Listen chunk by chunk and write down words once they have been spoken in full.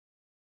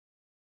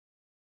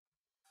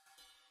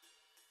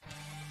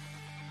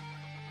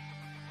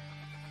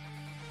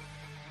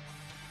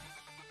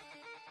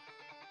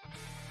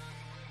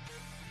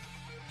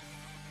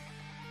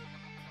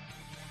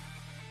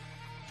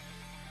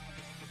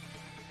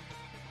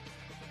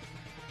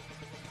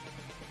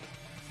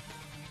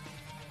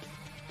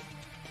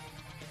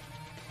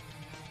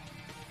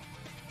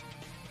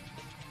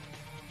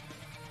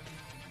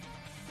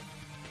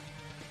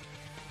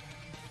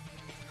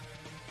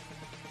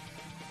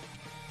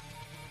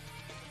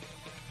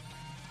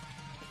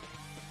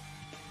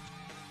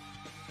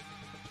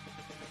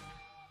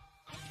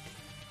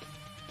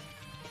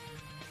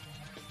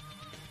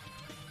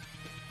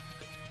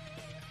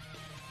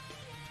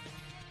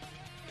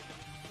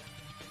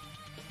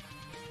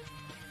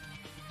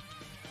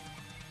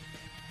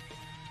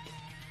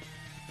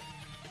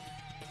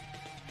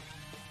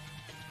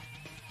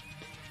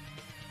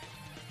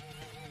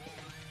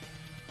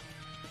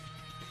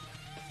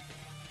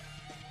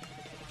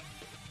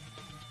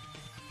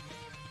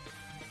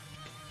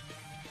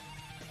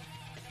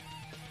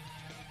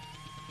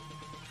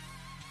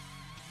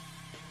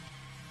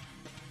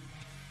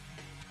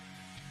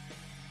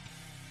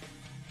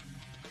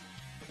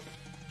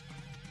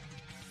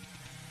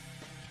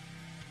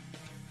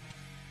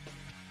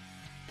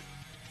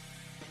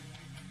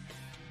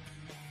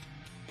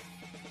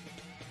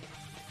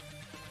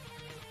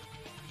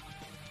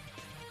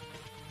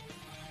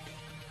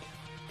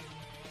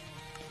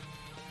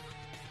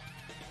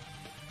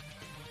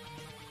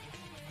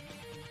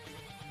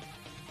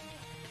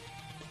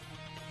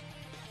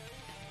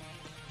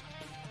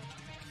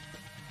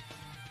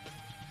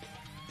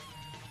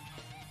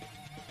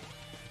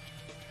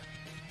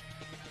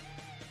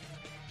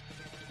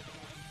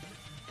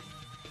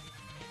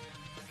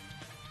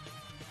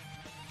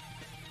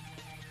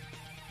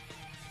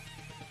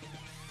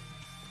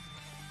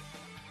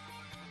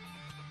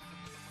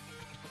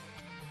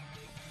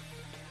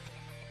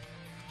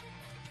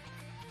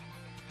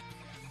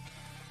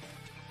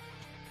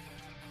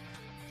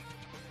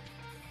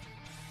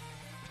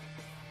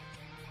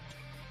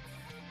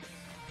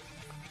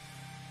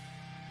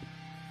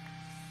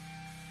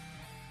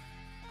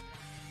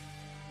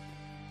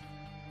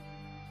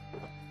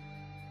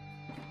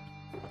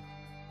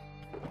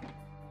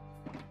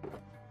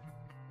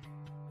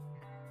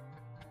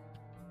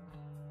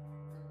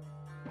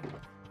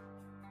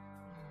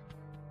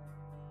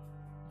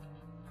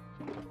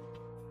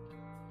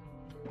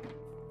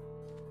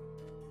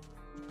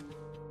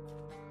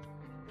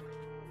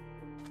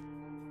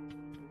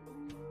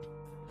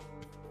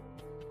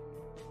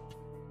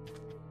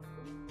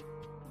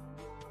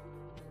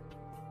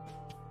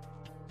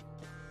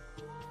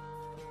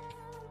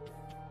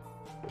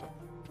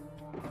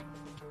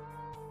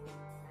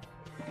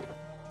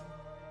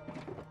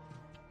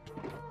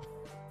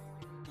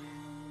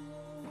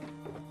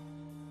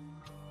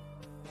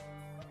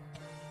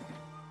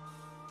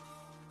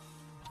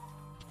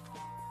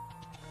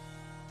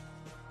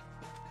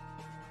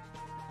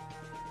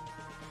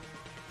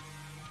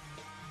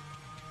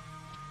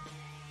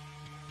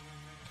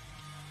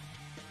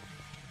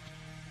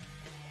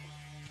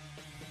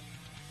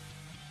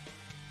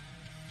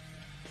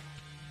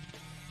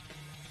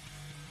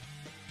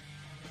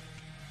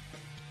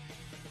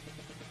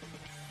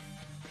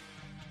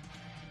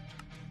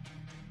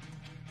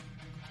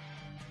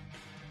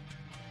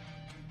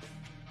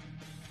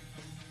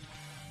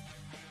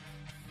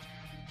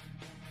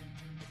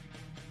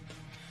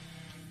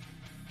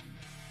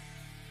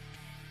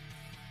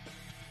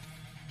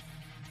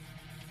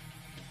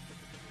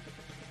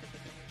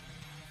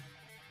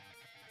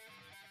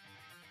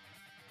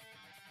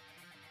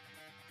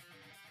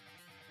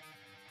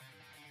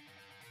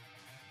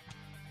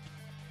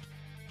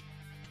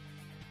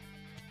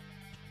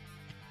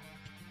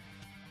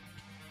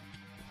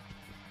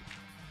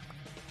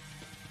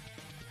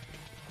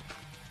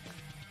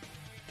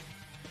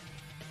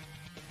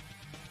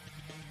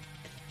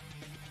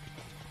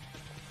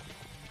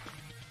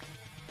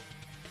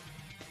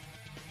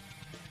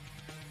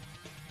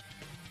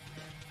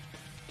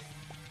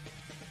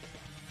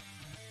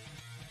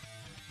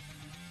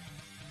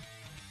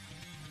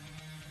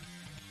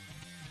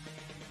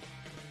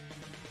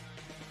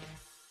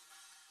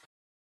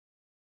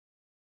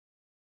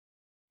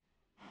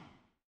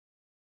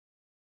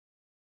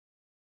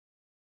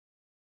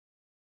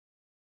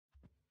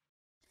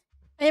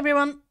Hey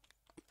everyone,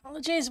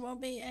 apologies, it won't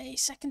be a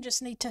second,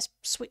 just need to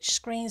switch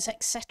screens,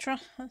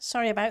 etc.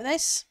 Sorry about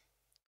this.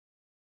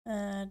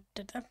 There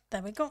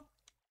we go.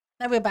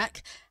 Now we're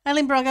back.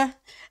 Eileen Brogger,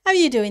 how are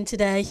you doing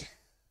today?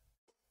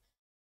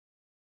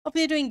 Hope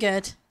you're doing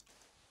good.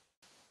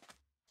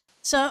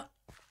 So,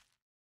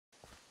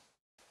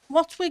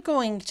 what we're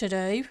going to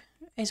do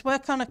is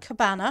work on a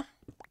cabana.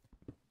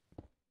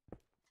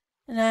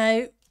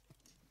 Now,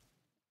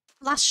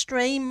 last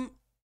stream,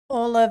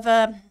 all of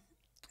a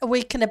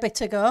week and a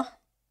bit ago,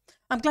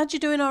 I'm glad you're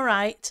doing all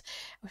right.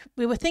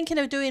 We were thinking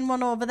of doing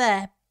one over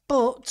there,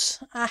 but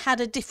I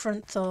had a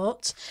different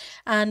thought.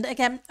 And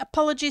again,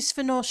 apologies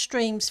for no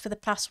streams for the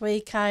past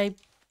week. I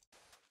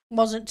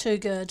wasn't too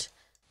good.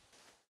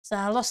 So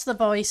I lost the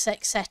voice,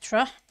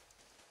 etc.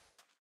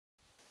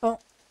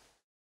 But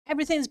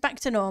everything's back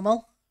to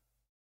normal.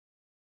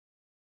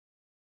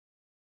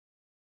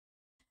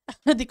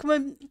 They come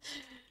and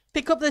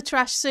pick up the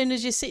trash as soon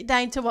as you sit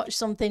down to watch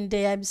something,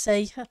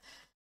 DMC.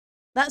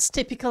 That's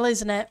typical,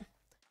 isn't it?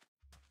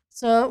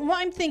 So what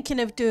I'm thinking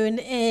of doing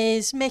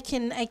is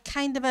making a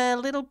kind of a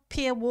little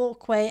pier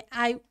walkway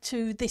out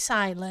to this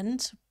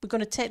island. We're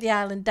going to take the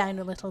island down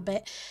a little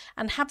bit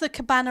and have the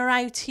cabana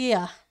out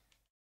here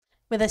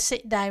with a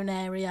sit down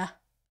area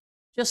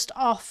just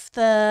off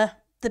the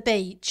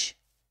beach.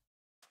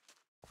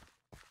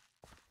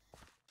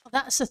 Well,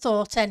 that's the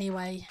thought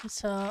anyway.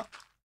 So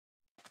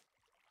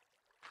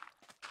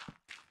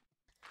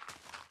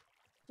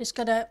just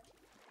got to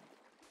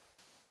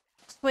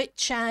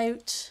switch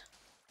out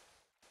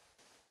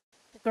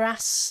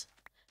grass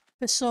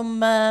for some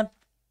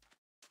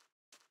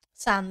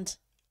sand.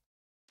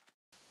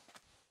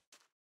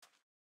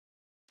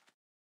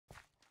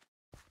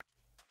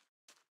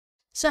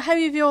 So how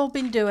have you all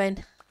been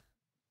doing?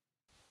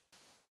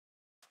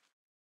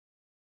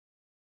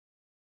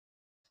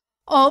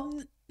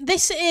 Oh,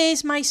 this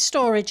is my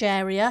storage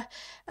area.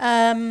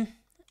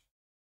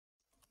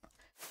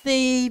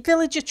 The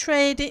villager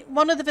trading,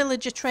 one of the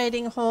villager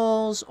trading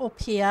halls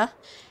up here.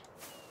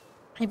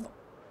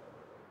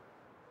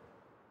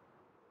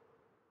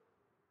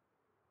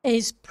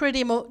 Is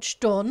pretty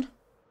much done.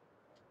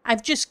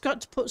 I've just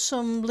got to put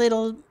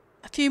a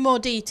few more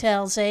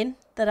details in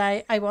that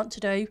I want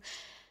to do,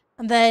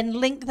 and then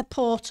link the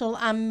portal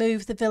and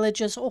move the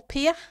villagers up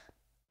here.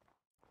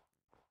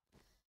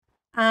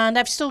 And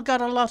I've still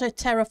got a lot of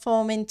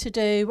terraforming to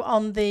do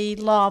on the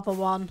lava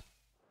one,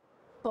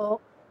 but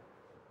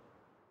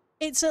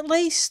it's at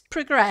least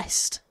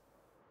progressed.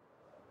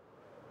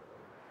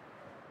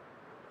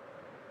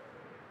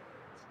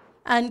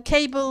 And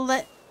Cable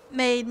that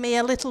made me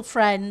a little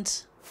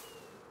friend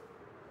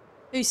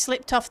who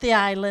slipped off the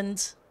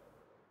island.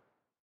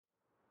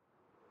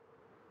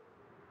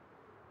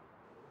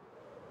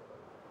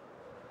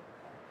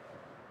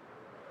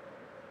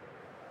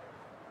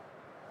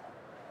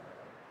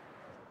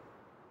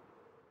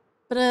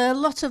 But a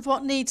lot of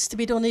what needs to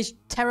be done is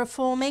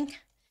terraforming,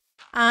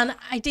 and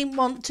I didn't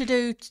want to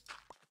do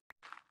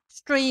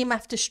stream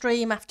after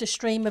stream after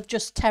stream of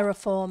just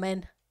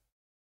terraforming.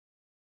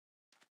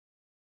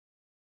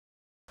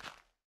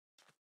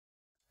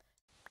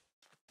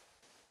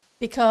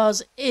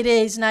 Because it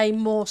is now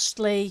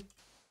mostly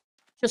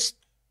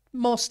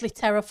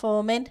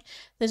terraforming.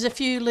 There's a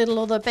few little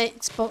other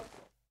bits, but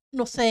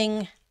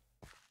nothing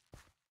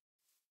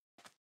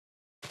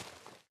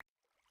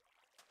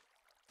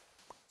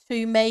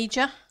too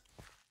major.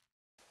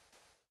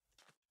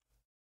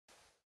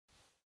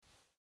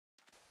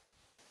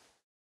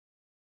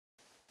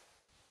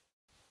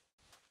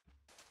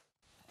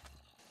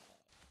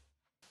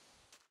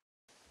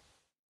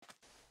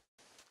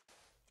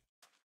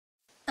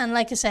 And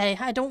like I say,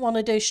 I don't want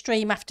to do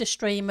stream after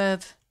stream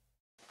of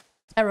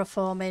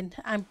terraforming.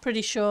 I'm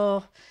pretty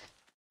sure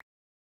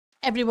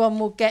everyone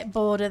will get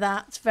bored of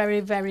that very,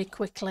 very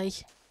quickly.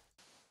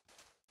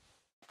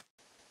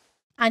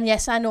 And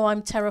yes, I know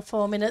I'm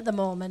terraforming at the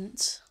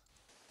moment.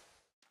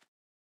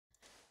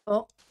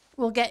 But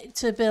we'll get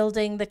to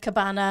building the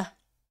cabana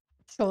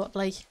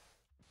shortly.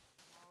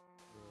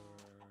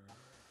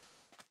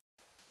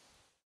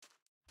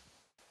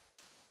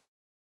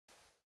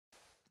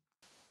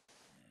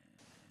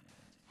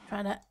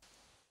 Trying to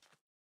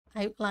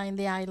outline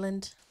the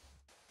island.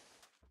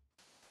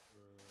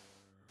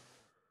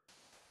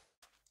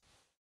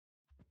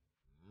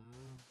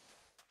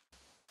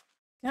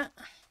 Yeah.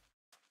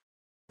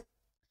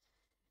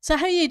 So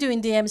how are you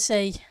doing,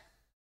 DMC?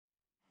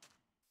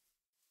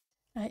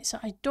 Right, so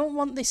I don't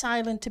want this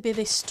island to be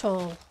this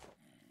tall,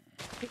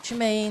 which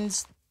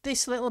means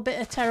this little bit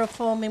of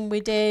terraforming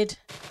we did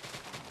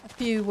a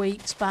few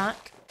weeks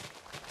back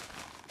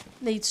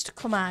needs to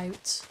come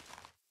out.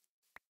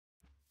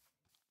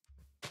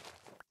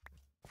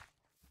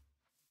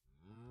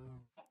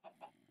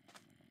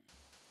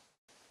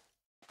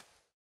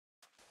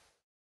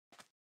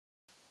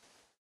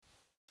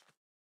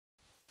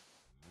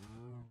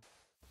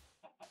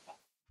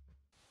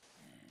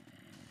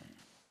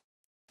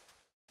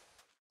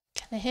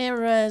 I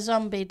hear a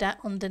zombie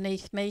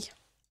underneath me.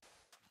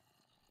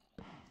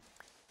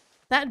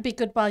 That'd be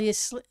good while you're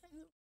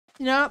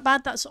You're not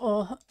bad, that's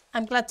all.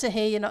 I'm glad to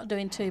hear you're not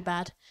doing too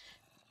bad.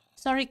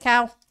 Sorry,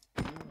 cow.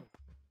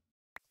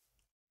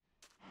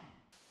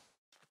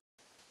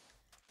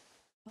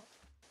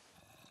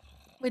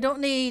 We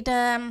don't need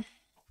cows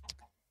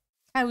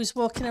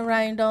walking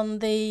around on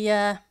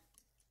the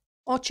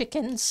or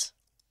chickens.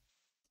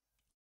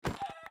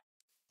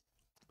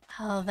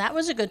 Oh, that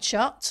was a good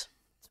shot.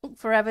 Took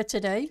forever to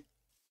do.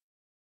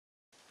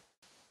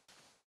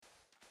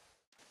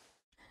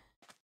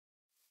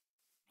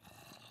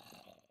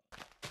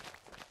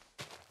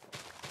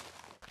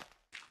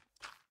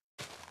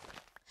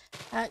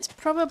 It's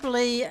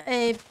probably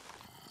a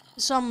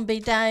zombie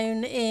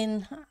down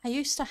in... I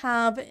used to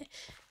have... I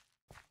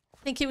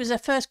think it was the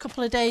first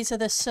couple of days of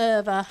the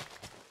server.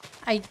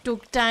 I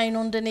dug down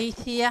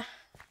underneath here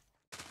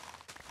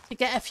to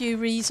get a few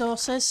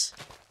resources.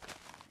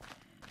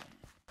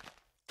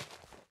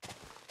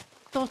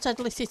 Thought I'd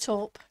lit it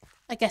up.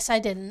 I guess I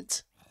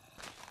didn't.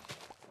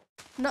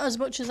 Not as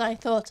much as I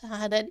thought I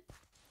had it.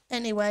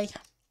 Anyway.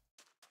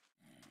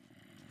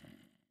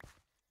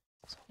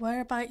 So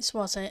whereabouts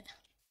was it?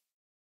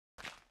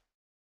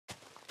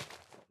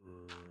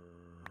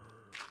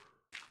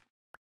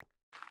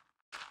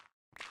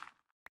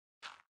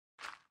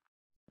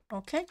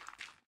 Okay.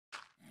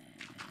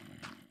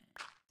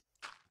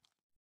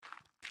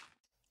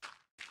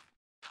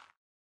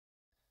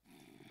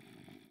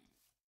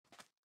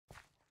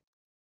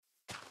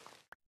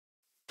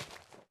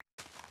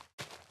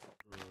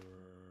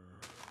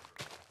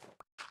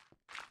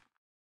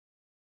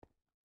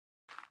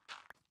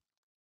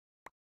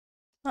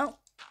 Well,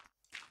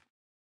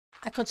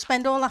 I could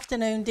spend all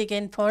afternoon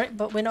digging for it,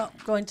 but we're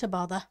not going to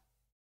bother.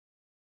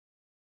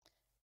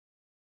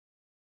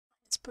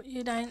 Let's put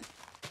you down.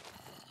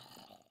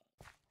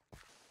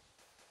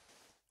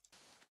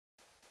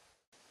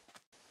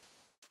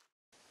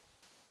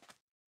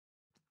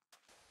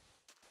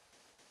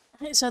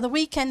 Right, so the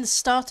weekend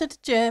started.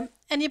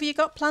 Any of you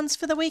got plans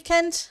for the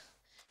weekend?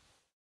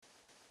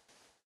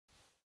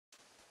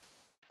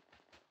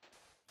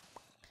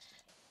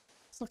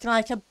 It's looking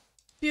like a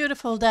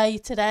beautiful day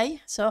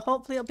today, so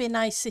hopefully it'll be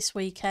nice this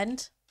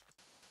weekend.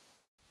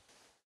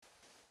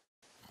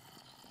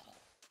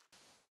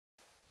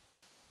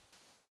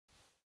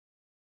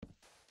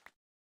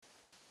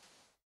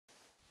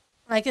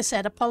 Like I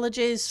said,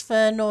 apologies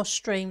for no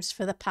streams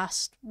for the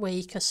past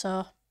week or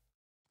so.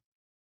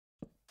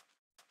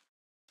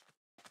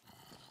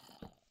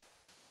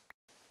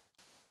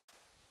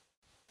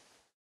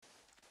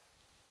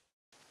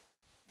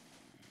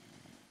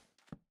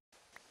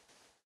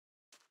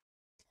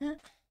 Yeah. At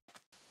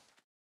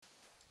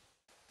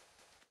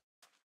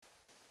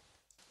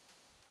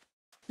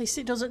least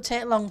it doesn't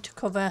take long to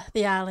cover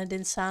the island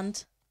in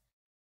sand.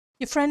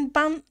 Your friend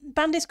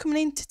Bandy's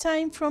coming into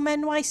town from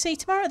NYC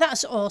tomorrow?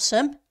 That's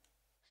awesome.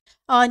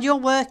 Oh, and you're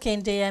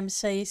working,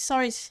 DMC.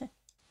 Sorry.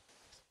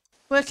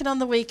 Working on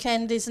the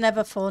weekend is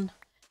never fun.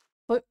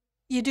 But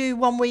you do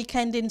one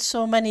weekend in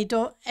so many,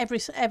 don't every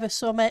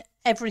so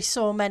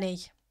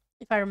many,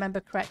 if I remember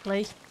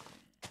correctly.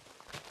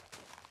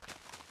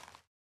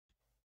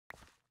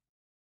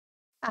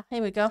 Ah,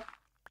 here we go.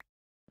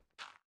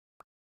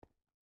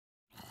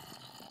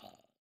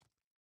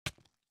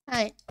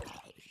 Right.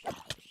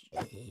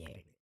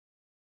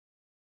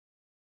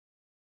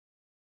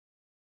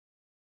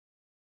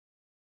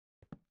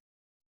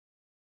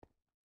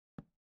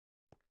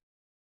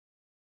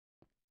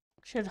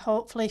 Should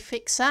hopefully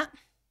fix that.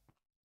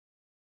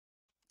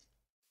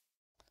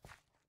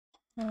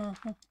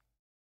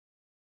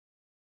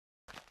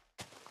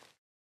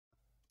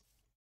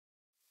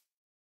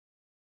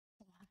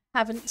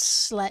 Haven't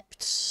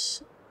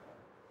slept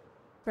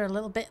for a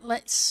little bit.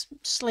 Let's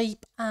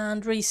sleep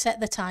and reset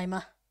the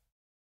timer.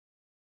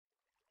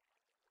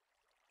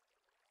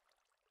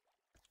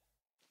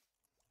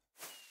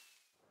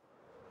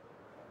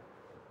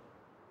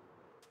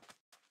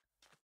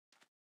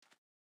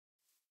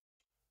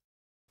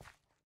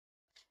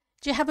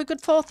 Do you have a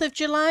good 4th of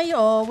July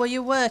or were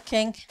you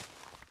working?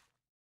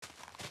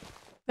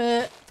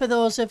 For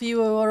those of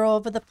you who are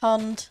over the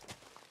pond.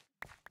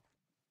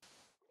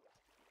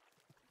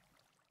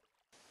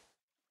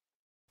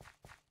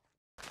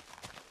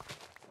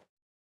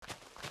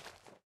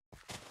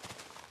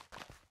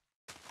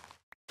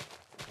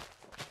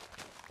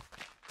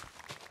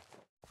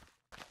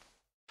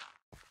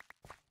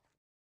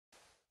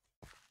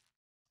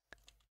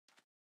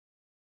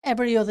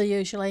 Every other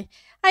usually.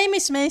 Hi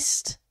Miss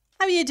Mist.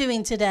 How are you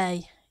doing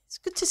today? It's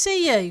good to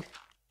see you.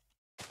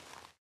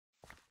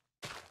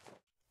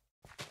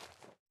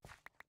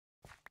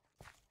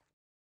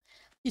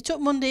 You took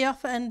Monday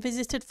off and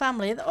visited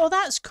family. Oh,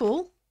 that's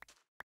cool.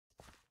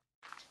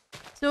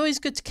 It's always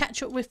good to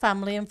catch up with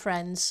family and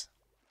friends.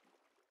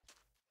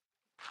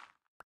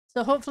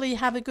 So hopefully you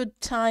have a good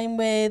time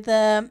with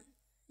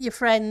your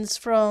friends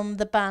from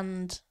the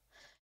band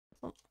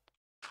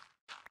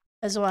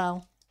as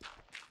well,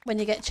 when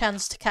you get a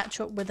chance to catch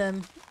up with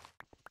them.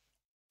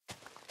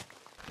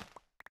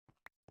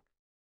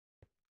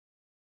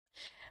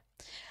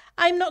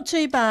 I'm not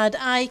too bad.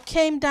 I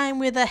came down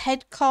with a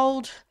head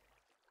cold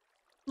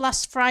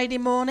last Friday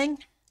morning.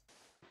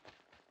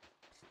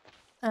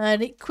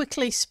 And it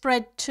quickly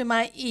spread to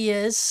my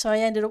ears, so I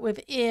ended up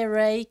with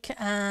earache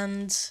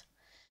and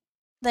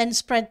then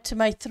spread to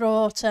my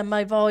throat and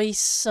my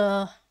voice.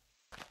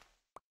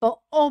 But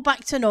all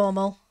back to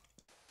normal.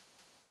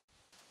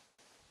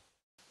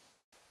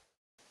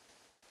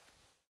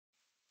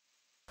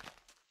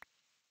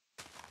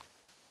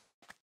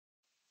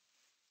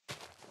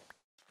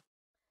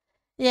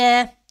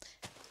 Yeah,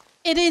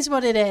 it is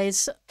what it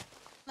is.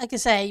 Like I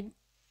say,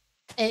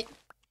 it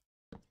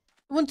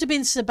wouldn't have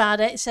been so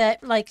bad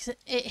except like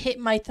it hit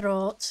my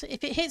throat.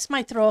 If it hits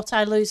my throat,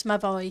 I lose my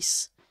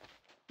voice.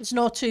 There's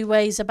no two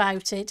ways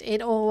about it.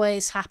 It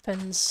always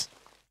happens.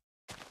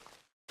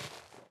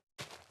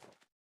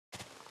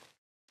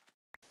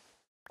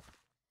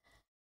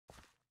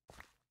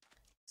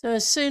 So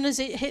as soon as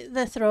it hit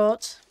the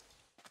throat,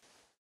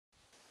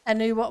 I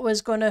knew what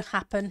was going to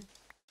happen.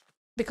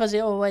 Because it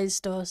always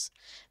does.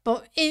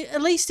 But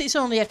at least it's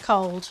only a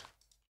cold.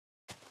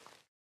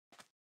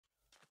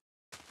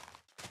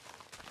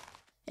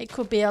 It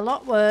could be a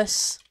lot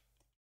worse.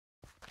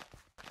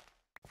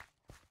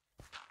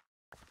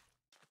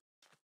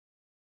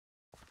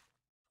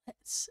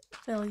 Let's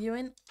fill you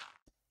in.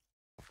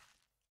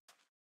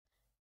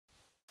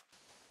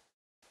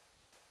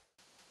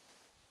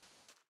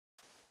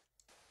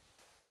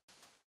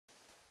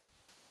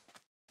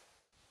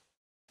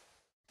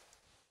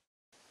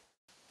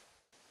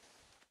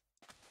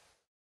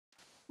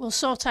 We'll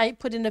sort out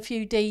putting a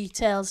few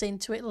details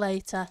into it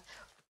later.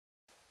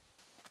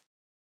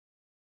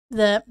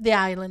 The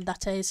island,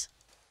 that is.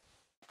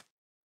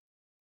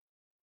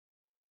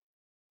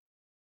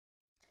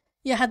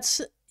 You had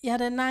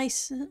a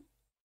nice...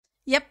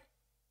 Yep.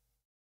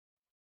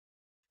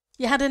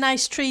 You had a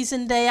nice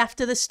treason day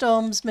after the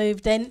storms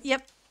moved in.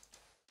 Yep.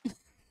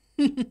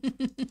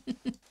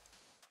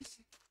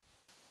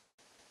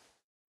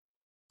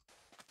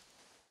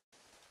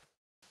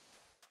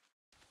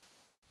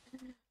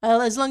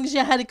 Well, as long as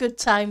you had a good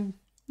time,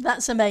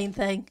 that's the main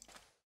thing.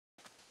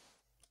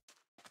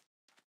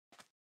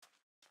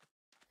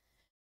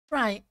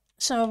 Right,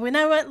 so we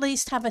now at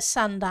least have a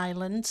sand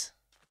island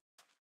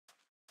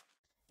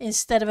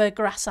instead of a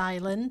grass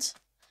island.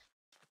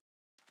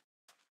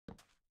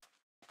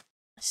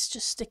 Let's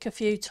just stick a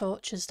few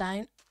torches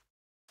down.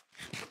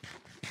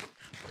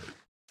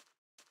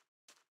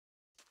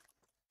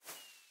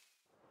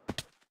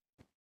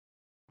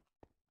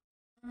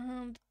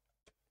 And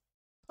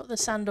put the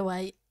sand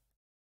away.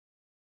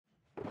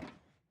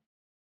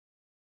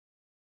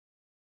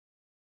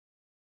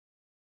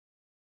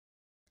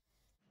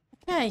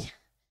 Okay,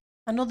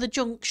 another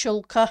junk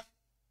shulker.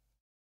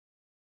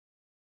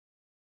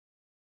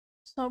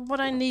 So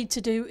what I need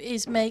to do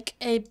is make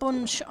a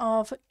bunch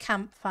of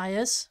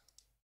campfires.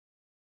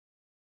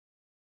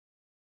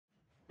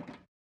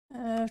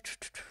 I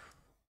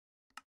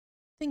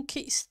think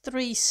it's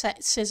 3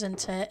 sets,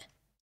 isn't it?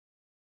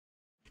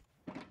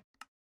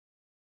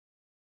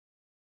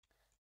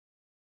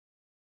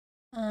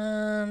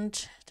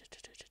 And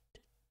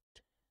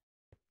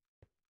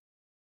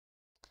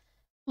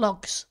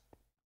logs.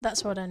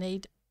 That's what I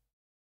need.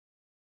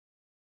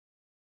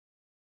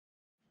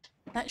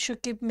 That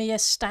should give me a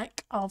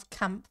stack of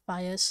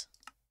campfires.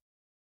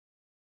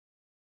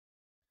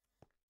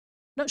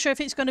 Not sure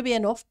if it's going to be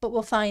enough, but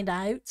we'll find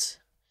out.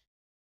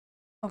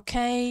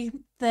 Okay,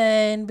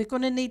 then we're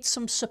going to need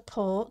some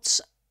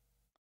supports.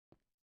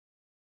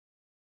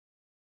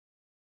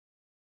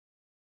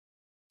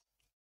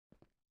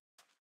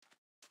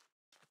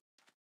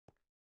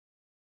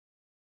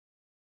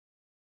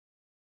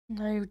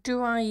 Now,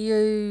 do I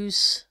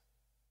use...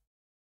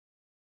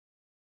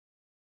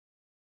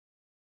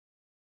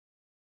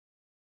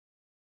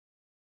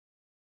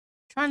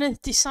 Trying to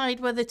decide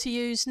whether to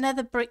use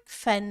nether brick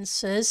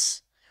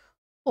fences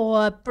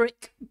or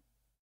brick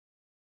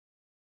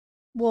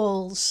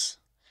walls.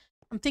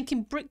 I'm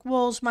thinking brick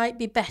walls might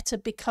be better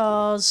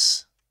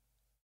because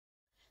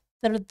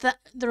they're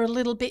a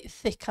little bit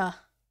thicker.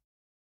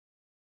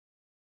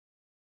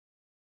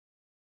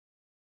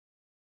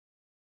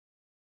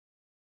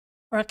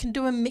 Or I can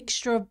do a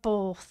mixture of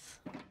both.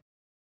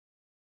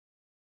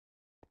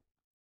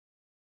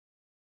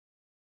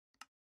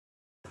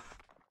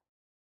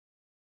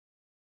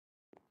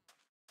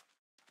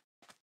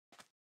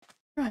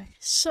 Right,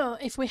 so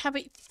if we have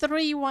it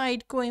 3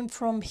 wide going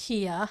from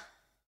here,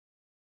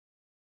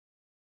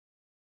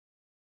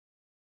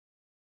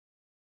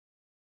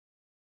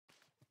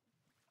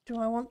 do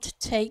I want to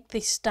take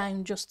this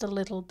down just a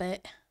little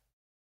bit?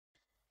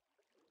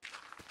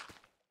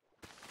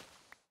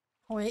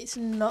 Oh, it's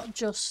not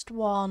just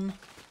one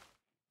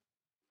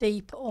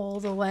deep all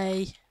the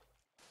way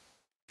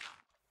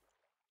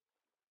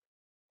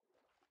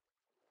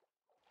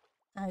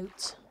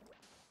out.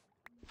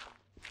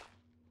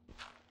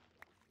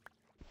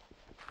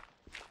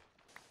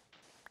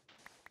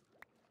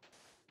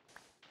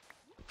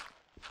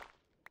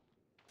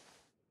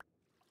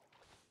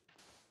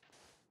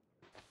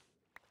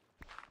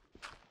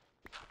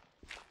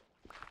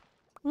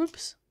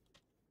 Oops.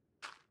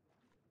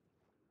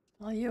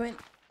 Are you in?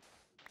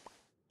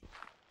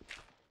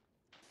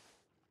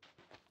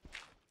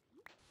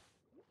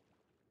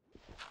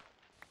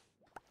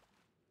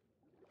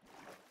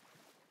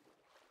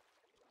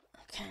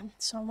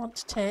 So I want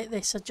to take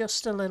this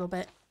just a little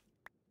bit.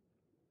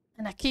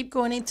 And I keep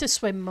going into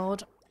swim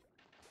mode.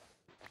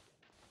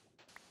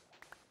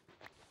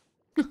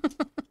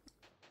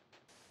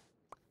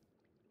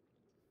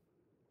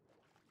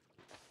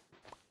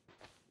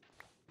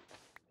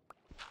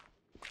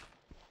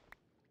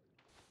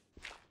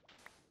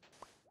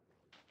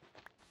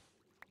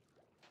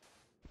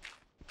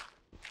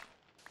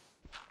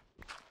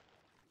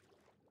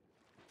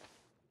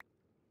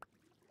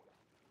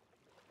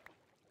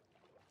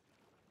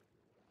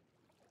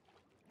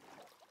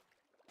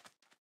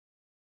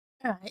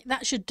 Alright,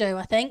 that should do,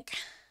 I think.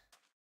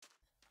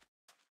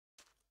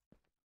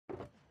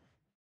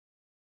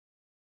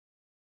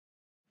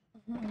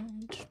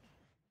 And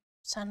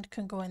sand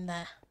can go in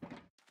there.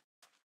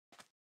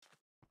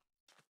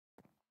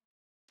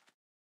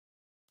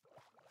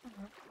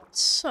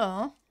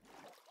 So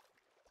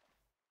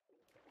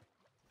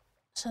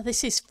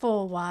this is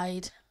 4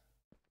 wide.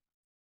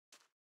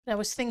 I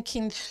was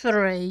thinking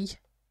 3.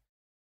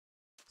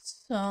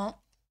 So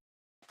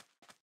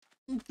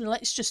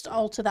let's just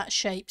alter that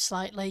shape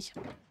slightly.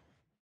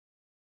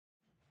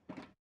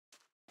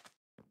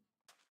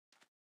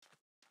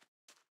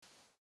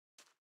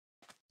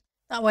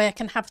 That way I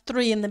can have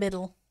 3 in the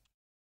middle.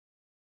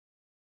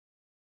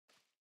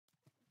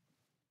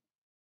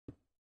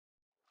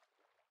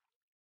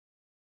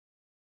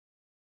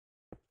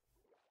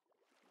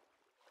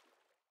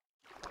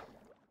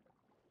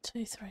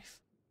 Two, three.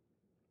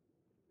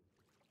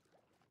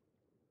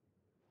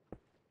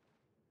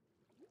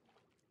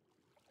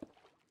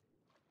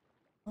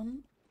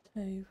 1,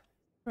 2,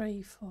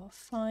 3, 4,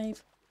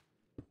 5.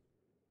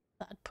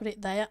 That'd put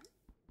it there.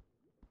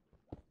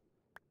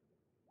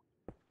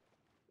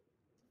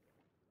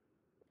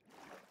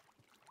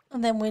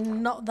 And then we're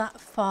not that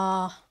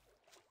far.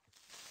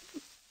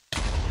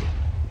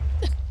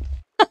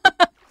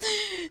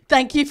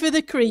 Thank you for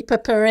the creeper,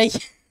 Purry.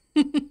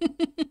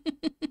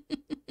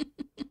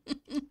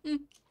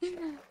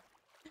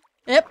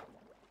 Yep.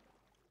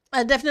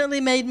 It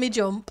definitely made me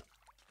jump.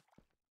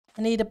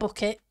 I need a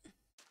bucket.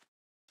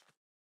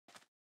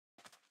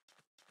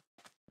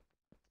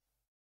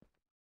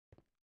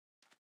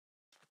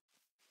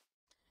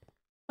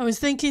 I was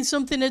thinking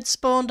something had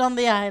spawned on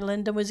the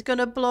island and was going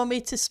to blow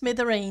me to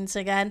smithereens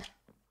again.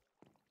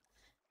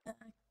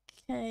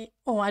 Okay.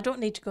 Oh, I don't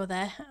need to go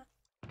there.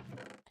 I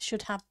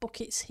should have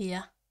buckets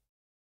here.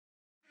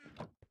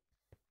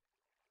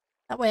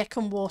 That way I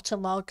can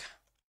waterlog.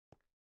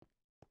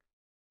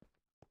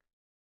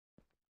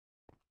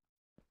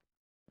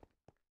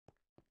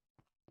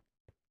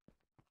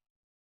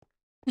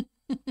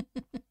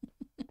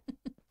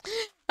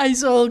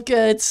 It's all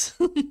good.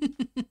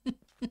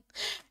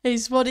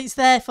 It's what it's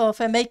there for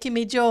making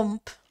me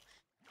jump.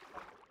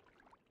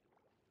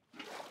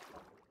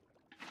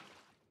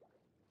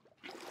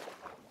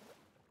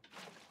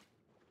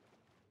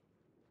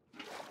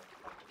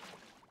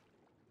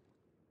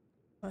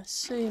 I'm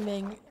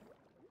assuming.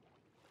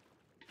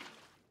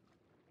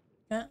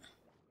 Yeah.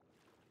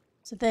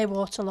 So they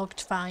waterlogged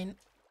fine.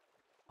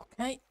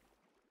 Okay.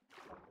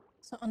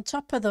 So on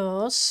top of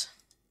those,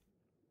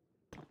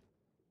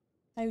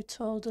 how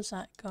tall does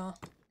that go?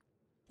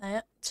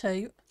 There,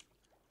 2.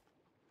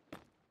 I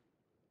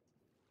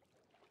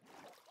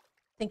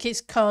think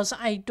it's because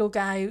I dug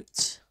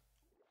out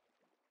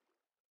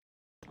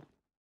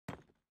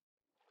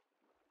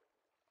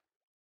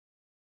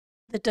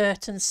the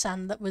dirt and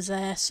sand that was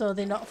there, so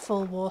they're not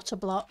full water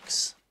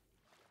blocks.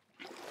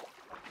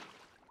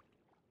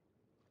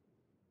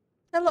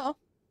 Hello.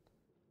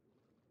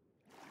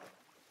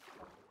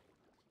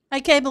 Hi,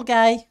 cable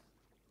guy.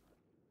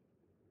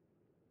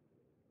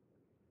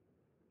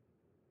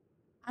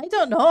 I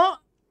don't know.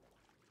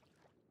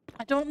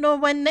 I don't know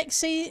when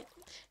next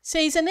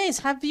season is.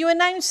 Have you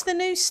announced the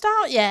new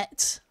start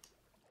yet?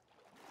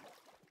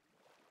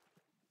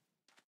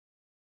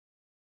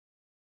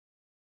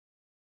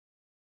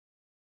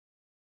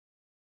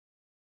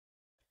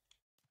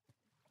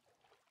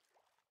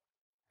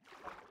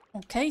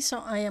 Okay, so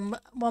I am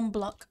 1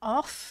 block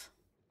off.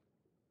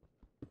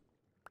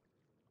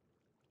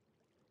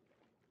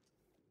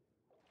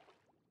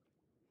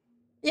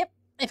 Yep,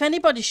 if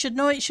anybody should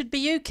know, it should be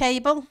you,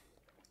 Cable.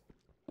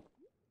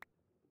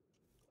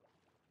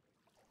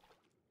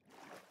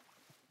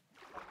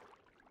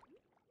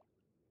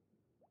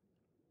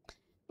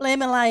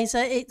 Blame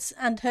Eliza,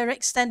 and her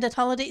extended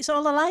holiday. It's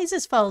all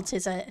Eliza's fault,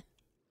 is it?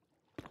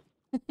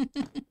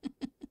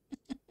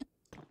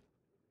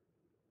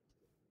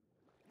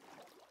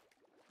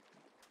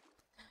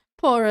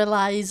 Poor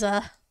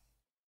Eliza.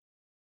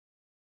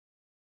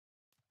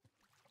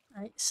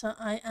 Right, so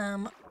I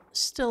am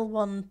still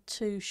 1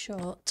 too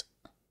short.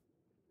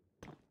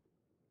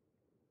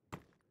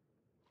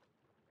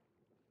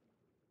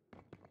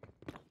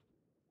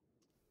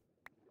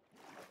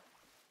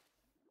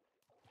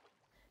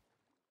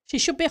 She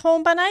should be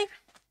home by now.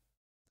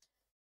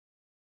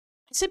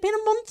 Has it been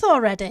a month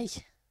already?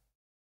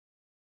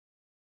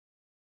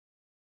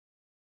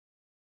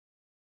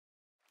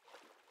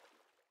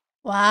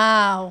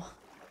 Wow.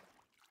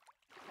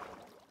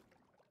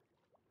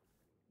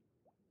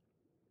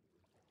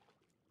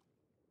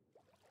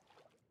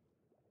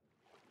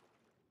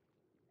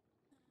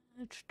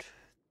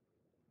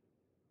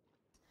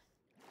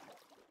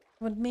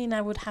 Would mean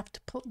I would have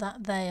to put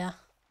that there.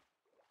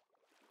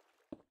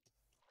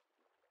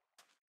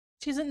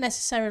 Which isn't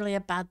necessarily a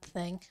bad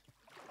thing.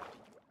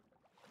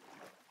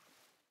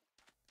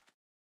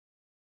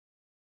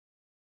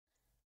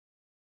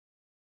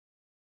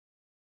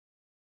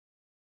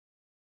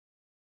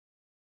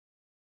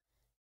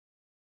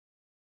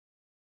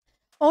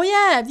 Oh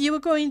yeah, you were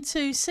going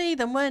to see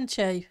them, weren't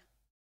you?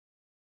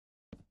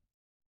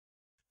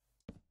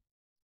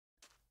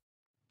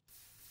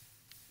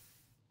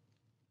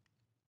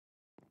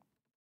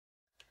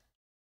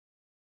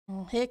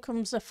 Oh, here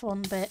comes the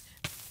fun bit.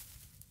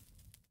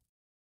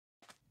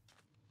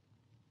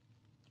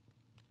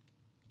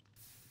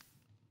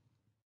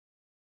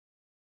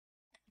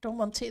 I don't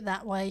want it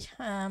that way.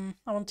 I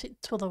want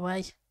it the other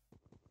way.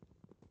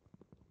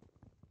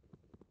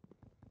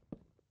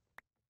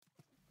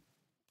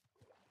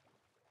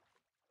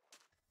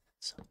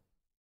 So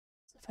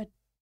if I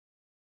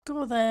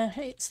go there,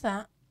 it's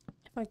that.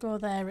 If I go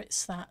there,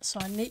 it's that.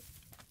 So I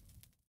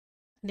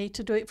need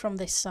to do it from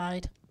this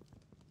side.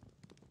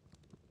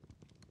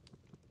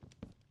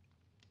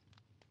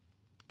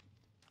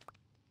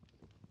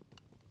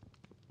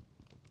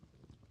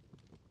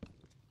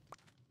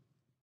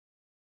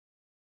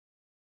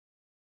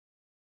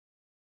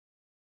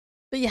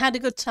 But you had a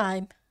good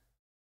time.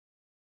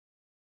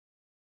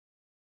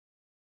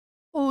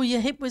 Oh, your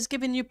hip was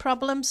giving you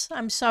problems?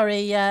 I'm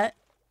sorry.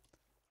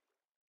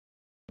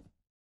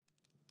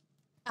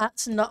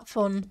 That's not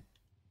fun.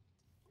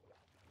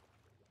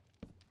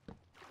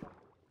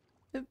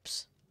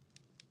 Oops.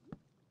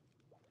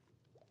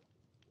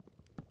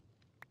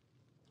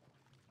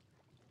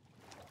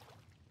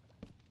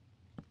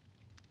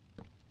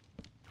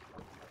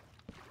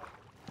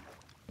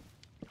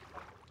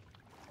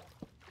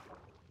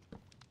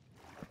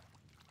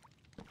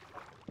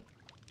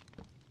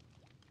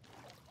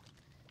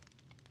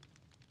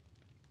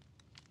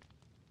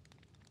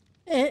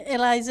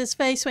 Eliza's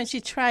face when she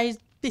tried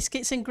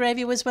biscuits and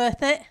gravy was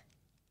worth it.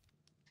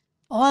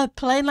 Oh, a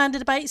plane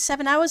landed about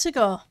 7 hours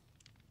ago.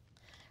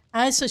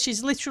 So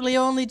she's literally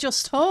only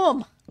just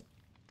home.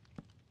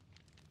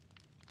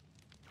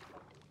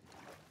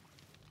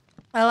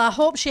 Well, I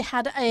hope she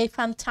had a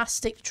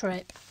fantastic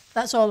trip.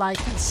 That's all I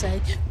can say.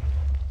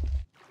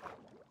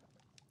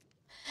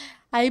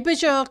 Hi,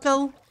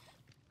 Bajokel.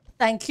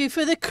 Thank you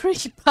for the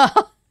creeper.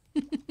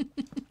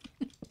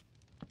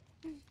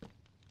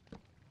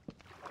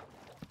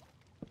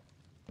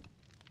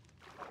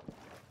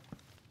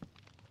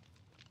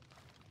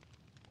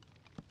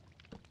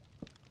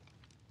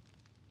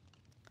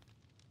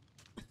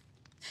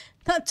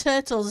 That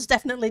turtle's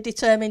definitely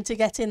determined to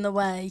get in the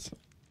way.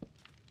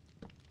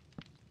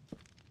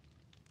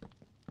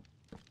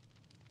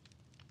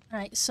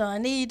 Right, so I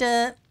need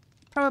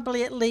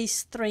probably at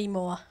least 3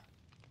 more.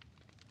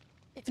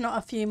 If not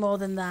a few more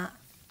than that.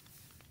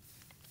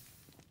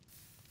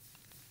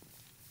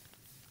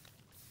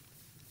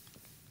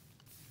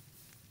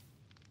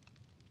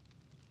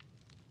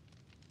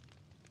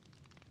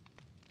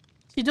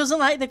 She doesn't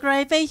like the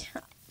gravy?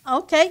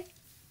 Okay.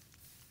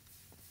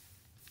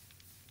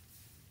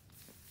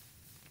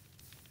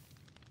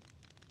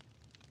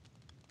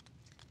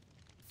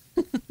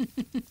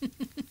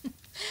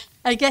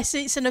 I guess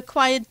it's an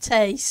acquired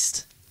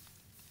taste.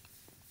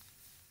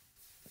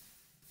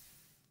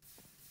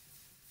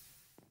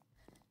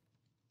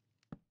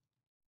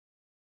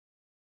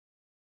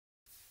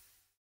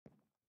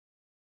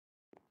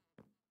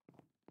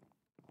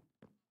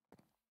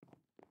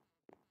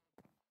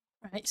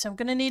 Right, so I'm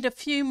going to need a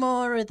few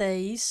more of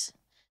these.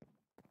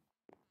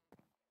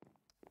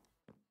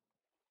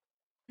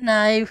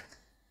 Now,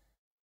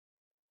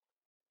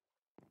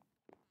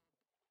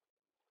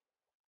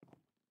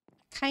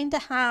 kind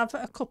of have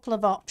a couple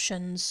of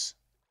options.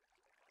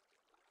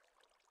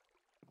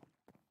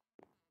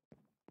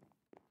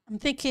 I'm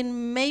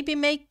thinking maybe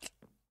make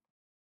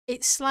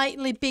it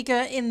slightly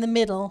bigger in the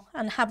middle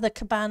and have the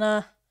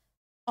cabana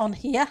on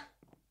here.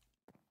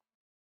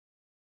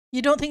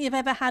 You don't think you've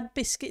ever had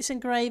biscuits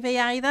and gravy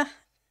either?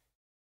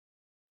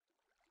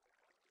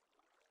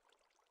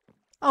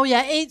 Oh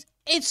yeah,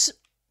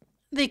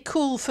 they're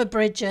cool for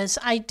bridges.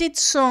 I did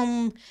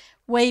some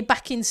way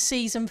back in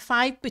season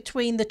 5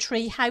 between the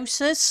tree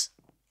houses.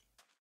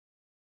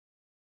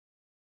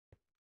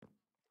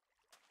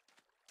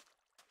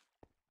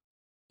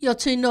 You're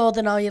too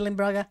northern, are you,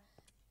 Limbrogger?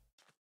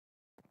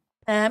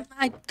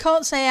 I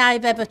can't say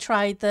I've ever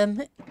tried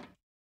them.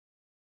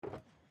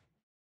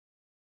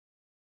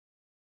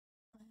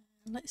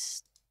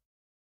 Let's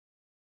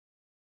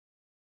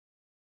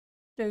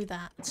do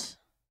that.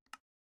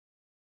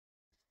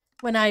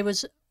 When I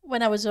was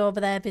over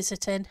there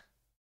visiting.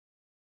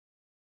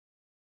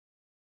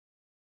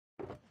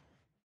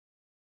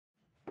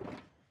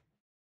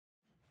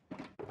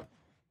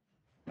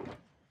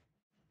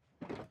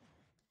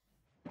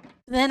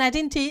 Then I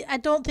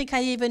don't think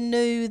I even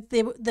knew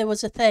there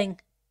was a thing.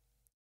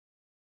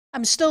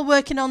 I'm still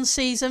working on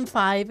season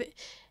 5.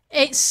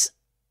 It's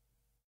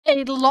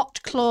a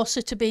lot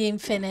closer to being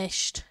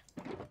finished.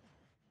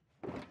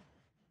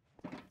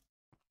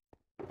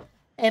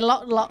 a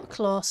lot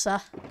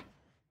closer.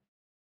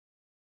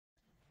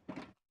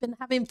 Been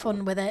having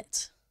fun with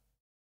it.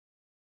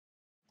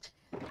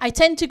 I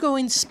tend to go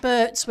in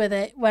spurts with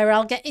it where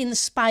I'll get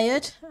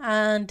inspired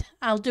and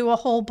I'll do a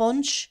whole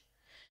bunch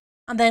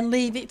and then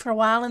leave it for a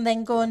while and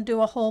then go and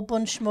do a whole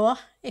bunch more,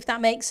 if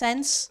that makes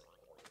sense.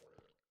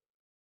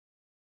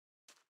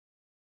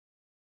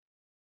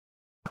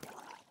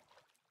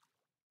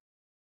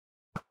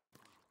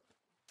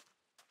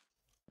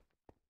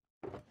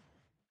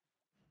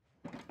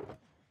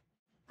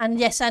 And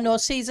yes, I know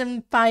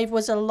season 5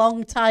 was a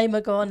long time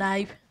ago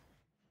now.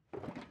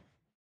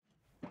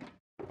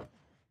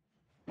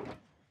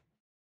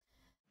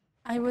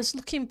 I was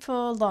looking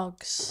for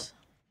logs.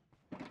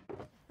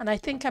 And I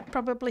think I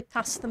probably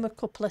passed them a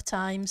couple of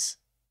times.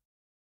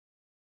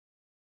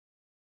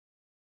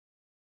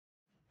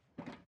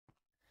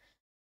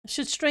 I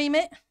should stream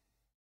it.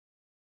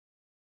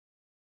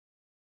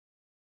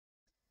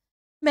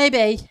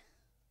 Maybe.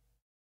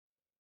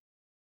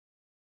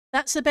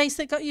 That's the base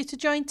that got you to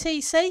join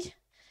TC?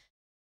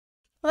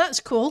 Well, that's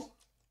cool.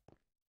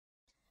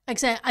 Like I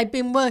said, I've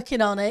been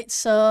working on it,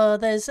 so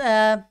there's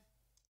a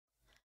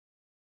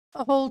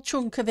whole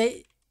chunk of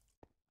it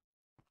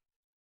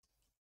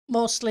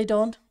mostly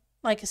done,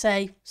 like I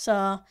say.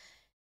 So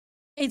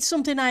it's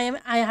something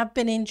I have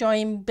been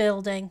enjoying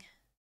building.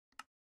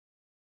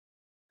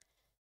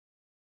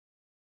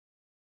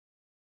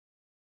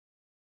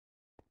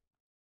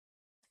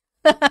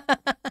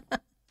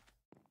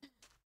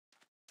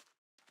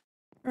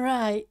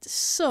 Right,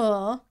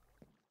 so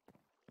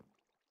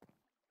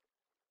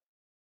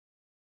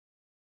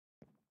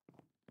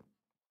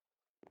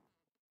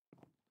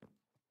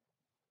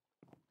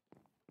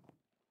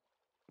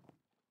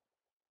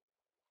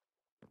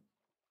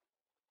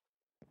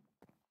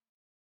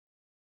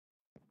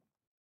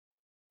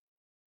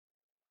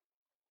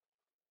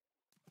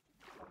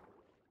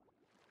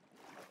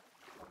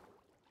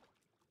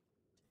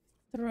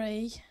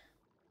three.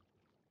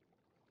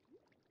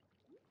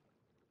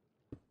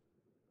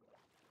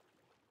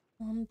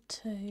 One,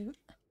 two.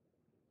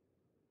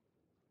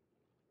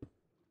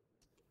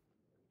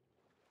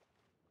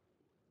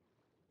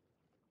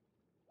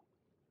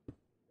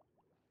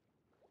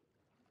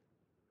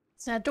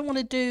 So I don't want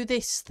to do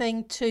this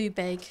thing too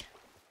big.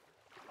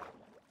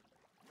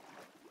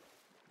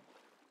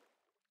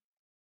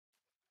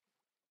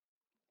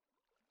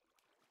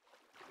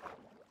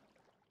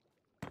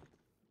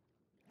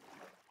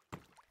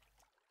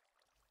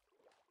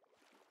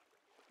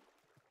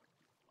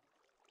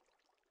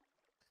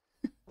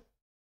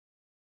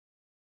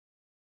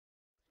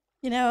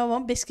 You know, I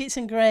want biscuits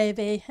and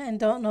gravy and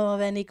don't know of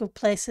any good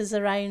places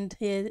around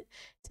here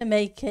to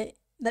make it,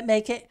 that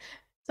make it.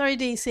 Sorry,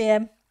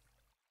 DCM.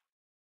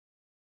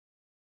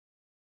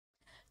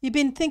 You've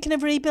been thinking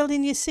of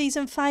rebuilding your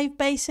season 5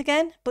 base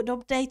again, but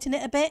updating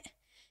it a bit?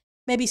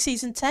 Maybe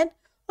season 10?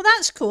 Well,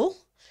 that's cool.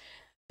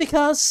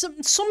 Because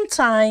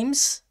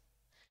sometimes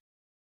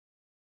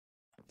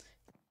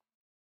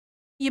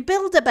you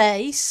build a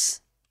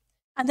base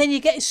and then you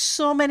get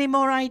so many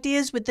more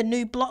ideas with the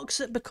new blocks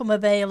that become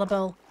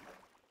available.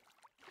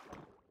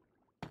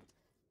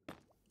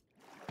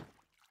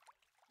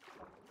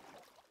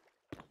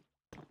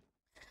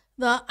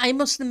 That I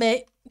must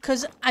admit,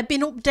 because I've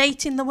been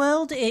updating the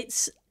world,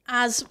 it's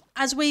as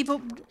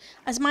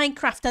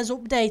Minecraft has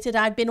updated,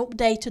 I've been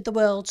updated the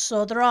world.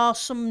 So there are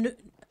some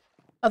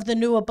of the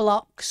newer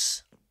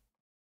blocks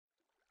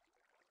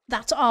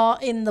that are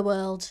in the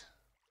world.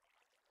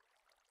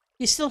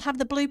 You still have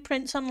the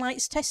blueprints on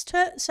Light's test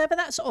server.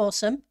 That's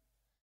awesome.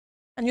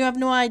 And you have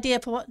no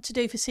idea for what to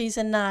do for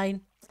season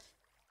 9.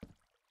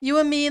 You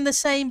and me in the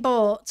same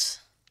boat.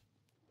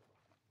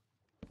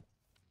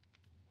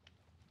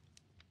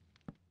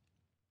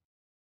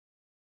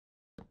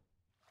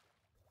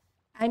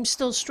 I'm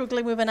still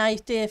struggling with an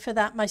idea for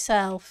that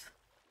myself.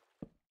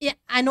 Yeah,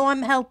 I know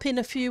I'm helping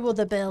a few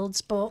other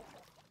builds, but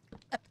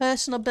a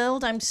personal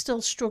build I'm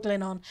still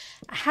struggling on.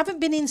 I haven't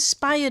been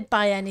inspired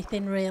by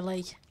anything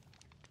really.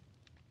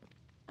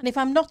 And if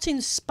I'm not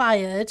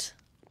inspired,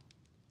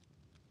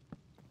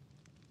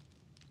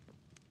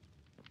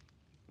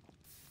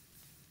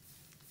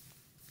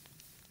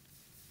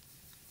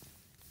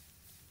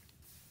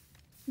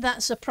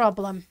 that's a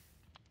problem.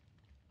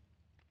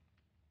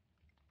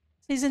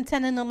 Season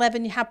 10 and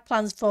 11 you have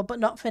plans for, but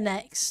not for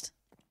next.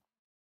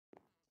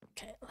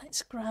 Okay,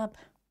 let's grab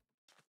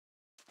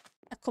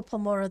a couple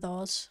more of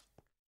those.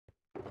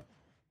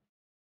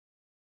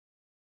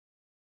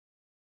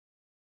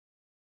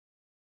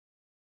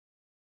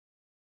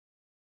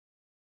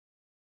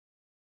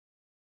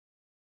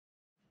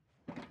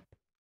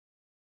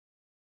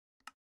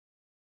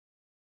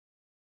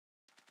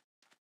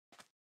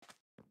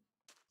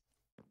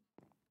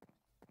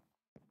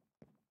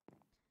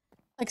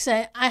 Like I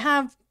say, I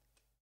have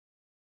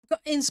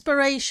got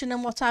inspiration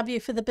and what have you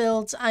for the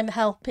builds I'm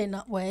helping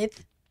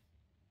with.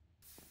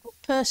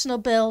 Personal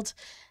build.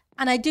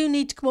 And I do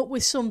need to come up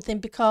with something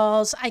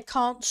because I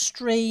can't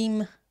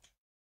stream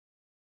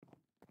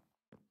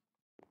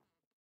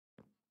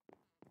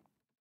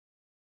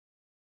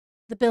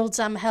the builds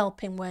I'm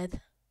helping with.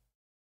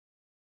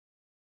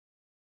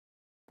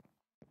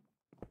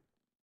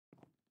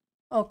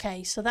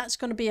 Okay, so that's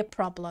going to be a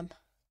problem.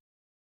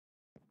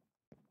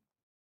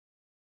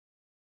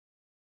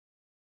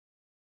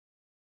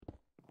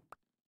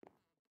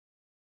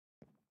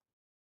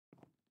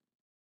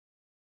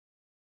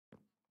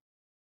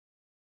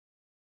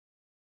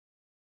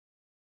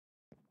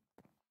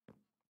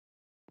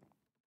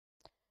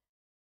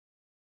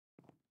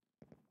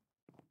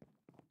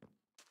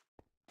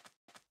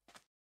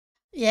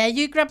 Yeah,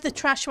 you grab the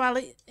trash while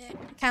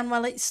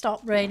it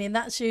stopped raining.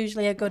 That's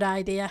usually a good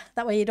idea.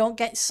 That way you don't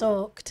get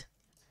soaked.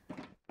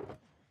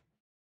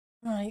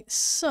 Right,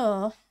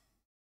 so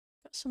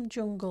got some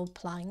jungle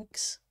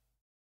planks.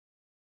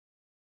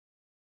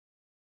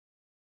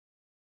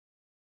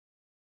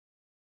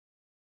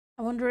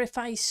 I wonder if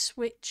I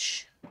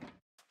switch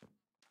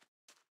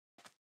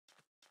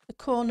the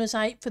corners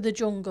out for the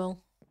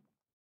jungle.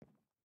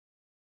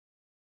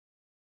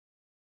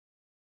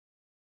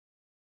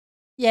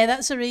 Yeah,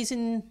 that's the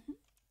reason.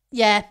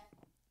 Yeah.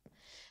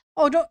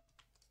 Oh, don't.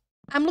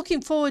 I'm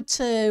looking forward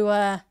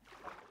to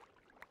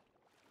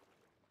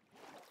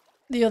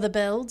the other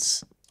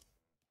builds.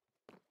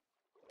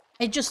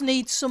 I just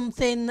need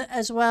something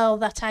as well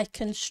that I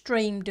can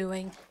stream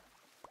doing.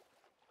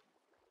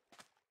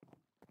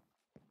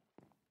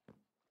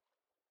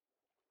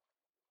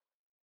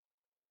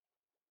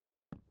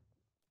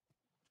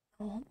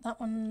 Oh, that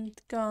one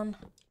gone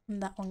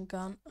and that one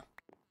gone.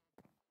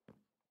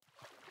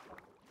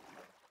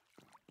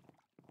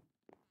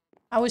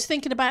 I was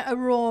thinking about a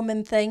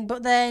Roman thing,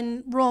 but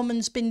then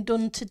Roman's been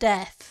done to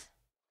death.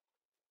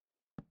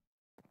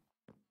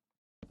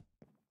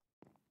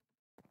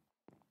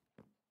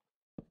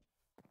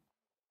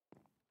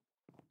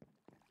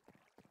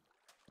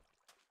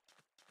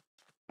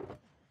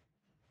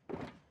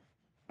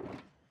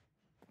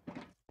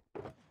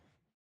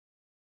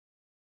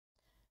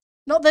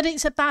 Not that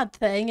it's a bad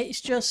thing, it's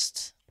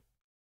just...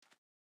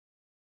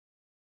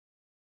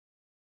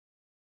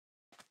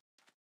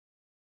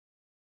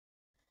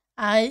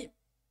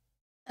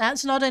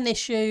 That's not an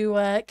issue,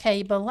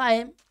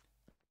 Cable.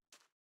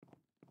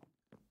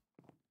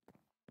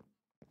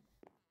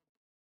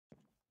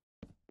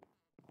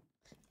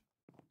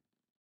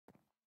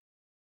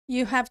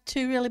 You have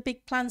two really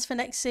big plans for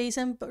next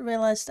season, but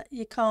realised that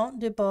you can't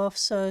do both,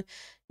 so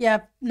you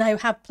now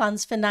have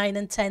plans for 9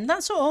 and 10.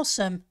 That's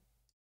awesome.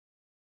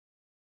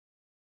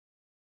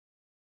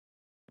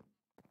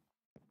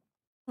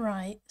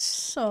 Right,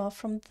 so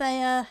from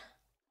there...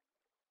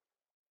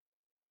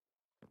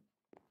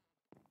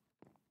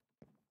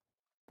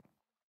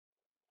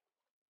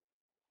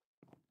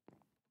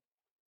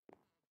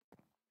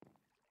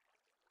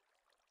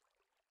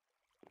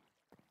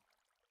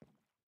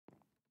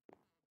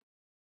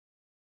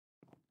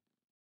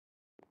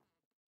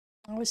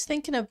 I was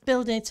thinking of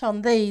building it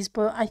on these,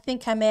 but I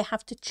think I may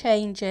have to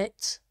change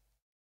it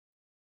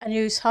and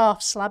use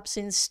half slabs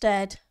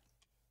instead.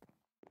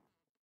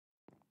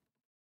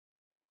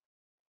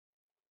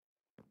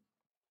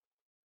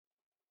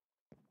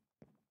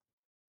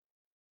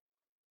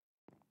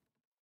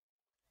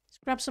 Let's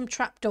grab some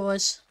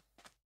trapdoors.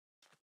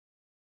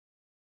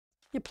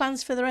 Your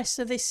plans for the rest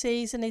of this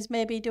season is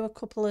maybe do a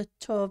couple of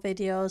tour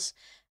videos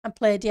and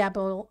play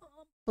Diablo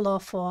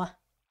 4.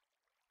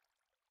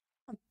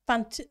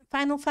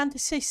 Final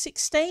Fantasy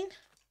 16?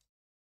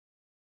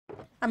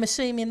 I'm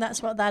assuming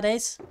that's what that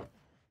is.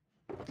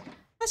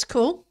 That's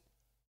cool.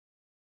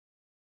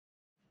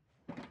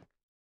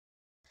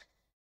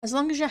 As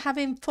long as you're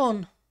having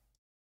fun.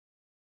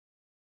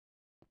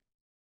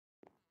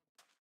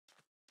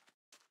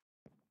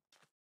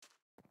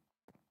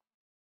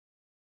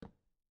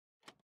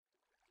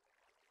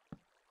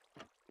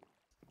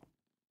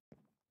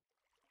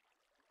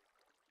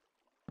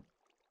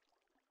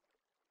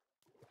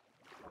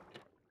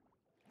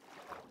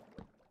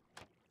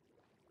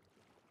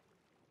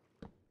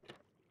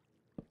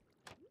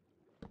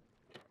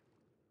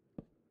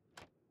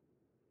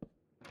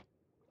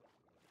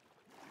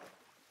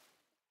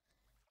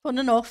 Fun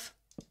enough.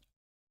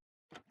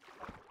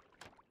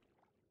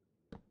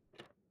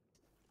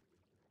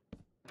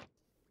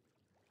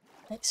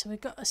 Right, so we've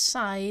got a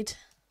side.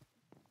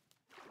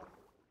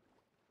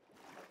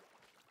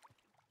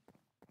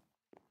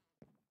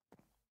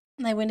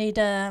 Now we need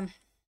a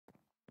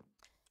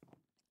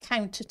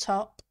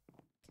countertop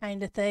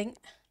kind of thing.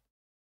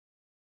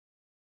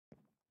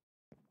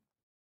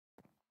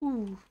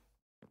 Ooh.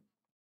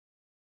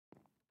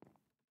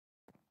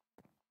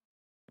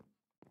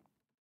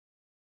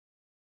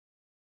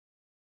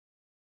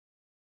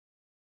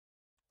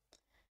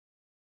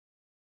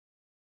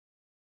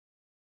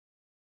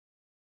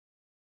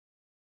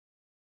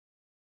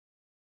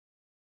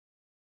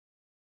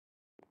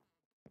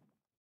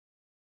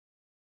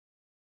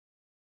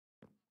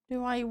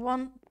 Do I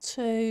want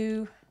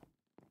to...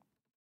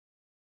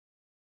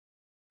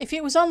 If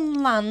it was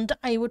on land,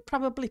 I would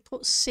probably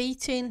put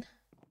seating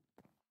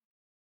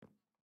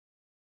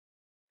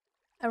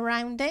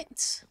around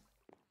it.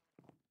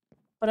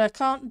 but I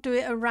can't do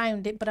it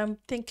around it, but I'm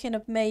thinking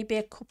of maybe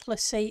a couple of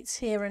seats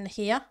here and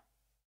here.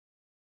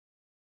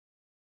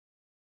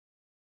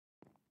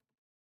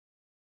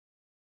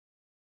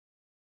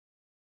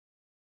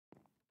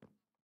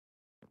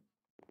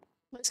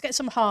 Let's get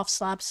some half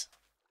slabs.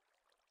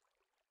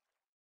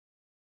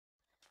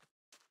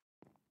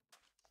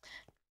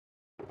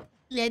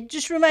 Yeah,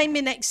 just remind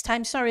me next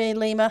time. Sorry,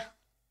 Lima.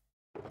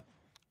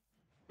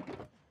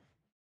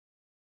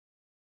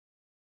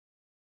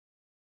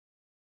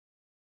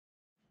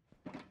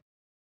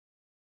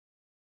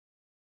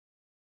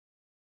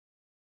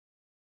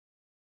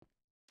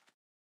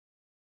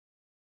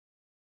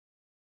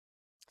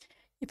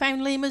 You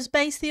found Lima's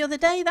base the other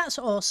day? That's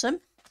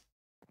awesome.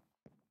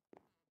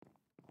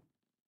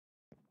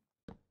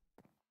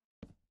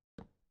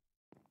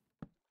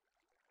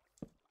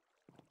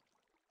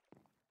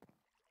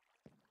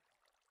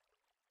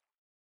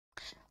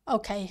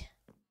 Okay.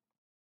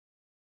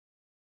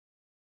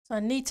 So I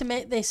need to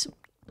make this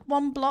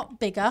one block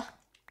bigger.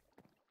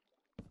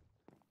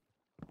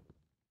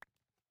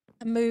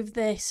 And move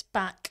this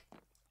back.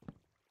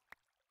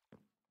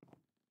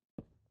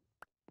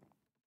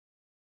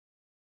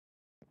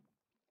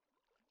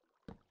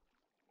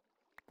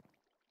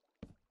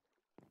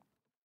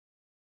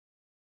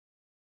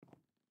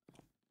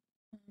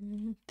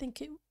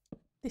 Think it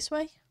this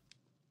way.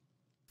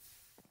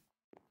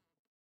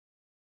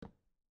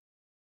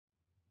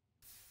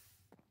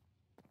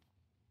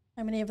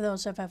 How many of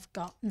those have I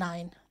got?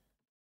 9.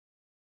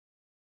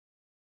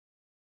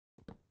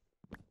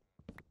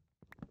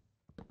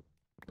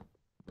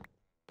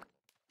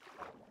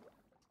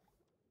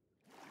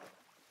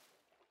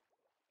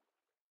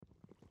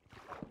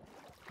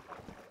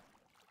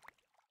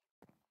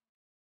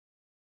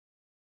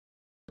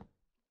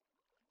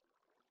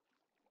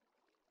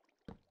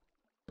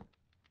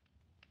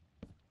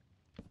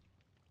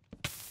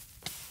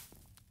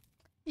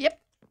 Yep.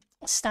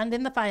 Stand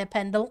in the fire,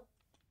 Pendle.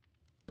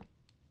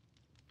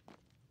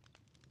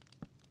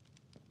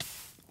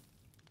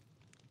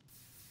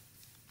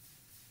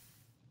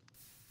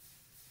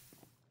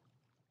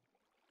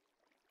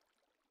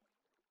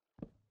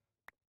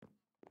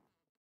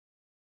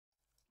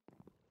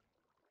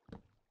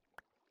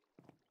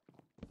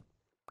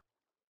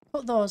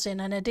 Put those in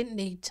and I didn't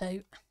need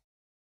to.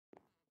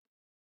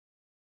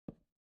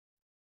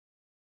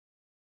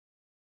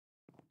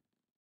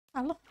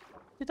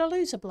 Did I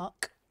lose a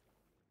block?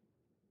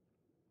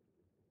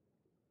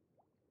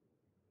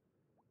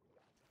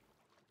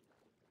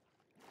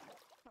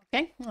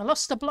 Okay, I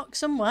lost a block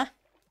somewhere.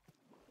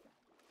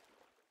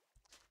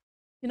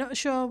 You're not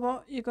sure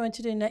what you're going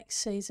to do next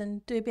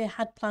season. Doobie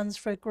had plans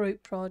for a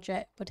group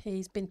project, but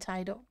he's been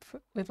tied up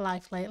with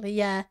life lately.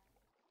 Yeah.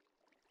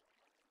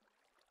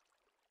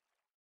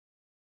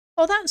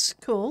 Oh, that's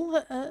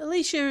cool. At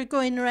least you're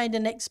going around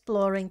and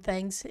exploring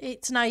things.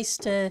 It's nice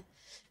to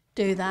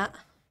do that.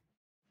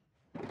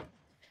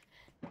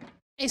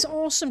 It's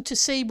awesome to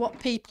see what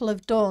people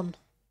have done.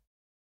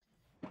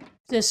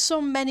 There's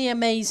so many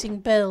amazing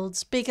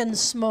builds, big and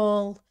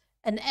small,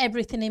 and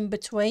everything in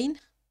between.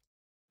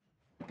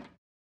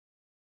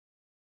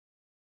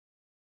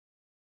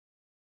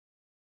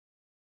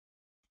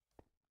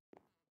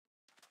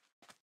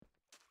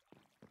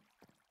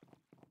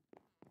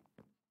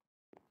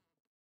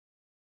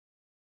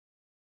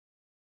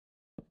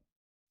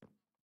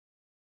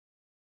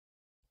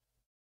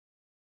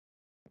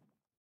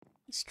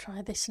 Let's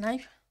try this now.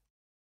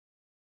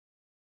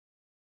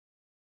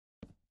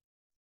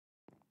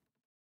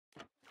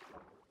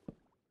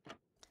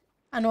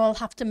 I know I'll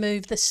have to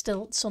move the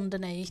stilts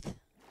underneath.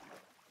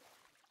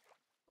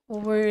 We'll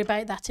worry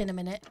about that in a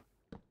minute.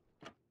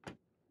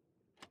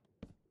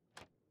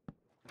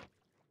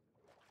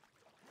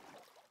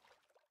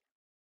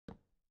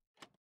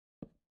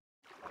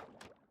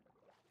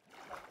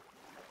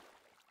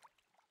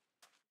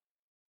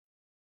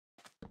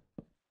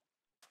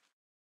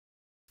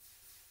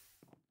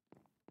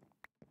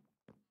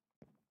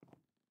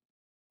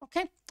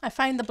 Okay, I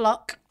found the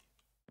block.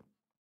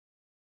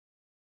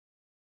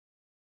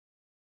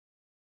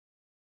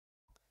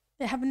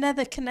 They have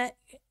another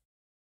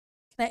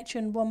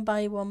connection one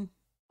by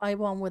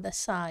one with a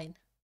sign.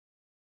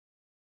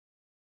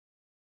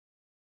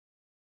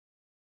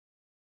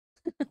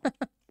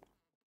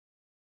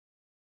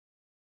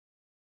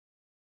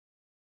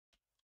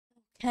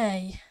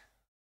 Okay.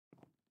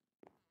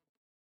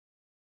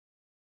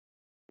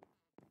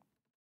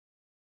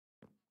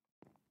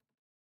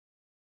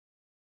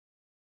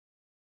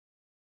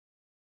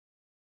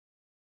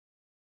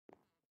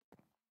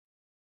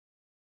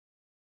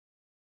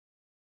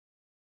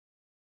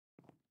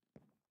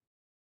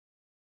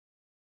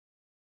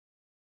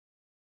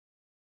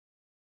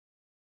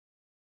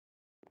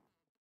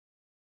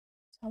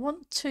 I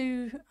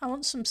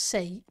want some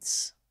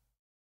seats.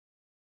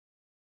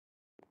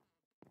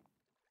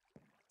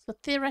 So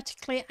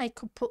theoretically I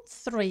could put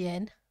 3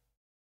 in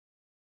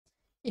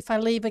if I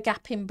leave a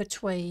gap in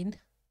between.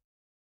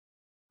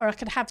 Or I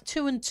could have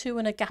 2 and 2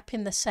 and a gap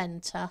in the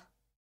centre.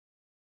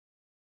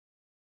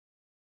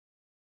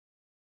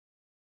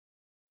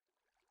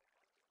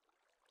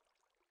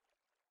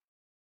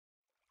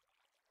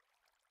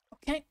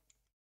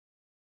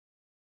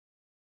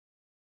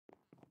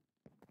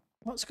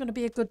 What's going to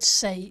be a good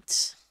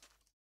seat?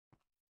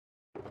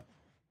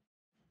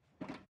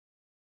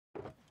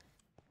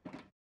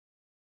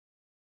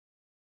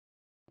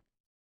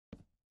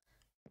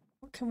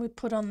 What can we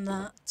put on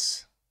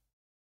that?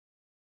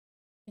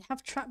 We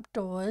have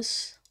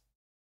trapdoors.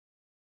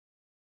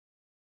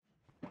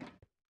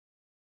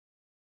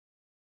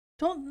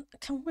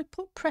 Can we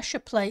put pressure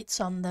plates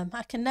on them?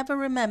 I can never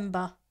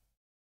remember.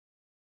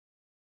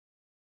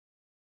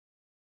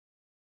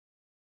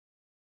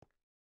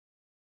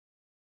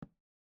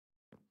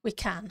 We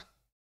can.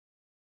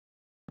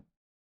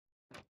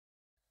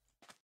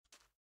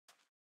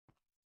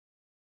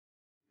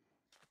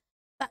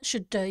 That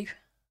should do.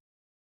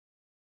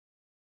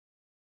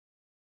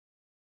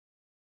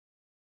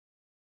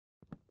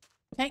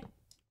 Okay.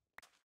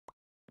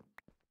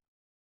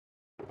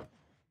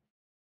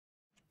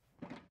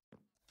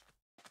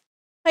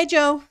 Hi,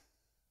 Joe.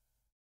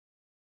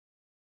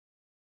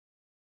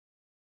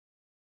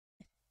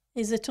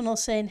 Is the tunnel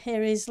saying,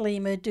 here is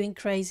Lima doing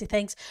crazy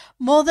things?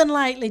 More than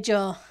likely,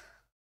 Joe.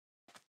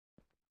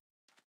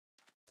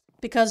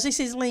 Because this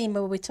is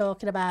Lima we're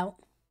talking about.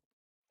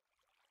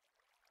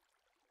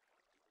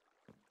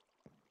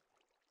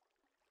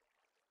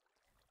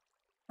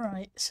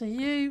 Right, so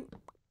you're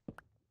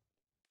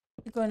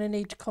going to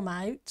need to come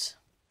out.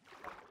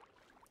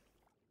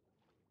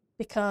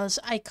 Because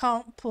I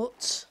can't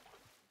put...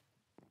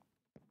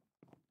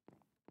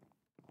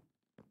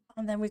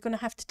 And then we're going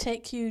to have to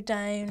take you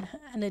down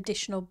an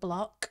additional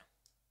block.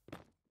 I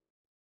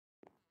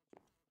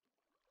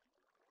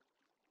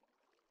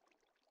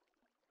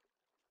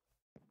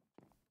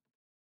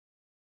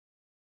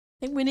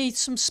think we need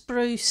some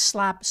spruce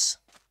slabs.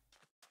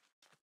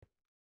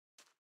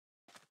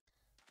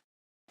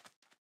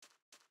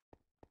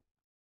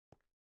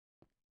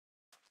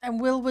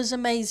 And Will was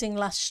amazing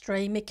last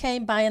stream. He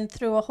came by and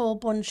threw a whole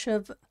bunch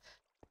of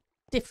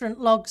different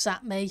logs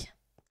at me.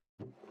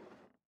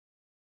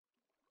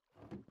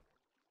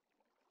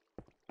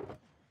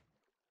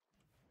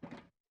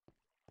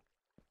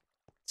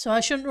 So I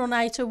shouldn't run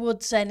out of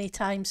woods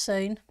anytime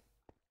soon.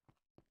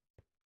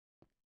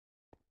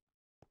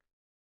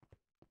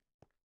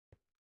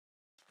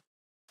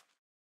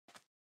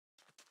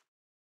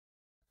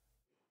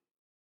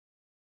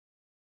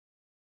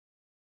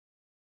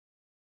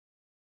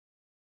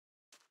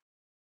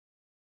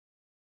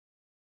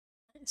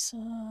 So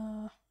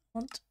I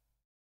want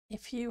a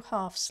few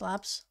half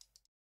slabs.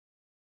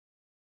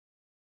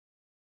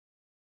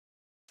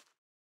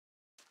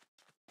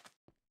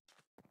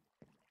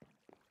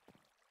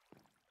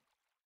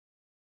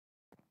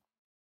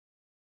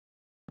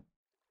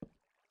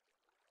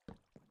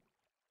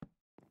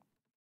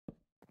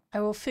 I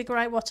will figure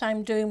out what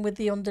I'm doing with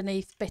the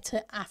underneath bit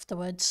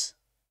afterwards.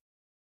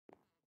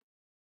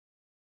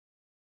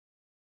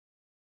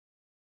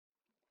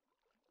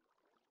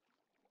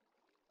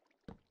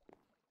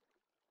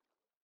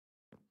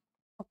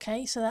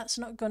 Okay, so that's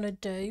not going to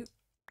do.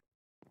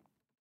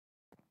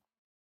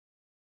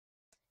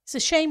 It's a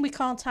shame we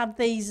can't have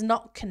these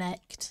not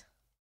connect.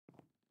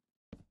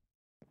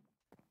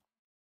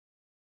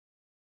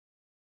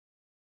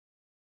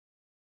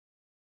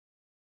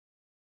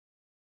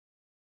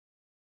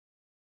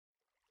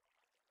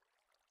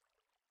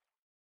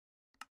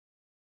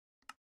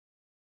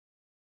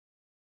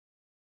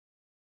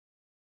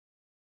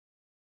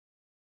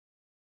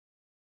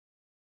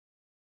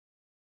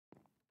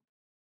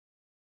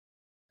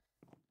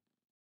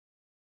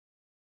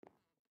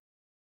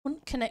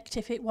 Wouldn't connect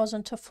if it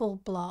wasn't a full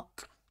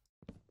block.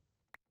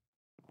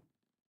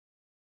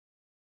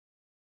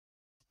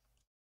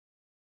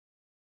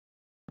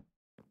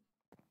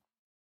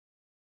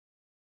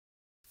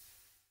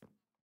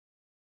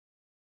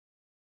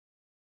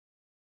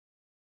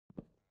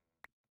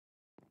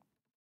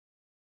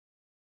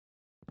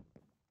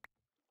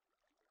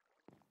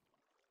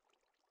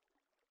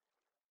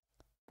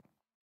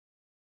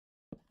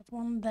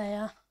 One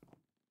there.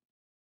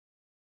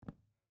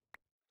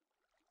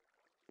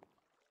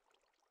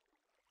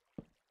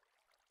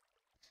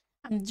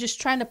 I'm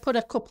just trying to put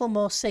a couple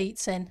more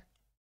seats in.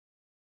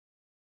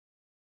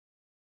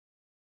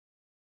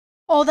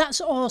 Oh,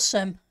 that's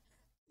awesome.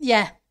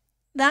 Yeah,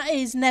 that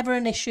is never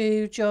an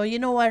issue, Joe. You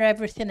know where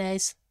everything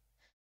is.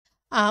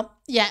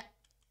 Yeah.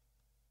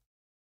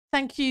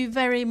 Thank you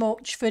very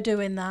much for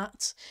doing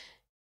that.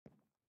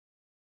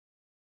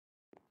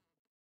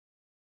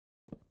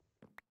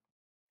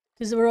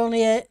 Because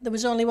there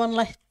was only one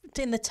left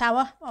in the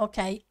tower.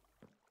 Okay.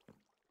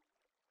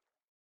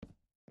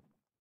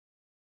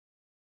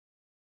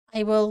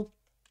 I will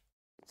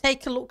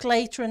take a look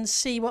later and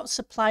see what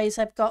supplies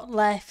I've got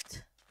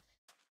left.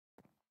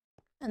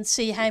 And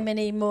see how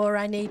many more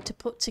I need to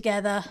put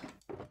together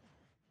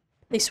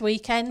this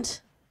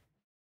weekend.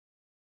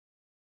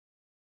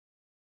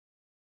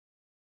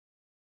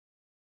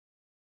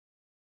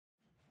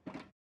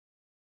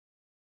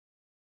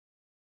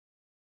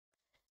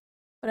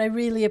 But I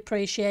really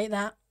appreciate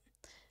that.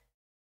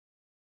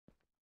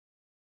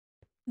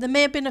 There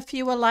may have been a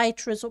few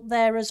elytras up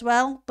there as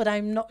well, but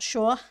I'm not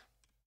sure.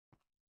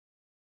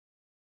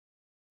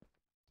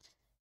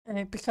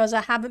 because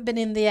I haven't been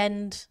in the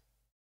end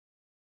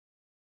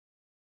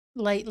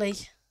lately.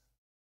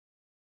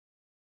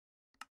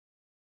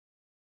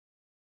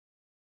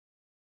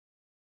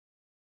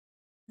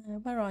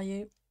 Where are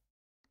you?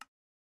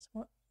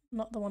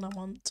 Not the one I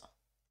want.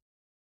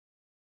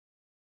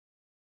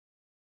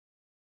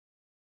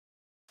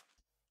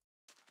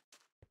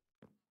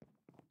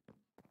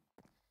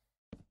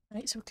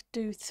 Right, so we could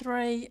do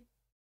 3.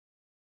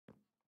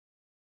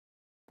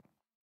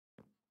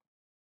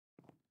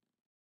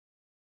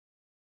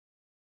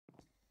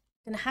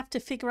 Gonna have to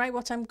figure out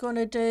what I'm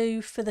gonna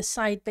do for the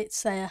side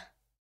bits there.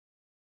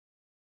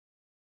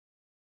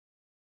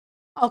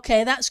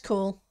 Okay, that's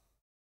cool.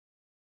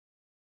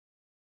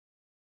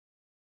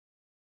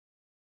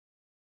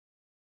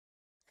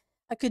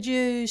 I could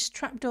use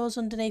trapdoors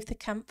underneath the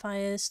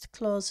campfires to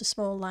close the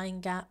small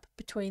line gap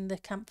between the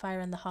campfire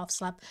and the half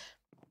slab.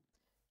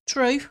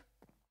 True.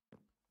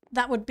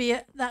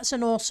 That's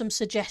an awesome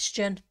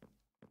suggestion.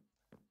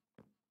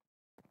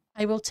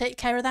 I will take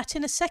care of that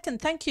in a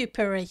second. Thank you,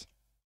 Puri.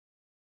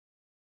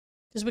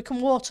 Because we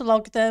can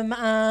waterlog them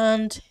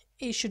and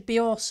it should be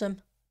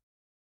awesome.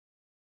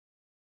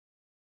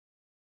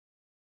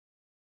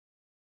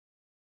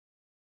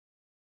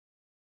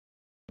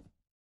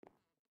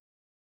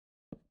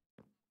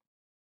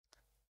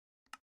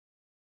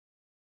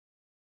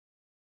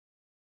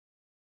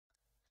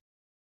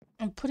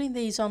 I'm putting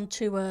these on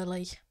too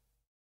early.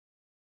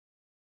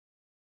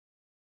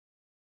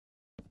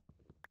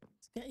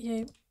 Let's get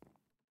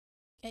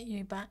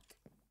you back.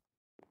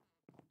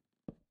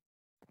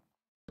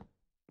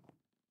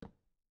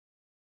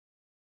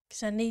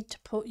 Because I need to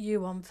put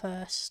you on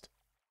first.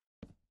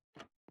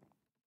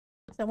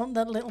 I want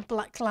that little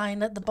black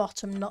line at the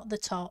bottom, not the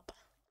top.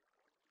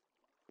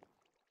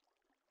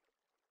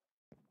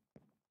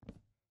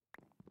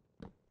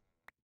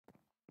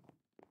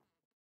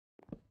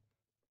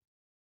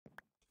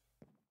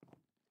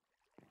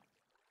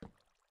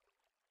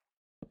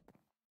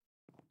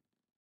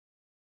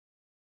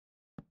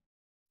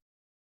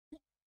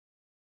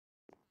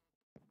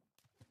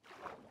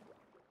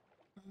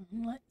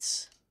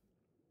 Let's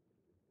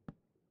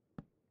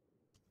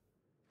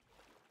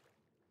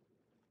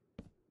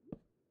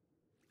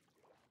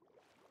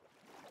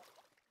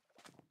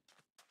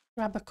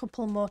grab a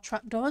couple more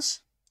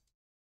trapdoors.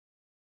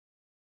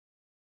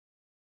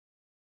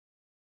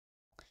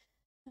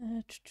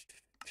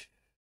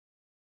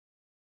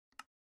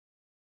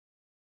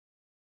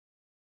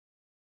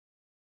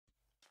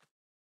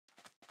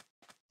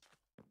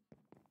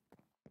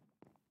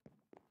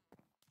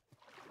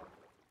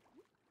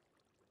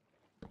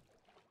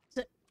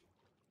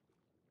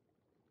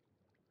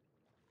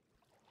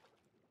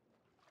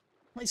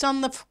 It's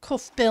on the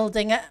cuff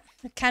building,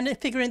 kind of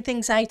figuring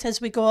things out as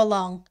we go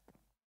along.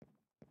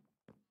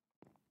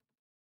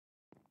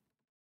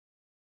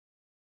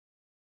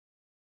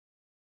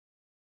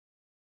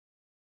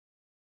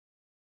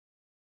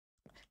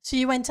 So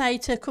you went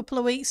out a couple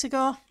of weeks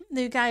ago.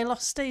 New guy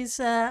lost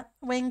his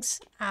wings.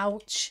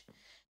 Ouch.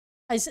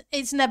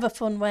 It's never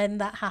fun when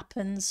that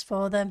happens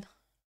for them.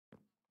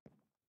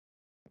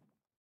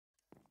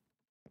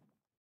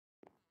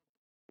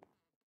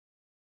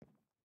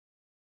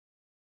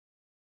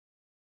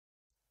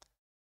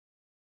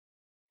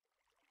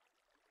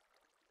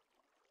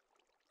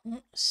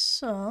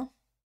 So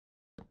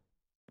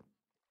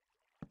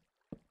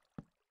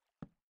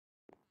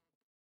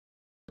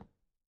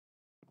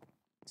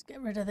let's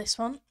get rid of this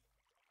one.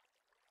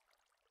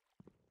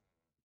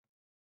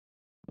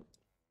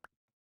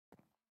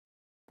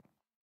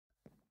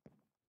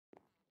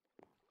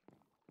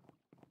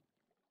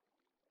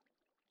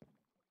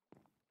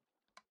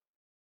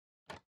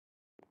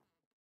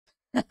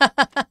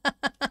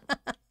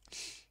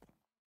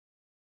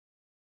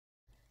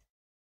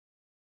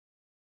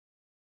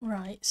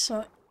 Right,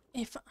 so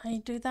if I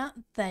do that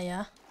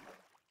there,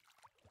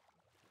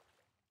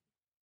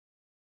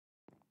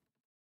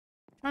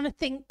 trying to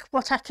think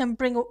what I can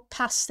bring up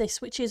past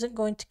this, which isn't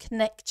going to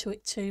connect to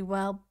it too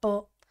well,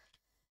 but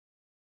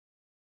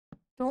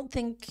don't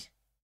think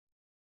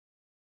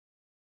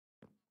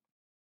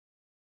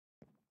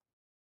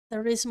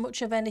there is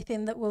much of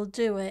anything that will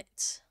do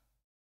it.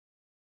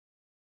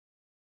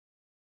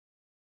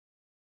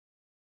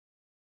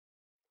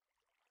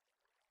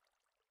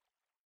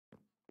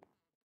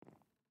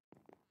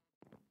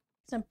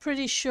 I'm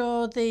pretty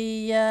sure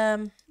the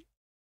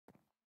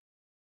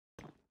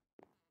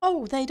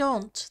oh, they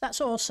don't.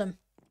 That's awesome.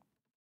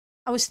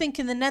 I was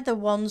thinking the nether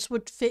ones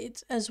would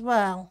fit as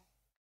well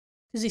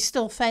because he's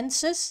still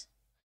fences.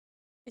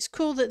 It's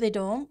cool that they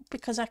don't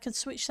because I could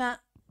switch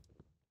that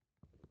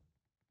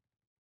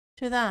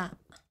to that.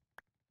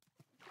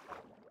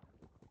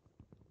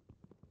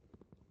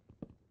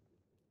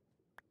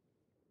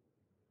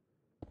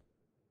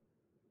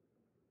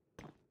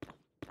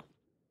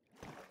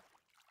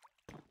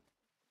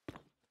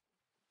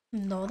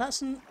 No,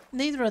 that's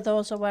neither of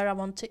those are where I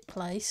want it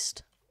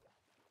placed.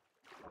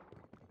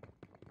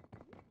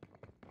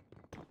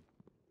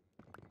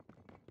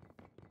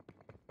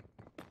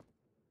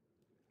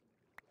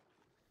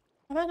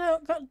 Have I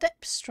not got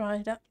depth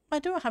strider? I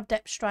do have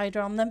depth strider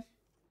on them.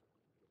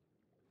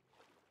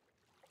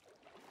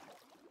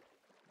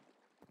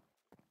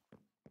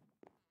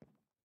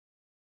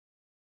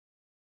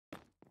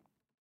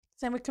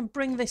 Then we can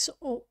bring this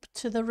up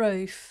to the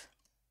roof.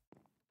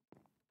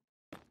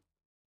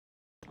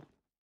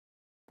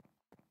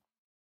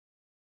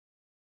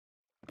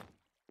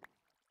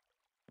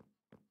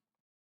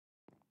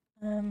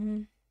 Is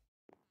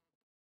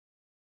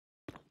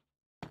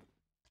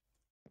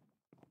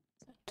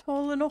that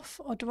tall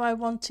enough, or do I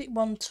want it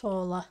one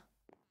taller?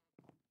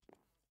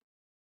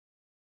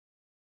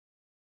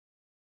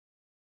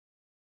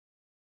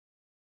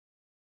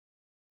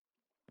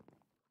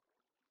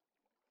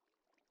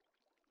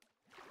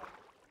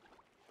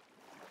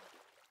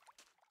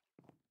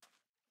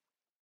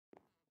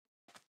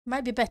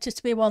 Might be better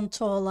to be one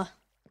taller.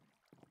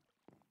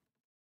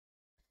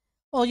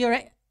 All your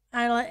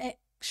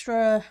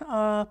extra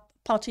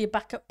part of your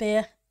backup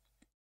beer.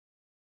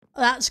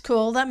 That's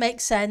cool, that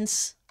makes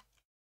sense.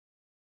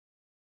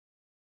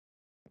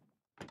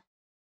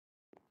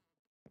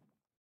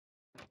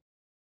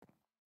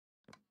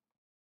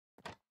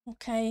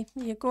 Okay,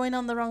 you're going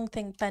on the wrong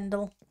thing,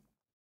 Pendle.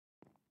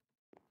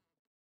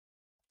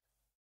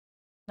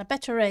 I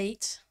better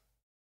eat.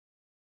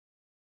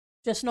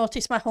 Just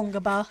notice my hunger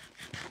bar.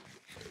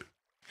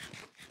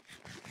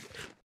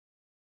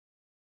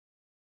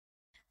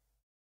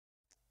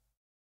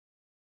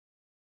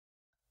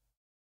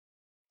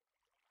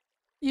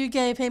 You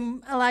gave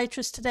him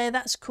elytras today,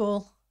 that's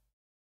cool.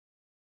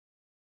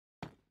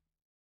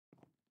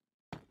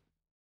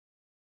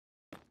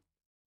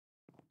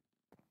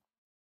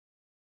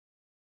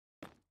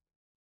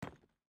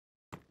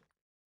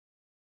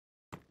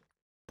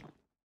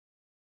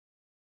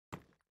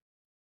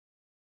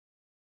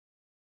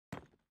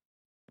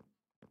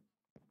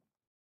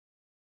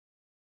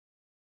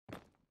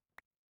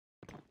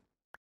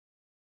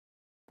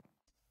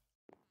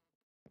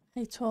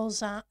 How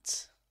tall's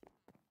that?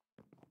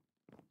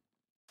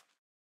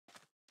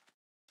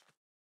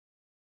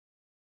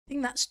 I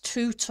think that's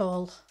too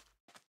tall.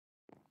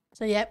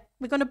 So yeah,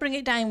 we're going to bring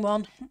it down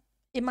one.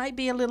 It might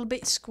be a little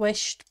bit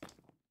squished,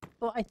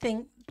 but I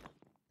think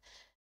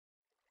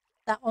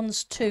that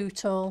one's too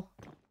tall.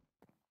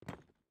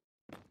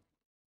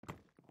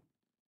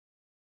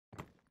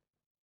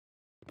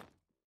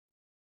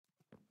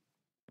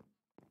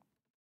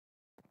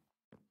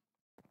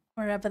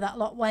 Wherever that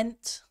lot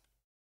went.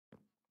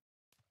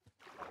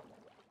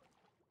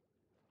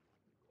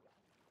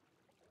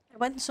 It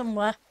went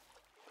somewhere.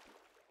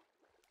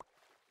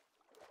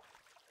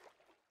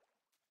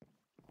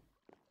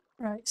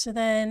 Right, so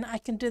then I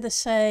can do the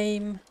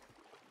same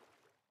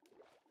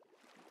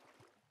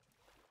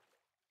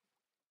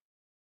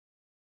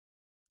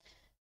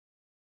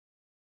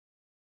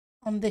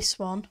on this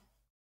one.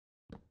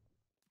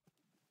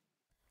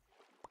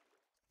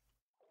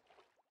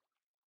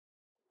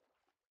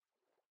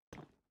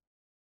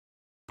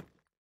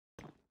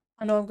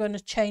 I know I'm going to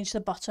change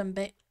the bottom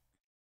bit.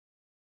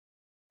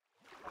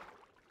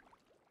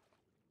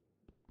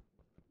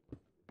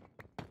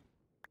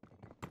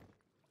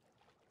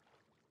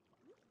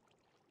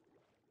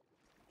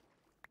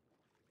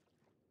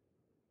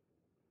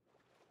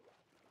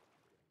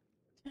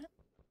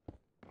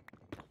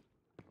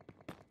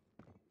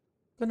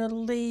 I'm going to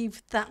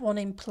leave that one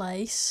in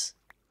place.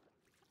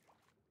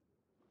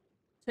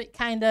 So it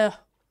kind of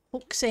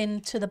hooks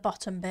into the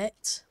bottom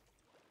bit.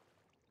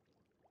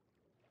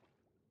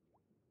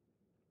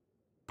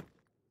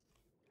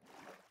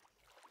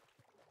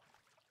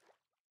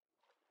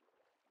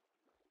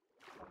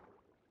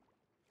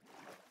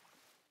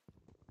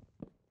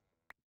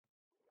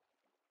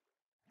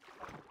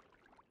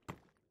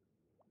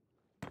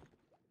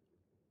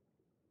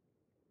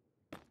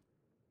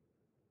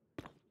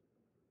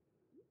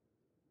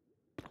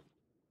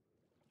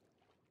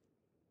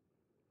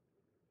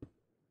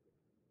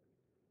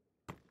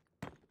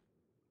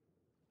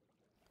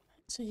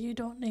 So you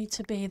don't need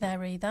to be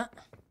there either.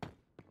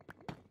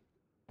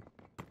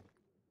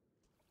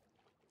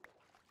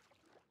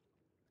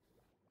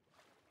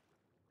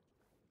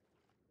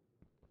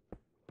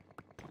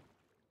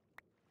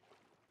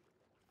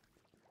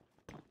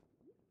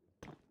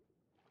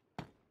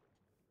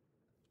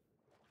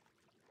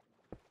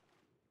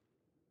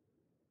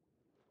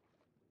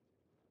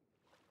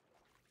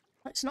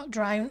 Let's not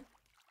drown.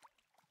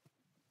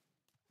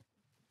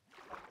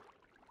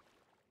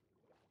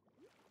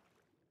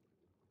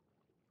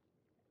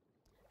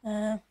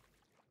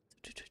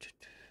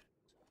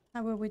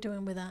 How are we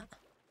doing with that?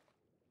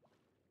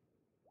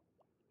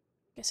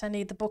 Guess I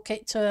need the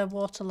bucket to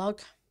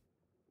waterlog.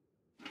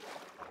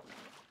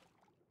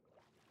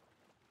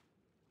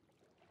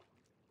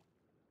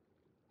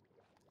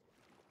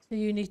 So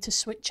you need to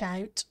switch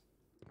out.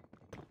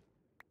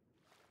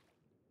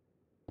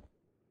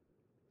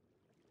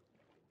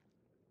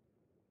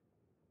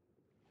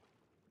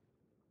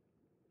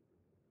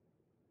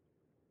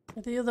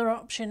 The other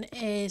option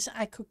is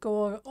I could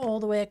go all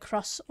the way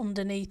across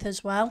underneath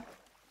as well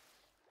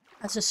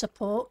as a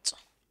support.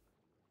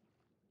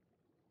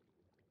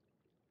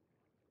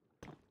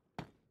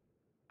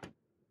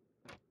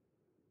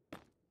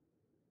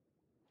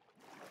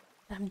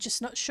 I'm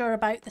just not sure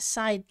about the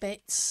side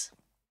bits.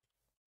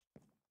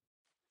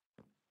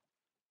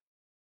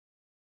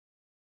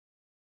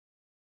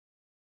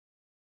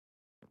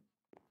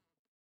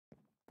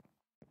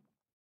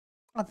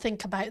 I'll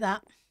think about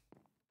that.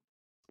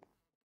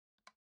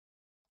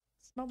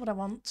 It's not what I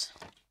want.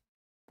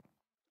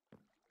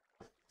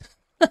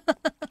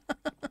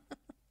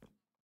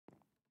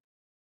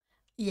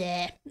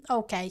 Yeah,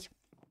 okay.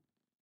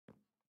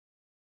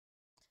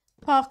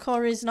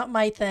 Parkour is not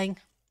my thing.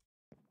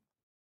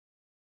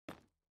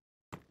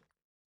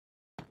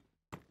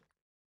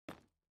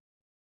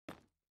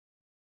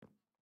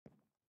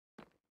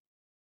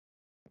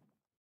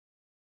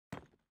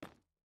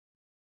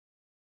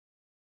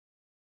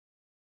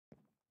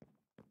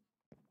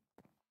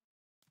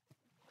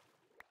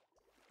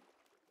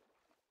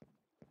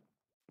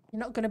 You're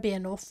not going to be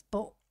enough,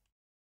 but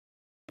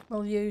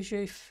we'll use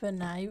you for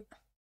now.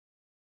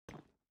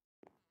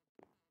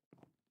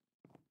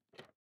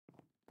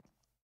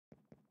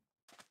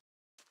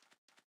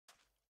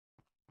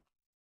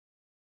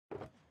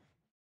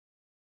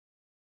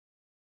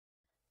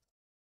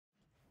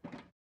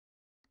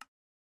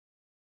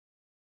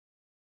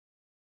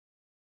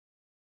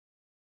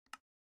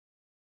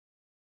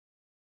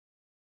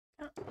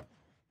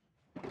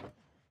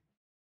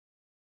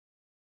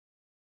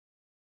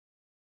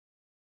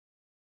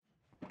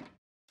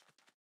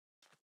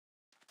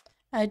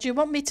 Do you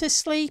want me to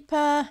sleep,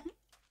 Lim?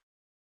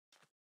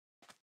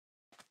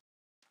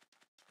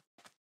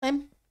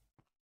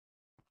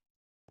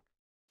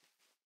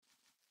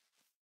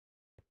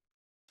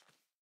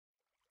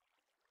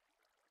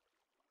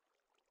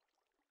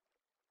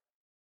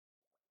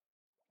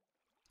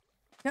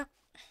 Yeah.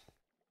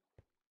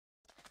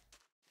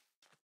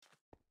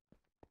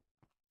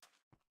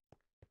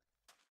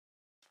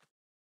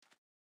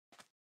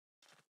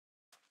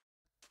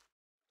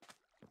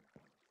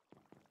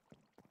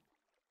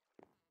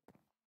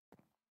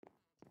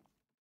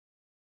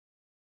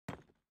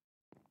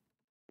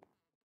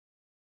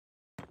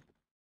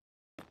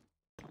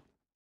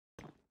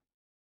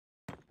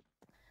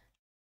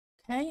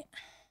 Okay.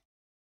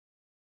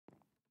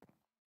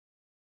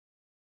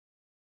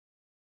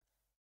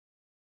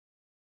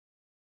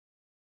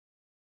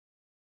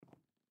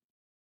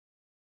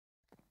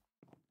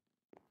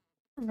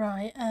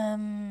 Right,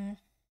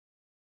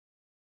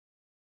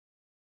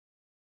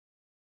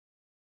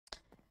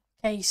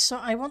 okay, so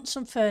I want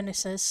some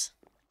furnaces.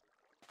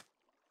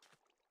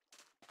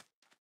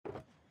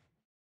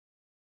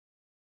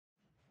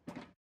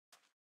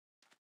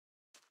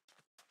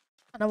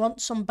 And I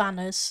want some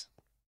banners.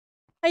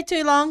 Hey,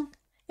 too long.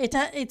 It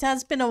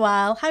has been a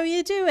while. How are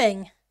you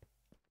doing?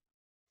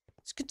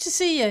 It's good to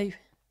see you.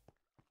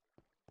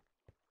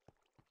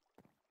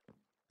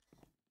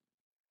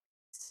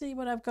 See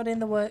what I've got in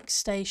the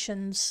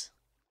workstations.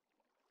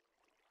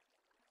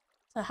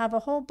 So I have a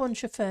whole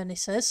bunch of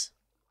furnaces.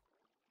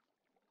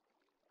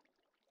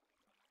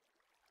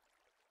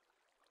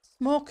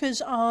 Smokers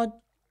are...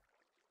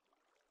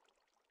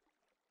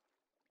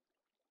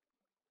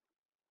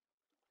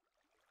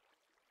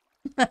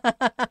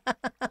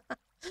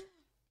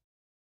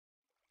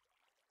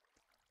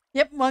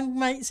 Yep, one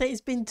might say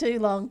it's been too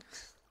long.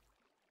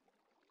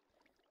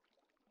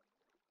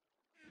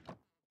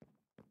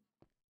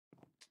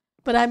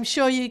 But I'm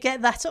sure you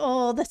get that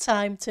all the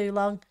time, too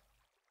long.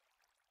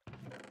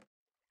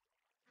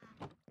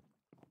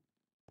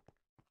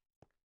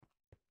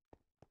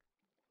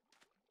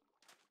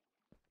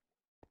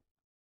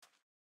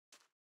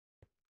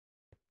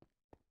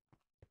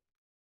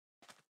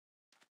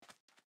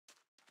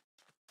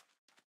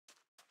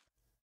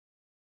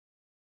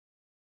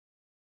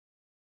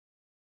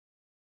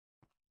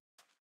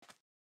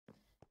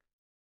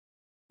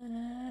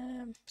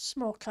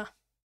 Smoker.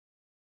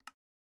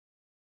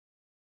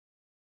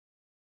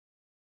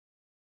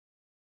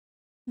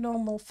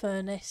 Normal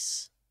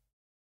furnace.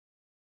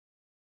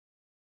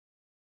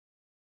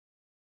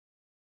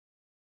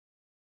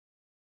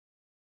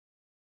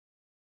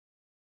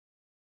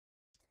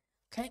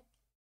 Okay.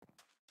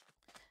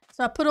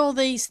 So I put all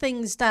these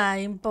things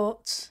down,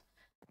 but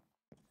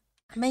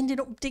I'm ending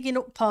up digging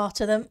up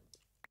part of them.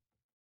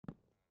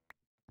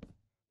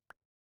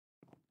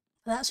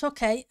 That's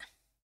okay.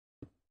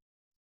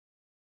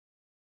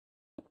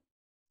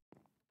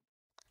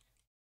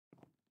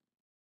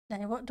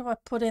 Now, what do I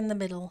put in the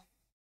middle?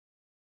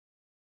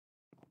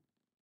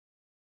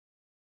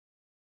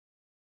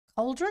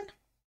 Cauldron?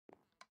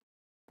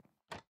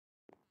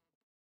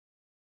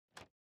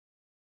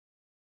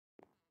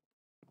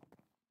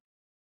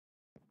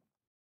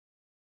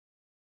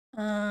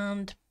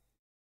 And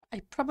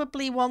I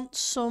probably want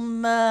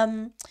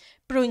some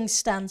brewing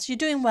stands. You're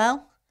doing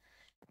well.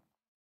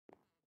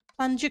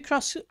 Planned your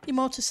cross your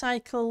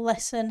motorcycle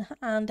lesson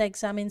and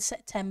exam in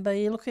September.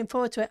 You're looking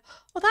forward to it.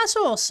 Oh, that's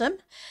awesome.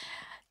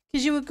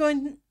 Because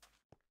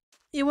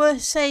you were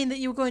saying that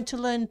you were going to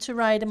learn to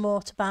ride a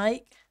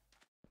motorbike.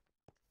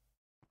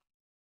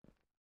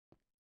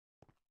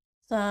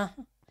 So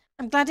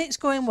I'm glad it's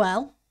going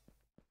well.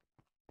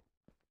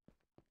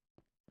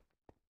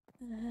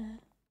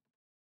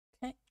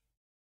 Okay.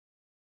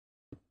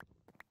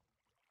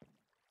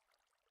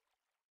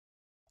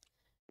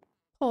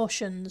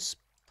 Portions.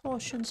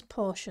 Portions,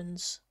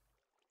 portions.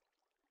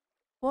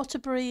 Water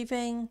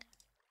breathing,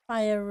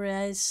 fire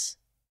res,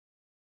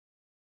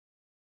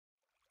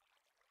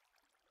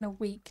 and a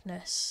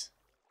weakness.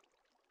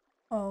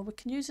 Oh, we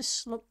can use a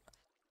slug.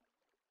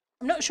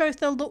 I'm not sure if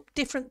they'll look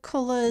different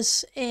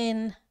colours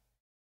in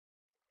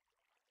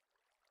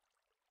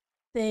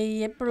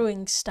the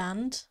brewing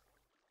stand,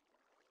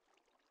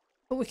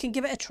 but we can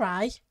give it a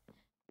try.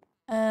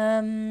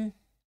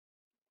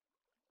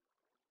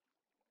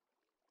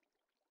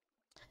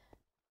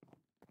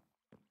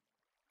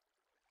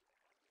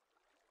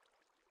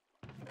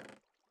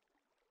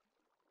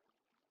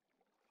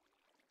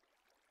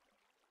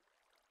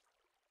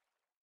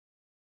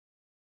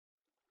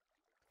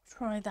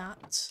 Try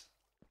that.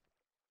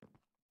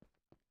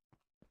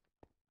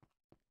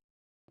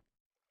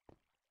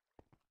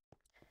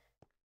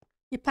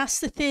 You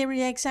passed the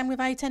theory exam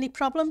without any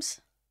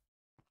problems?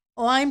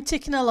 Oh, I'm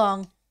ticking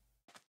along.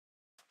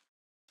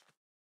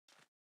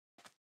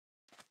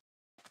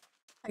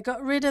 I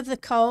got rid of the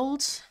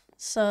cold,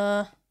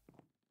 so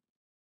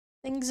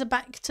things are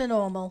back to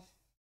normal.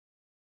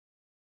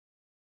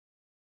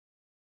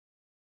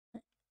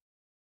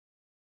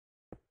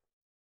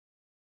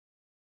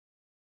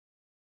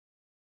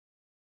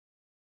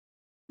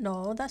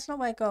 No, that's not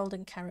where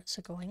golden carrots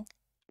are going.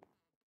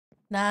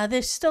 Nah,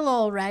 they're still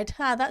all red.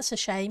 Ah, that's a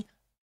shame.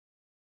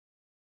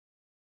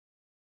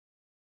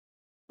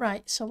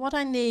 Right, so what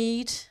I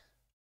need...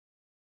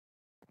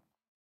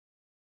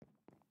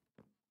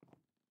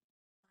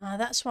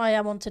 that's why I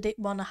wanted it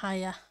one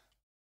higher.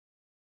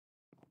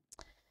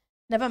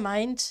 Never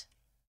mind.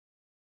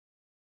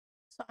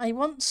 So I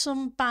want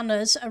some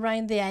banners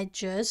around the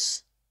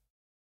edges.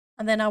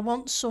 And then I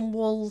want some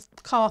wool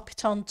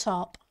carpet on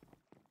top.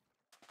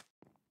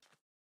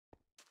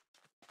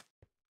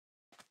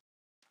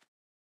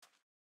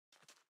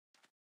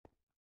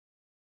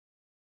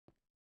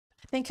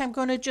 I think I'm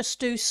going to just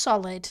do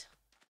solid.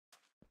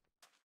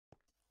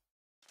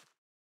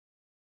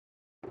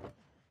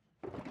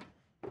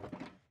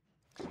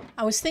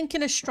 I was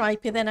thinking of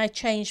stripy, then I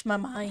changed my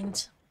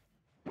mind.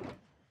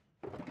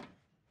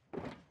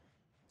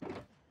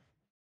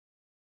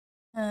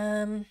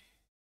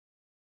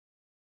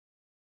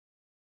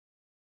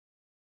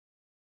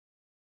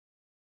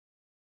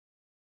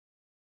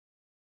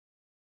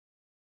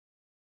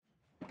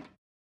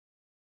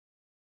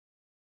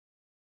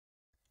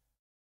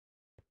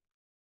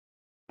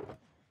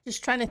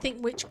 Just trying to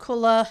think which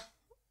colour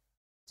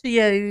to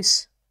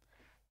use.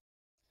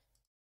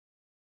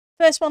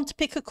 First one to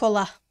pick a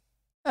colour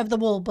of the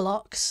wool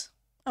blocks,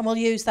 and we'll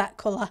use that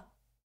colour.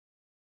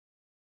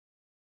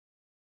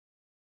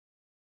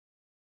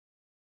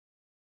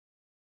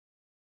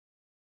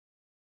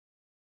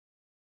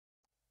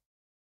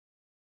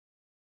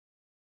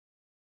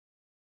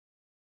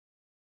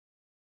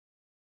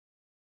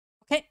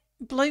 Okay,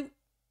 blue.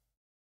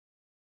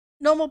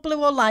 Normal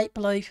blue or light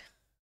blue?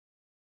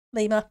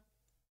 Lima.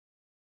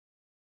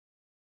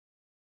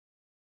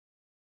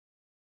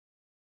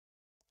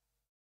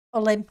 Or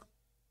Lim.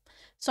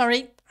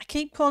 Sorry, I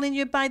keep calling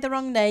you by the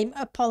wrong name.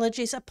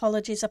 Apologies,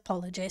 apologies,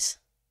 apologies.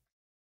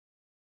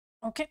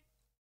 Okay.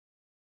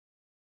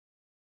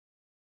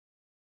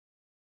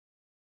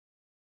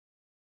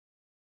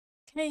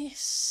 Okay,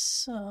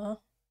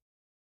 so...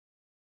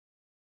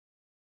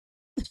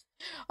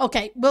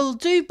 okay, we'll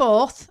do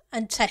both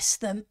and test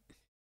them.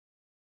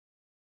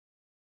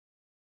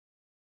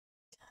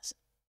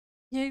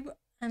 You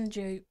and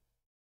you.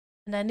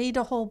 And I need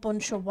a whole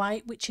bunch of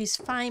white, which is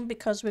fine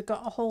because we've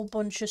got a whole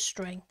bunch of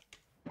string.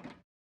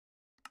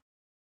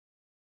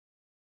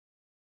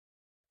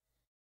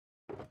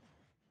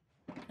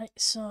 Right,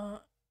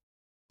 so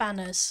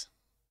banners.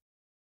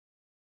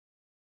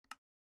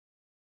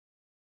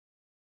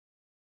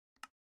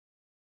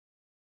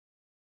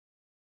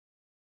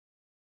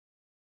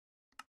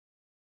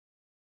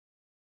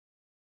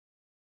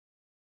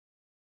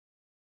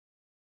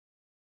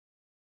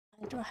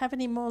 Do I have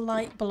any more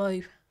light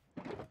blue?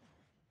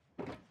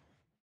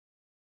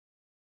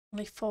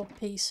 Only 4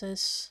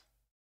 pieces.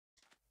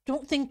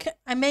 Don't think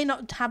I may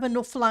not have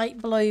enough light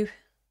blue.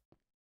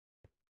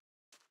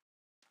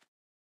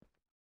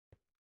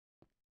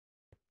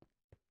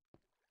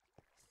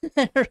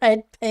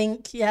 Red,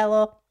 pink,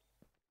 yellow.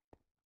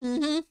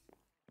 I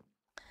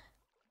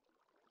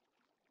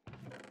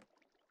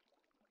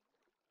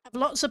have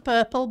lots of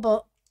purple,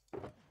 but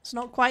it's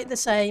not quite the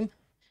same.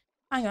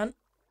 Hang on.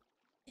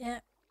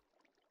 Yeah.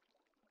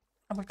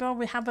 Oh my god,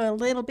 we have a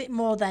little bit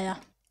more there.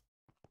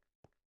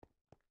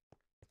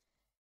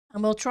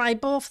 And we'll try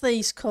both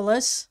these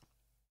colours.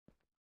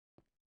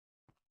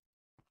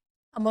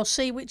 And we'll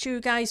see which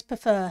you guys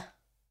prefer.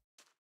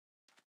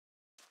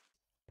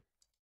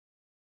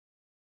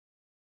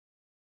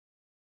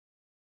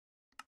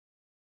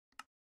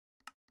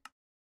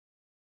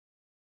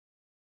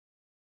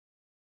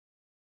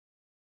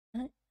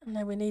 Right, and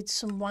then we need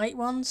some white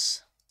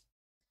ones.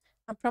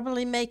 I'm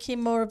probably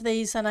making more of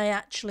these than I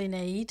actually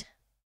need.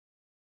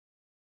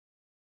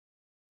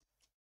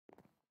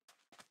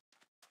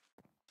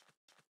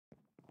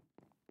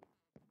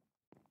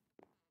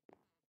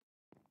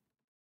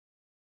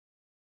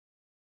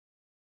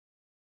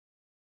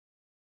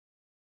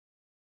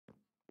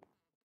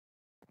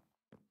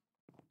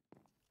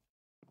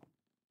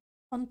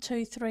 1,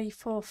 2, 3,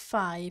 4,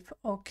 5.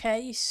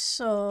 Okay,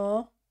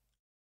 so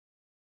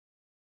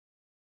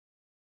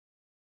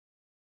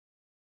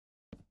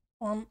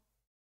 1,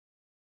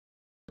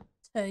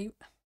 2.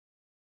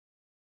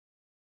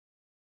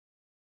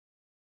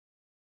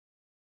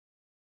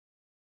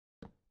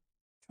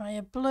 Try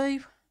a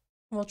blue.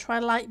 We'll try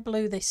light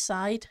blue this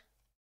side.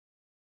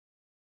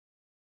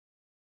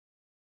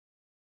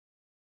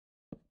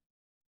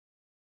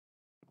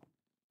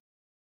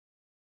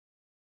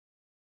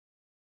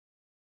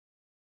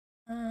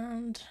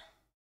 And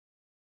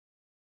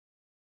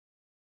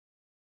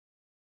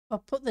I'll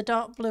put the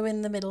dark blue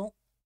in the middle.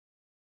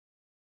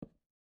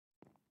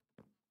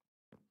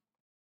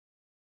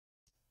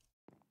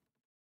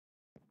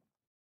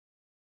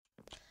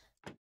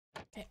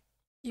 Okay,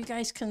 you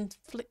guys can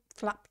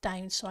flap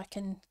down so I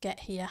can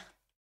get here.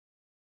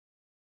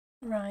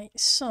 Right,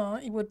 so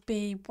it would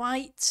be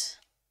white.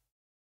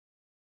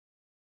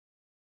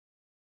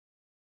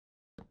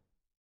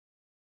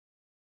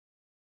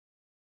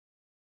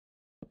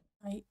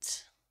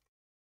 White.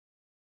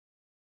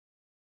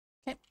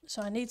 Okay,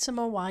 so I need some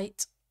more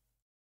white.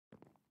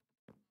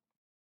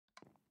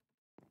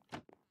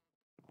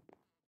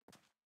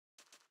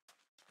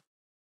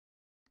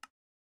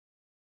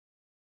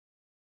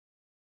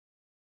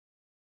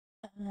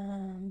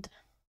 And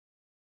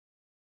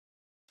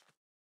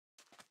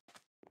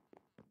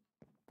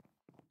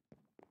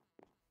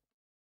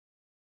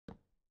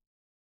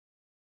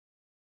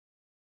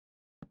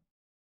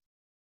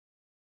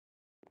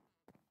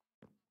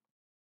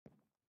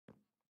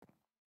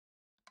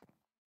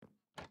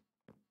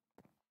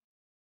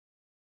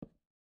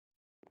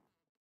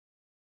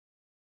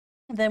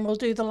then we'll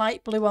do the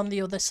light blue on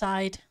the other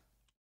side.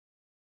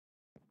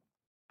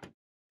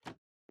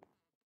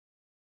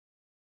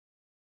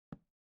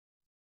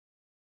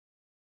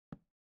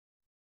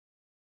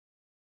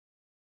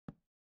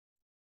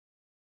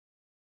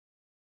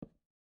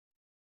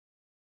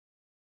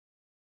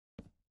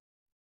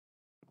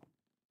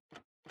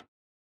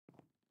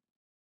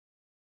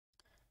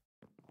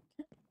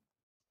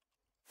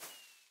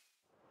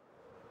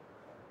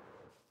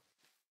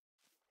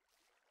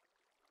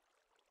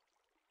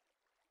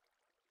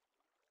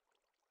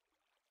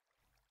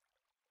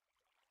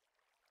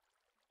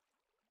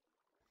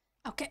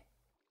 Okay.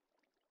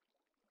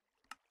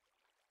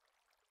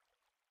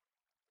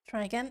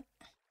 Try again.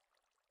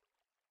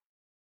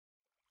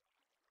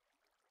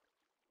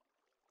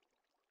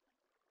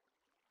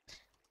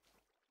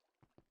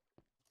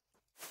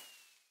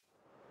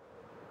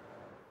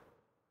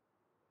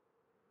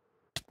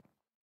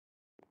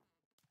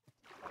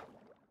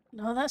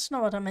 No, that's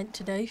not what I meant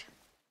to do.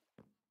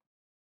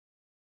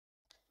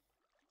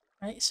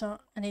 Right, so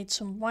I need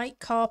some white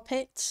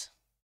carpet,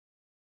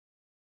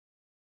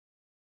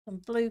 some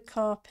blue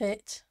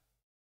carpet.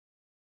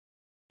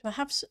 Do I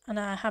have, and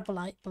I have a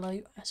light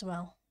blue as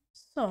well.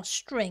 So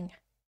string.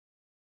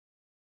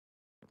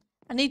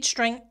 I need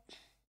string.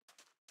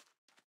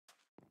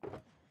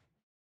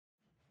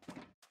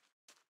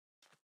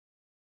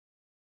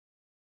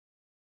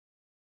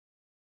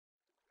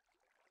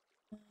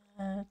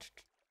 And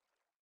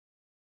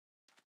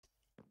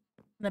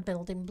a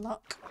building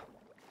block.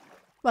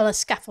 Well, a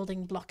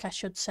scaffolding block, I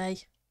should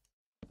say.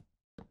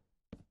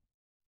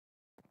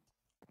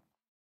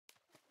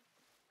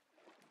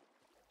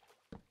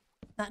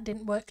 That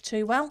didn't work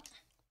too well.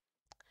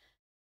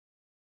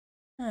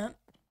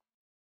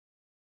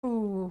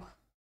 Ooh, I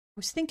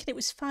was thinking it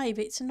was 5.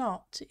 It's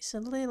not. It's a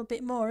little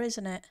bit more,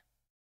 isn't it?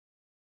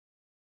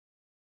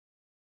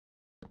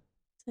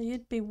 So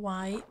you'd be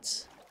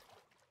white.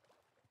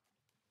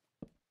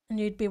 And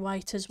you'd be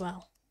white as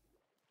well.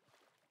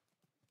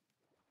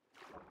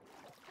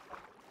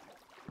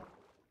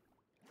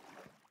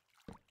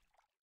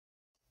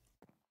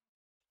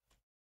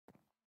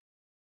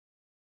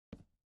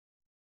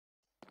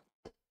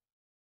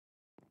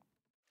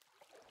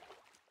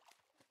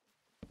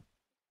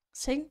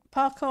 See,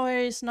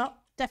 parkour is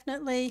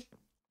definitely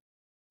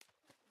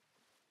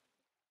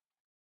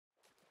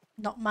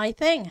not my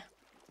thing.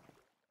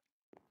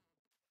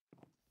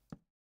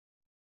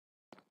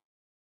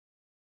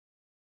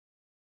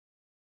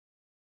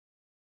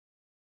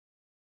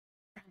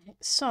 Right,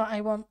 so I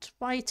want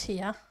white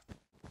here.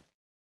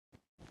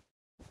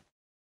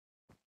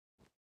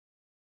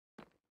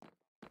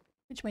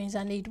 Which means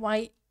I need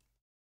white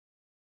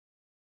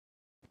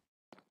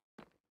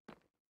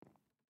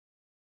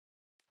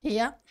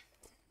here.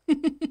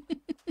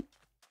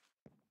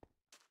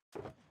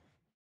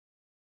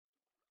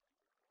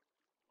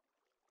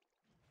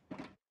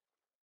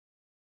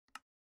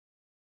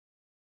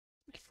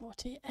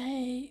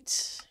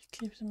 48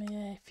 gives me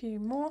a few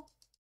more.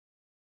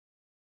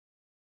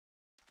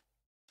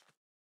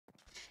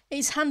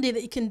 It's handy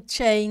that you can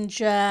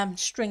change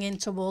string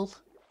into wool.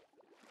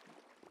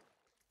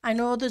 I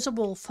know there's a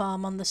wool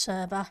farm on the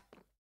server.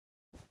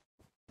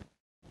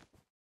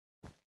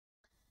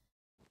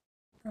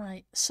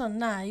 Right, so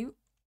now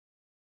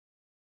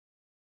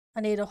I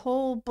need a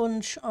whole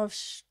bunch of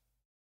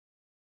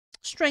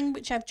string,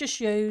 which I've just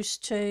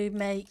used to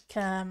make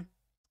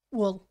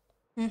wool.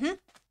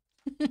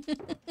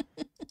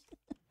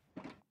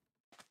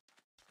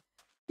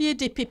 You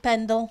dippy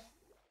pendle.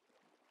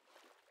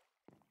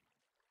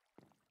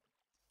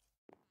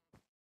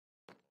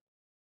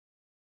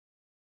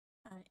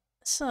 Right,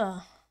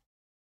 so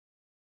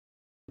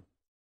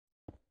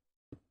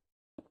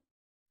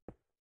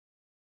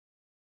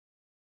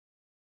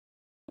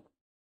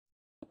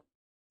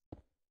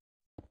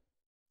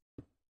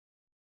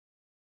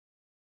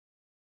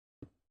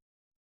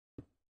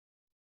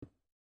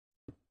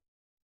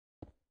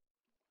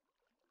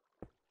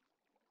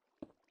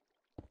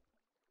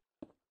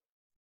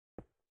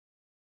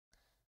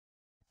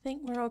I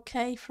think we're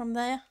okay from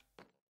there.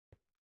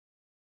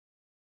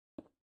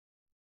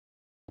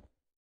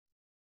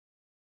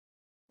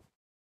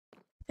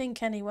 I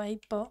think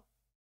anyway, but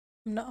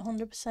I'm not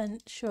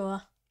 100%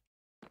 sure.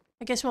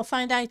 I guess we'll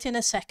find out in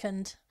a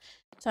second.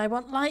 So I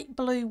want light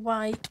blue,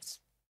 white,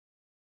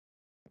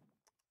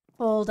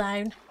 fall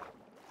down.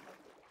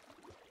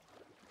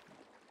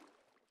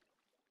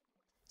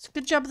 It's a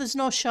good job there's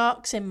no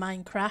sharks in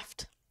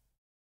Minecraft.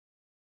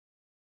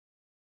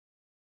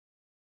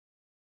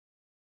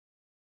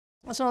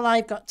 That's all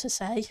I've got to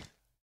say.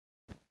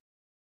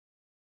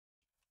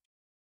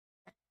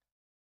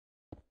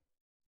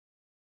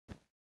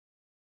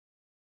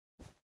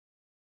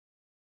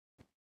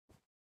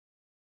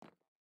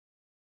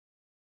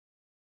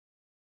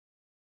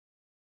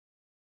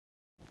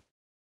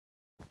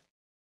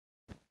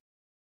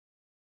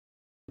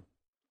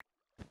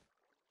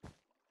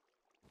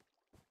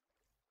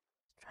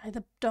 Try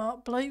the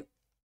dark blue.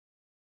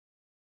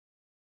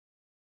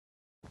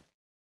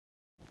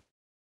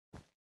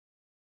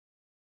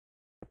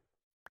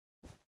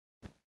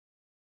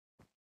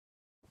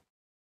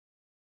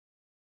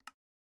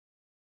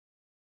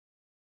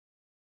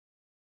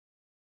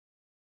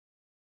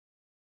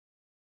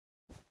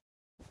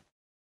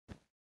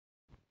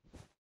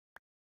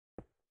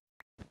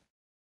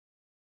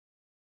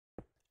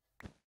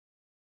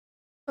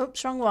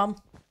 Oops, wrong one.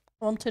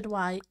 Wanted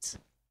white.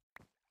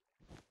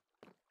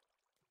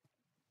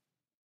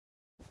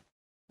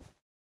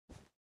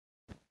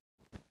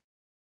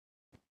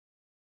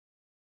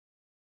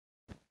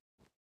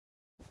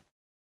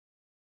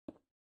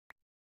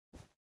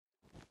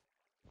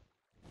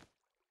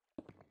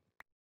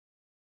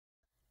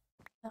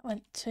 That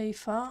went too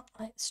far.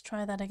 Let's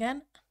try that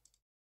again.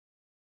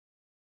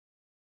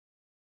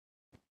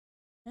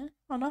 Yeah.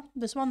 Oh no,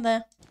 there's one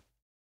there.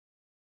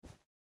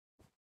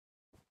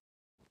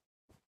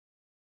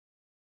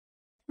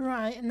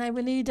 Right, and now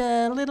we need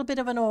a little bit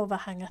of an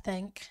overhang, I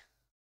think.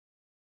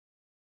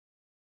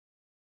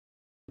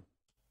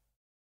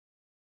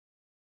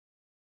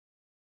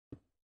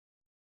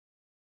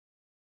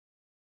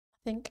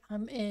 I think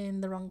I'm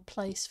in the wrong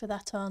place for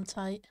that, aren't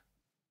I?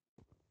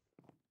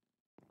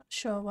 Not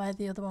sure where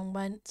the other one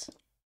went.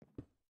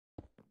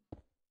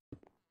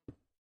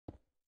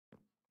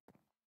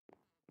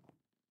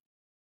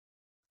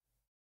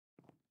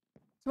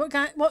 So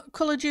what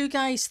colour do you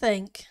guys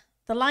think?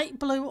 The light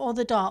blue or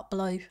the dark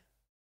blue?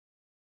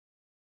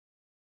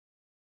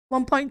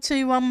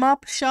 1.21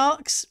 mob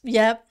sharks?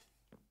 Yep.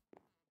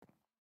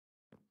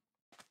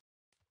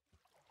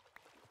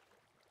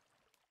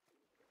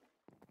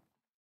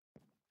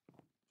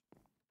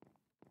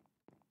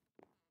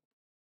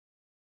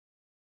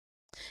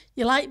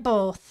 You like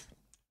both?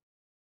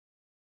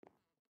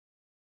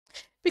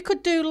 We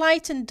could do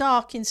light and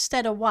dark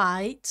instead of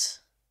white.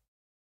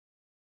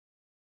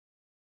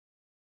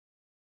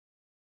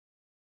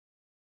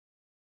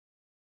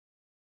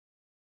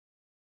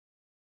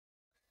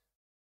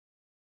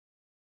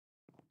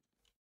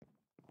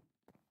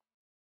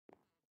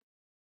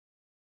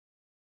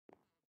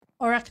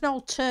 Or I can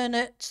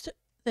alternate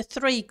the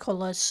three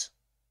colours.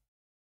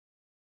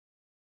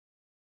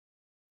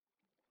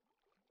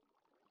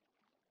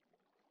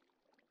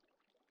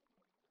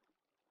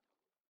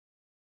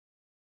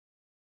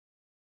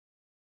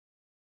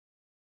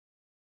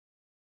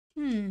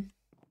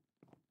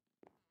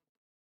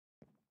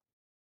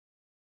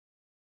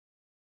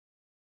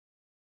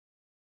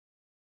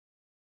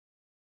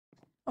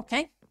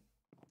 Okay.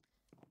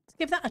 Let's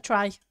give that a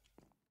try.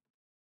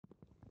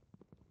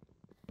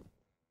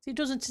 It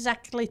doesn't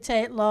exactly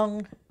take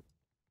long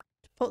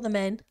to put them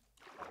in.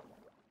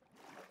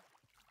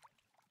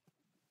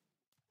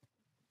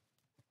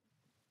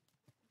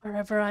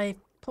 Wherever I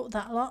put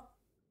that lot.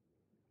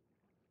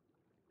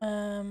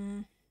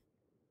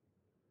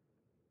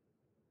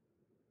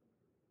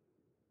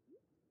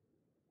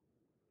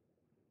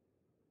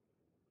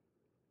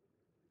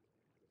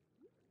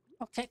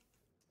 Okay,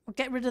 we'll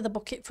get rid of the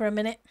bucket for a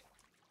minute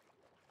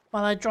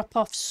while I drop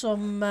off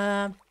some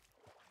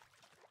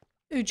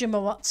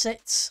Ujima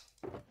Watsits.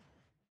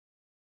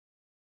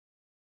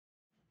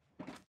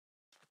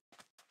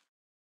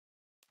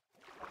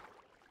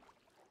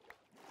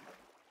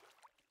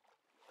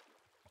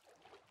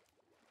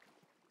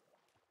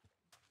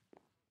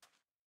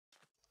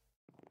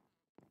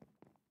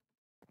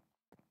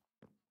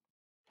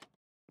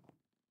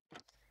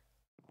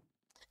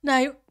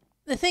 Now,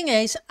 the thing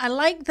is, I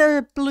like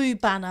the blue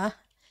banner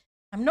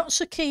I'm not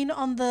so keen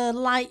on the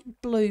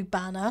light blue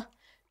banner,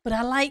 but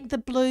I like the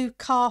blue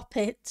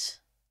carpet,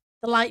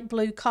 the light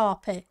blue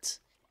carpet,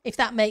 if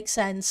that makes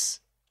sense.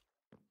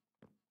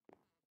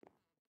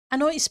 I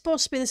know it's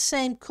supposed to be the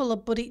same colour,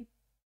 but it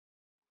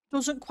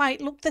doesn't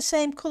quite look the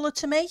same colour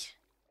to me.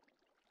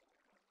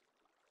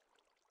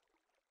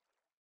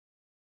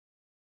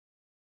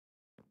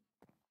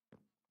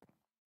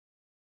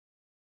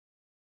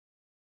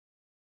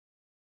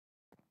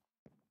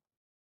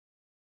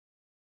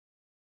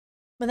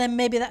 But then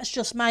maybe that's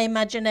just my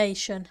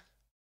imagination.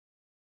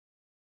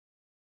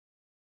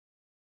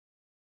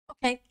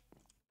 Okay.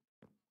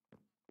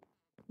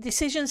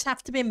 Decisions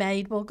have to be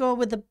made. We'll go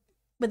with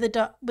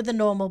the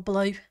normal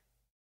blue.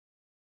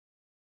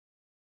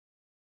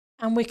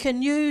 And we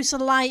can use a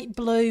light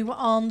blue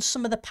on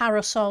some of the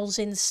parasols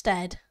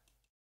instead.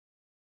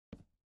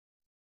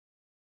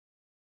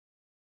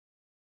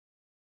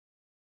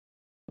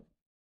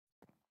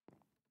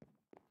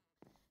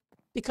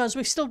 Because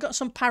we've still got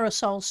some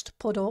parasols to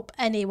put up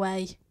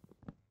anyway.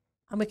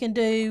 And we can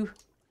do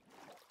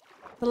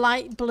the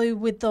light blue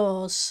with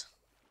those.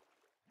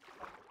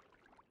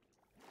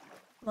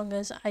 As long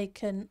as I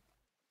can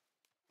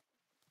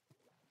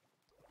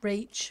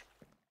reach.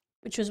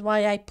 Which was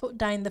why I put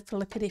down the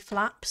flippity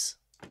flaps.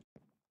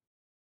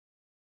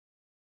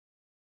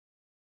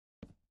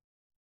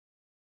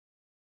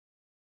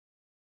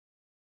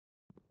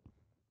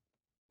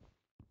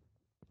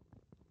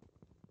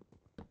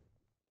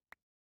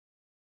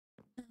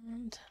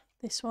 And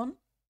this one.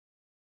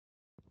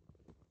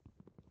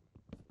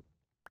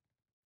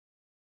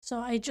 So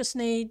I just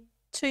need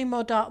 2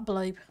 more dark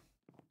blue.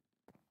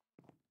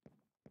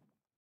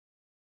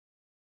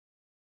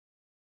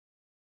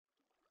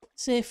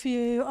 So if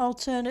you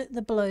alternate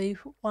the blue,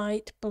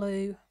 white,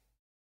 blue.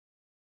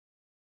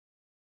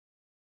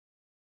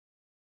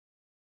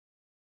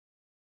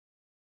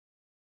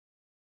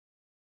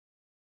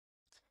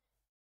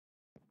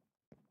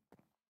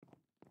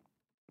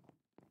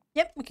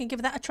 Yep, we can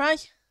give that a try.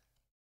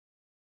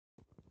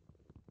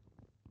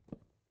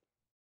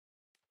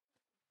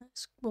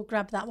 We'll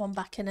grab that one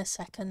back in a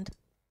second.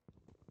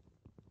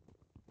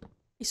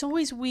 It's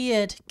always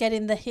weird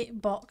getting the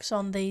hitbox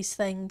on these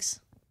things.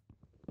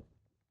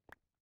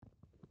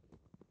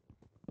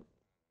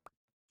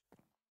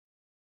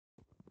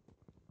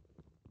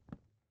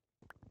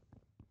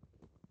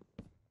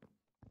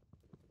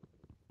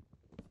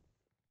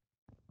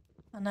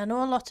 And I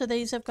know a lot of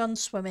these have gone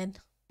swimming.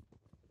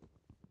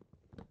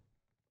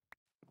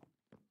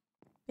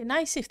 Be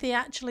nice if they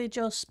actually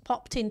just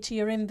popped into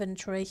your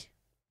inventory.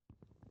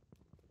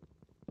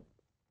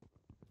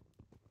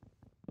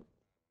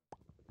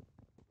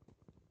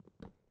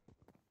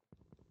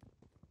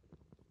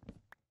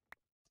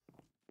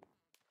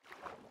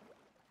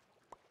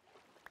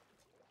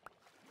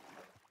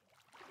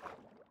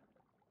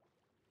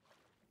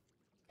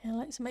 Okay,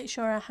 let's make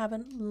sure I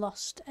haven't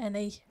lost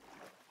any.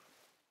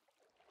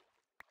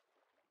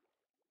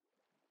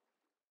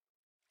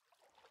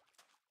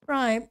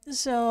 Right,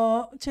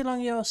 so too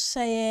long you're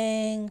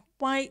saying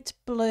white,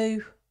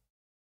 blue,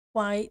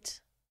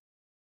 white,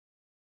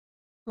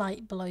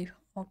 light blue.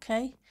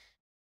 Okay,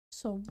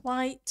 so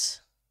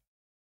white,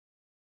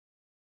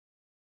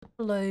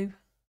 blue,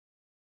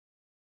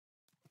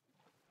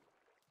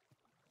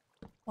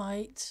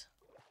 white,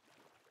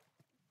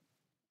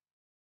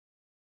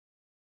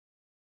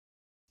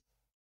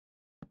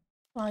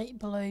 light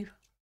blue,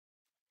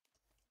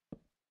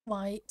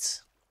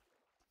 white,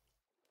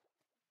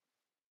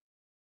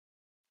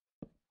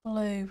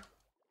 blue,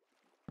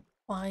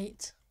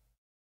 white,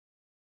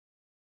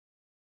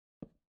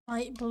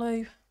 light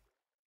blue,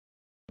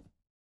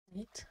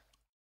 white,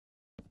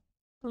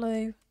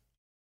 blue,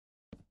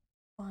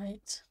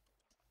 white,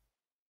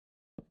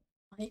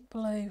 light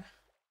blue,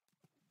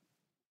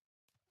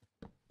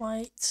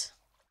 white,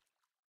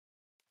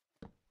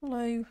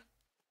 blue,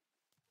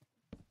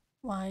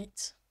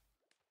 white,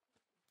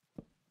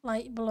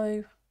 light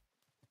blue,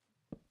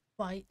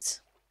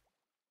 white.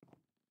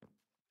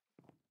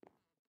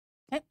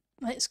 Okay,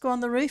 let's go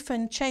on the roof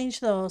and change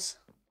those.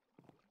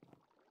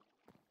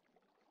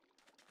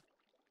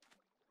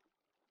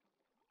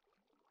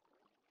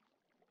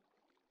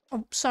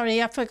 Oh,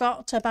 sorry, I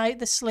forgot about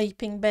the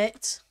sleeping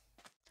bit.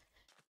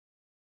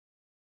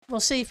 We'll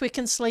see if we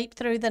can sleep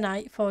through the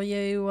night for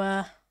you.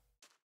 There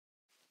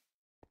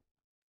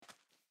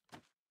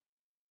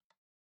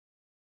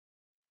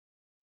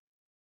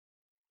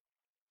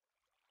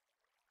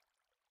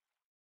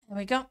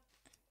we go.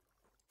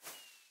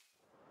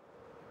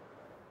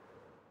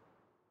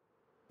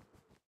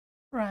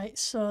 Right,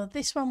 so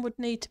this one would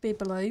need to be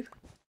blue.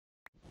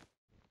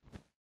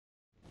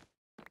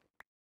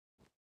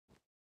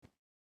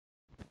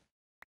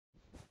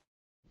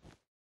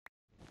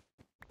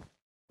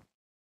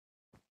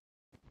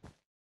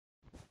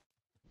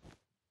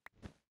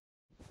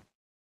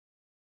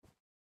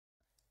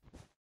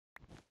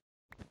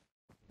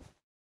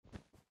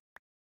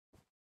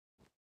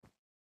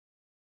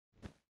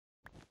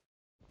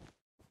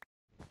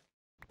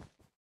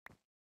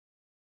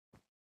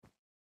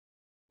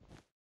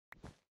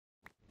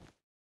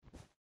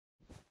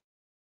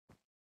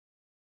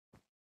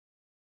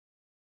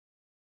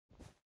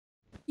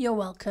 You're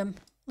welcome,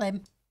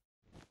 Lim.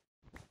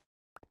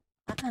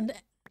 And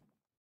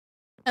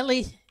at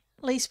least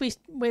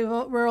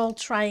we're all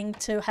trying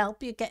to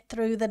help you get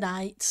through the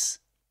nights.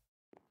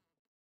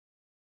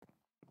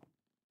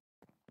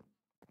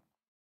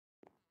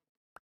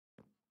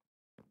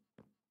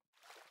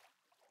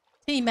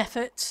 Team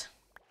effort.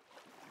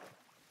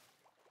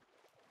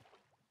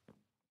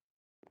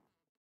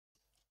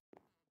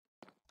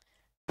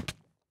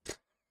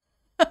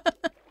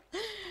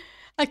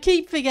 I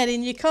keep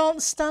forgetting you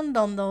can't stand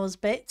on those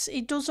bits.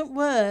 It doesn't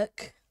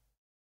work.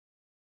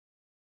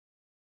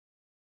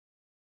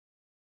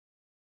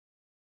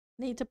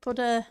 Need to put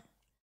a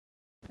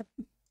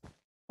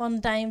one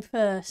down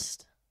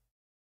first.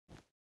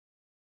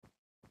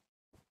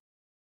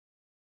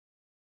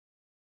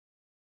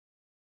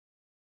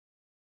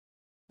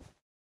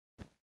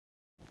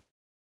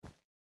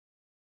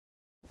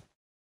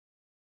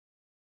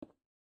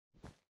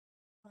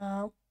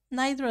 Well,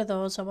 neither of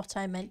those are what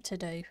I meant to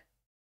do.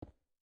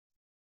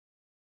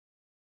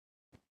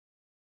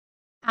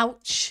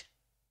 Ouch.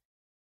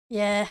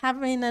 Yeah,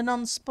 having a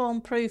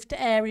non-spawn proofed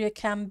area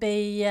can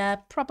be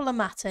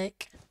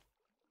problematic.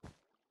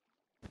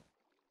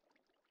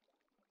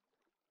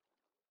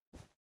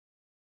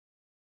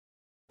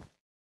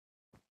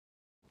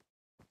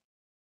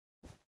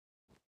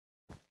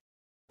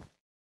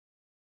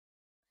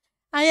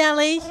 Hi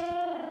Ali.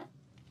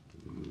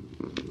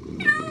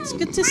 It's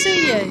good to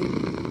see you.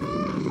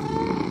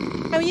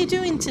 How are you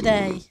doing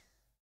today?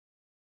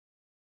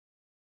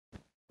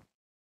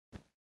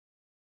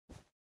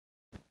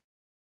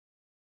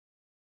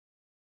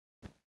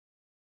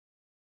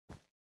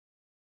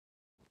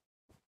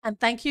 And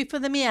thank you for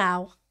the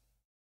meow.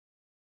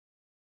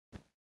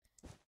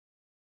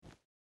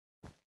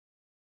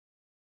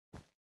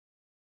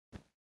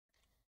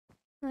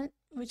 Right,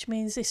 which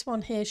means this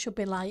one here should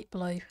be light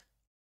blue.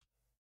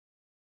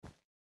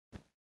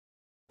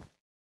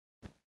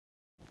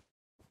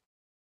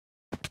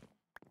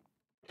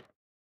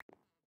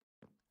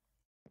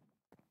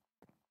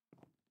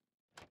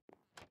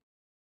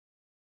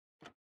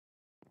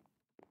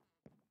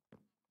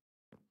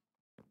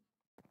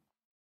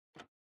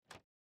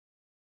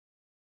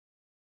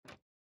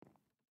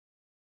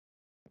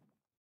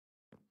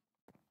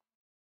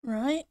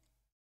 Right.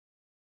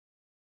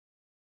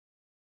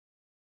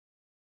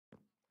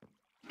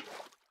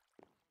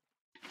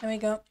 There we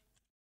go.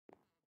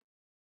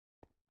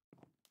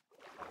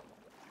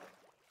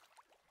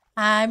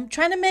 I'm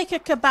trying to make a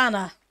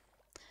cabana.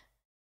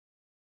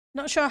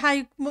 Not sure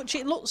how much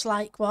it looks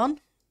like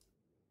one,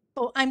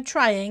 but I'm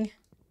trying.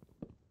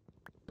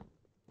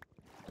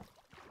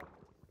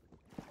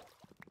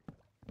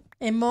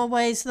 In more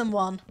ways than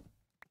one.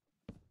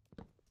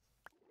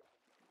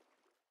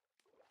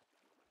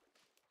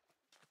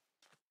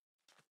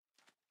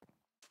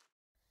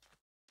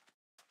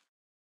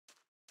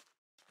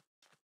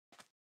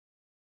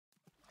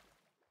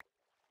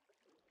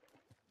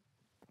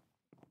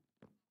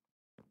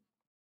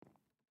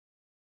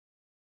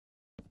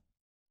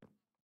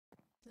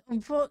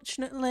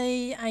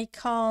 Unfortunately, I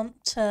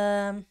can't.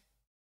 Can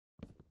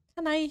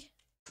I?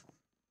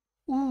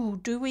 Ooh,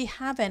 do we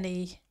have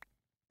any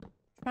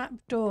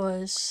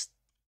trapdoors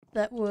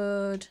that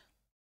would?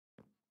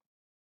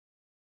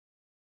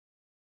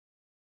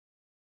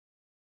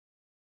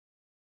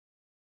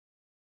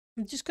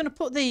 I'm just going to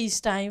put these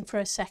down for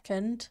a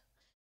second,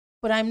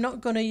 but I'm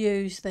not going to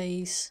use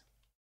these.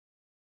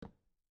 I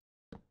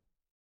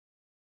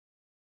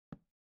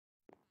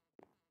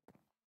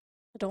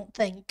don't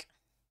think.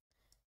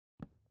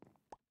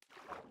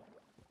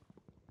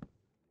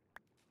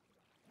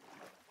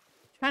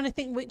 Trying to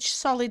think which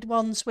solid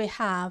ones we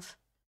have.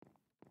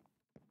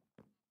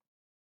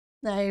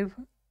 Now, I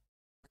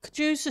could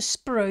use a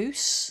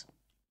spruce,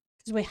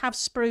 because we have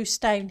spruce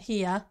down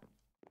here.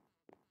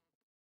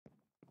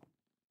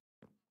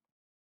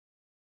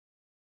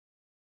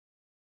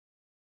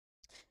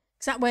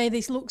 Because that way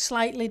these look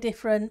slightly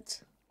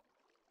different.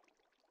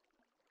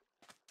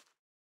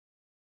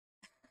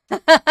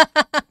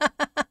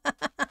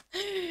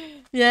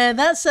 Yeah,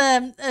 that's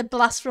a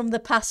blast from the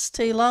past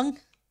too long.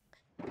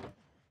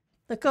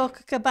 The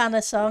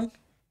Cabana song.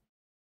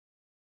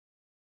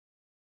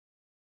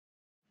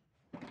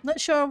 Not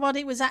sure what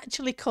it was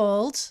actually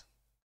called.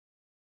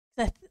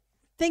 I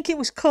think it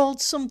was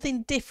called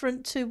something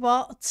different to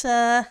what,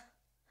 but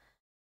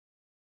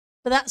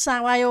that's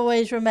how I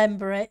always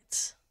remember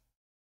it.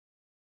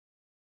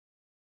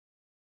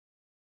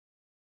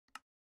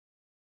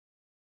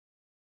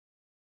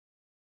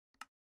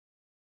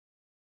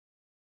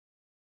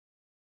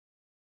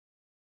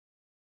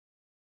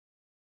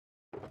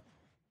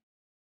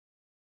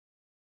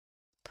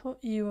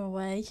 Put you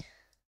away.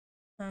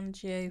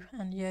 And you,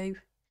 and you.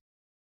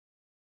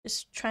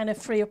 Just trying to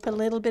free up a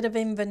little bit of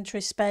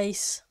inventory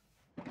space.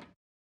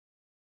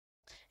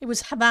 It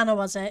was Havana,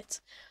 was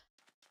it?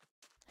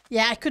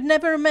 Yeah, I could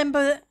never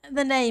remember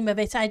the name of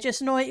it. I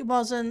just know it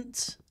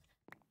wasn't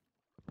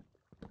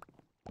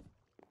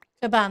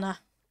Cabana.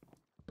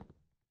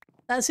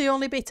 That's the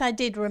only bit I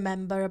did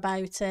remember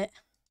about it.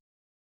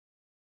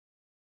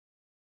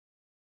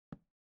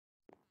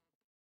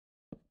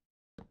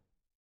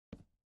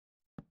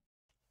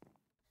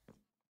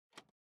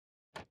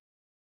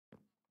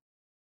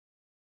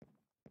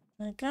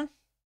 Okay.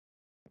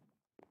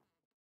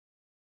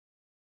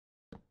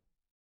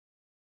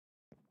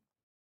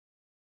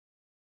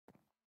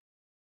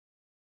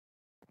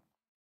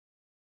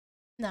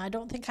 No, I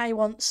don't think I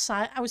want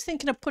side. I was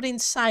thinking of putting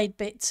side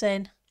bits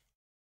in.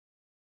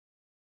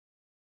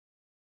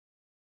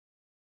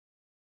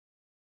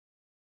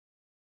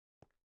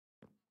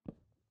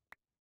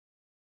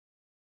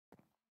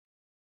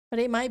 But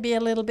it might be a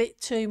little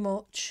bit too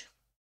much.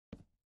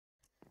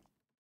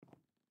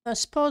 I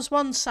suppose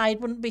one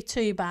side wouldn't be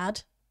too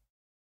bad.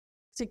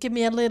 To give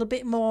me a little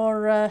bit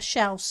more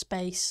shelf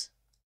space.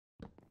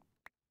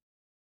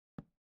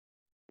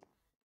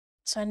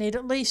 So I need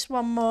at least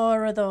one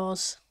more of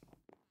those.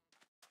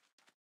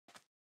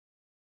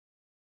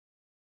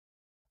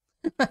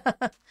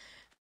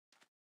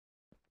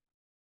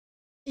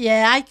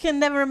 Yeah, I can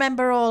never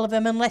remember all of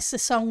them unless the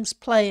song's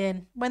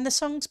playing. When the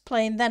song's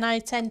playing, then I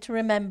tend to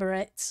remember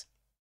it.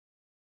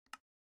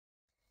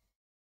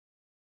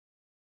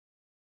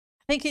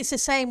 I think it's the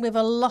same with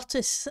a lot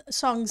of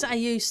songs I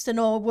used to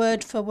know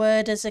word for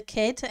word as a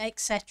kid,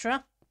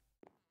 etc.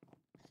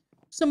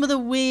 Some of the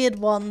weird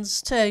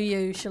ones too,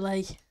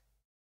 usually.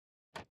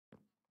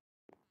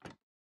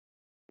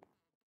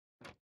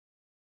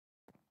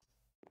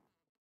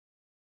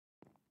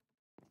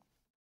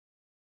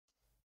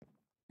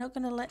 Not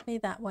going to let me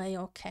that way,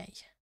 okay.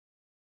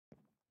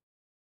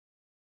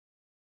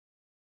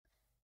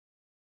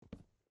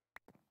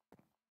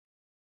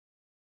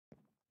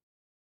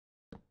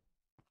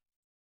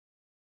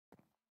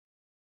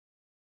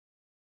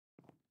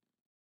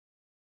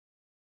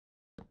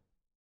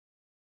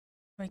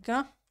 There we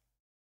go.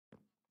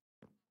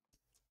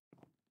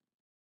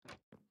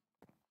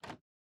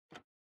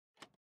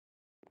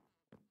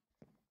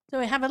 So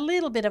we have a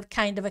little bit of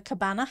kind of a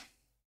cabana.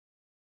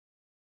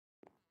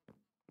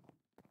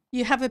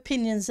 You have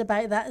opinions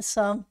about that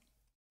song.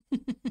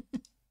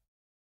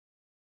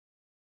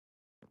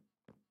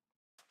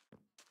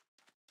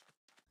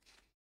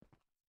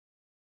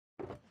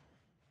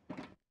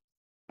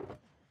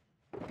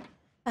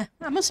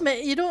 I must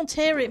admit, you don't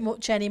hear it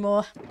much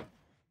anymore.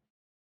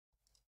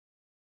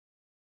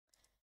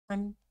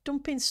 I'm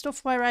dumping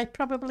stuff where I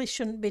probably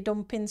shouldn't be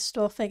dumping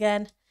stuff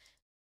again.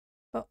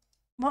 But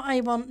what I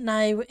want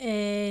now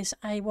is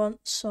I want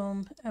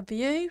some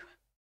view.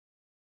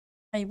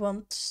 I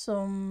want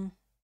some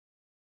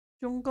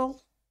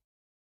jungle.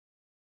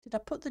 Did I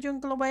put the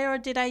jungle away or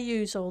did I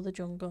use all the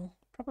jungle?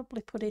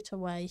 Probably put it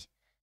away.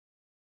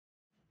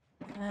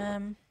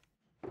 Here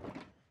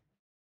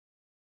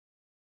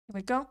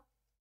we go.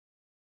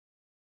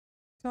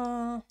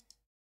 Go.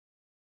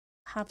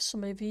 Have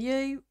some of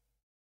you.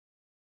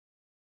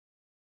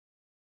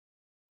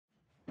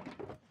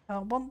 I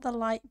want the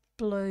light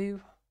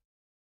blue.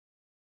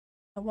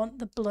 I want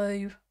the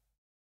blue.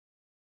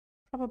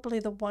 Probably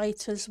the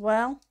white as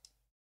well.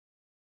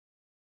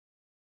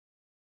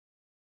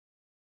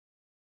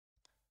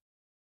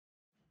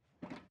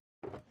 Do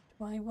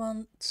I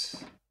want...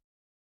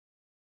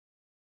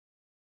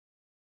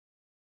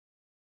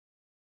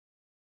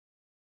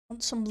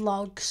 some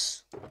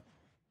logs.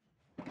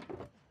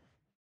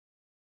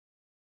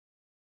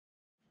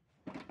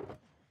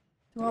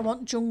 Do I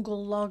want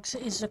jungle logs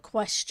is the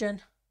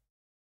question.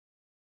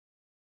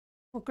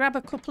 We'll grab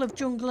a couple of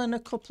jungle and a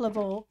couple of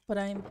oak, but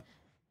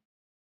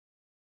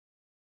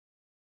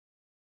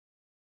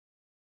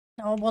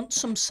now I want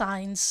some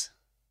signs.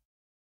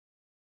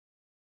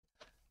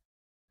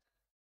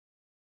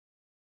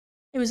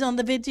 It was on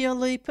the video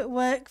loop at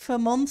work for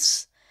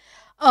months.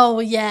 Oh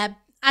yeah,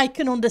 I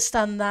can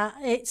understand that.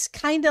 It's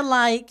kind of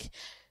like,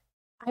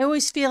 I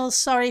always feel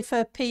sorry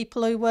for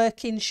people who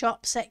work in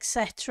shops,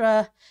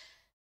 etc.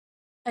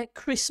 at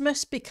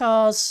Christmas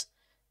because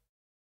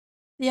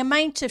the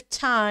amount of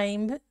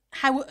time,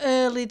 how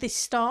early they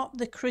start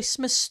the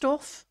Christmas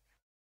stuff.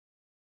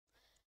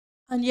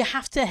 And you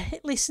have to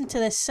listen to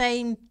the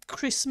same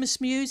Christmas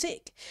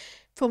music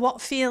for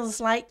what feels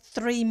like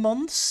 3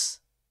 months.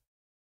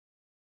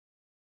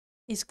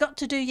 It's got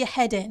to do your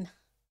head in.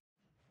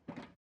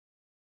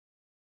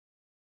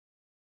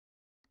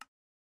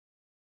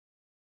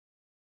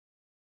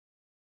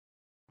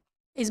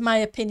 Is my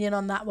opinion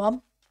on that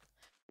one.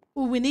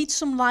 Oh, we need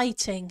some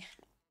lighting.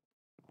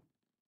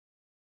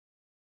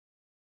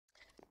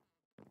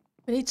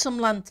 We need some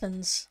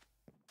lanterns.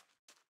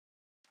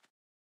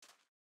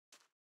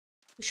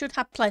 We should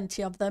have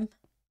plenty of them.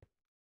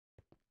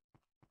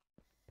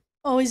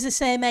 Always the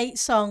same 8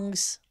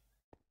 songs.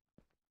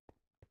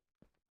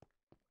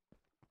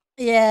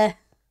 Yeah.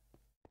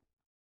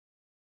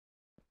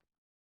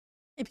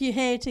 If you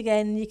hear it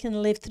again, you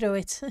can live through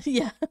it.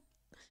 Yeah.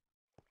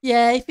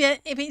 Yeah,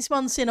 if it's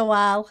once in a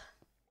while.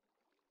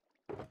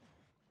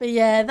 But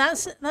yeah,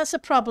 that's a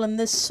problem.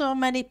 There's so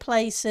many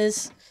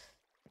places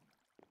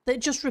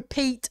that just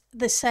repeat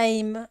the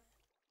same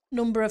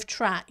number of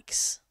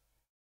tracks.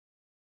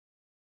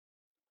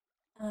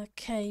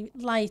 Okay,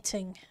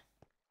 lighting.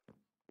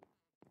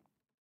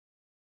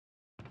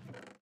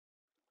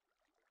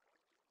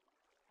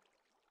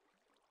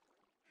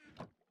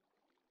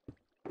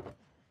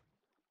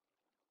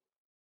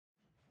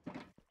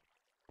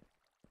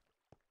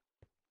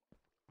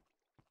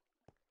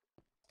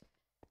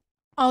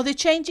 Oh, they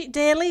change it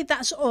daily?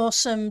 That's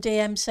awesome,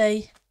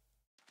 DMC.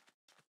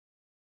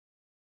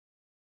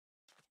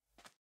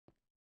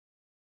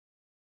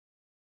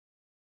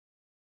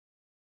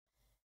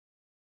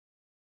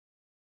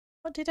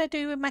 What did I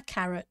do with my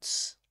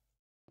carrots?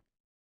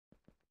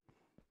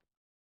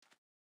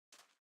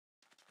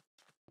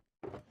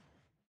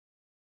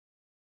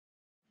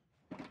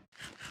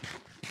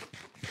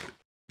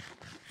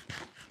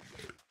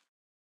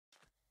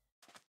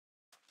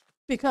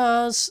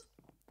 Because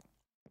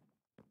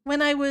when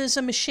I was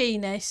a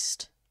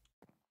machinist,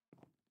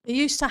 they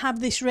used to have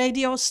this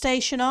radio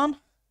station on.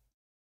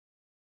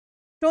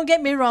 Don't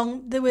get me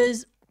wrong, it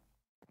was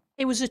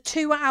a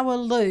 2-hour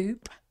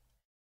loop,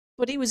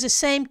 but it was the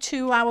same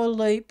 2-hour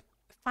loop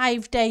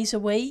 5 days a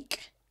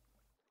week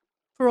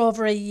for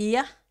over a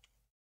year.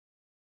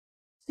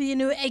 So you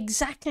knew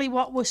exactly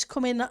what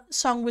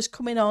song was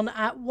coming on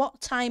at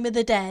what time of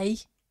the day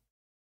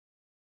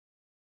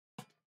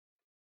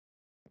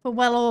for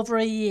well over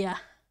a year.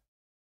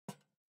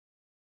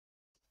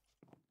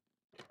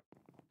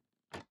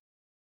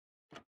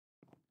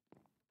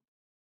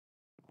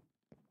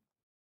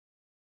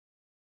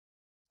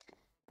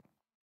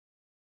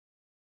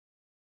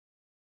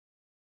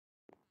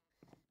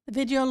 The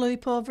video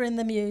loop over in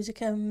the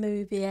music and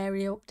movie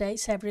area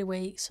updates every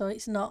week, so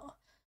it's not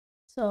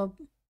so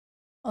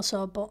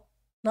also, but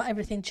not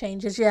everything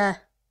changes. Yeah,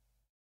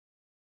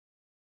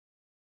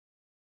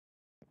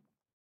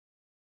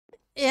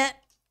 yeah.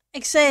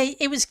 Like I say,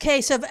 it was a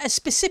case of a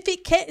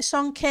specific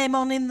song came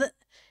on in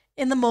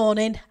the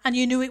morning, and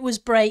you knew it was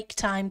break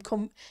time.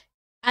 Come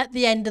at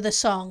the end of the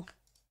song,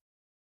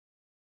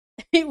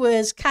 it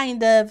was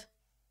kind of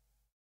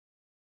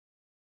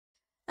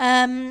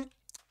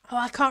oh,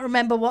 I can't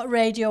remember what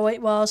radio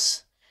it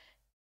was,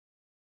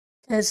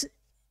 because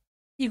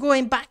you're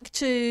going back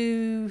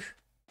to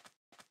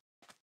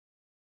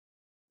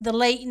the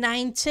late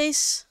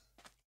 90s,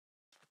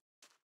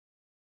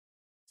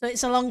 so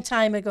it's a long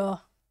time ago.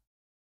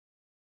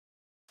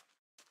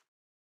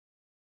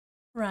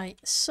 Right,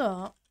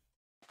 so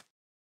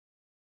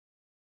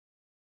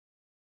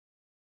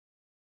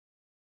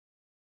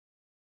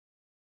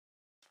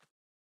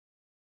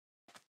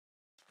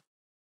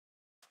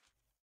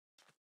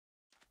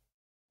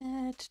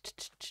I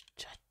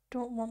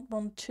don't want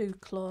one too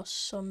close,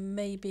 so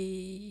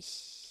maybe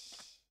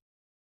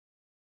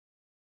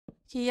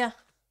here.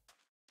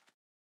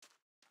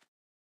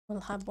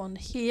 We'll have one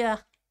here.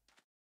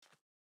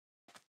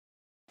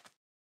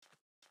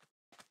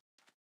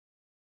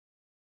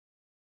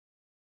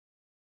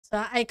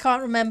 So I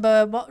can't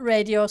remember what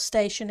radio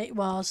station it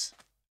was.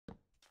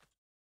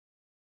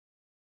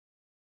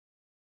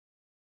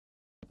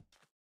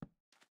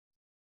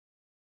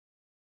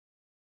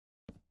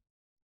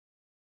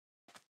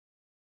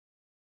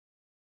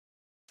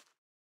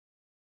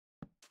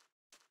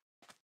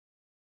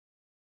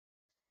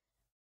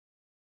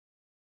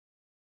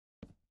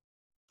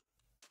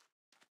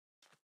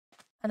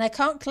 And I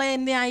can't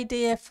claim the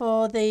idea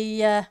for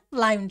the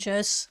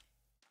loungers.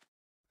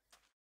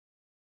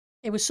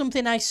 It was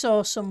something I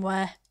saw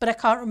somewhere, but I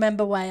can't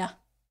remember where.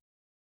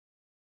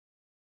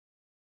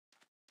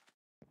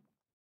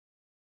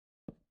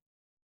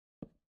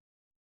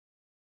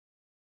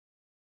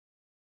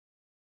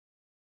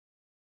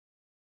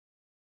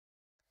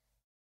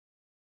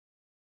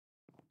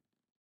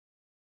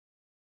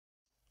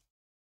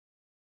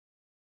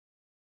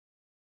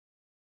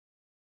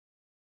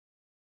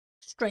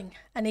 String.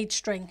 I need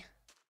string.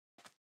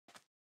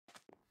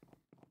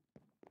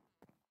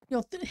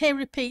 You'll hear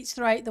repeats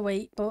throughout the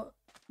week, but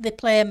they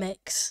play a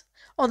mix.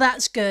 Oh,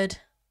 that's good.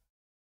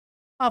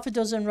 Half a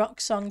dozen rock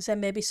songs,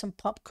 then maybe some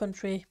pop,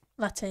 country,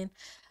 Latin.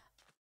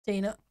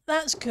 Dina,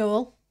 that's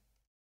cool.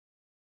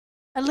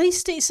 At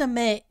least it's a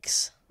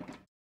mix.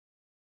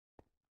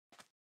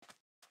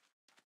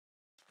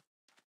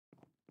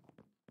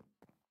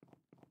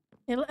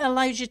 It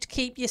allows you to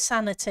keep your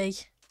sanity.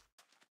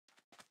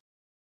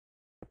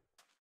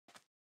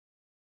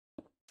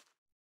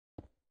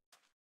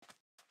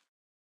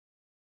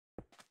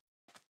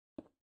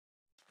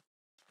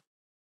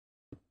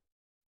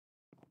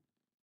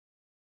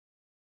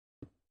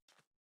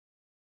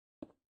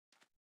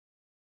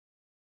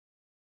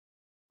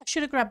 I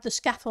should have grabbed the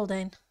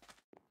scaffolding.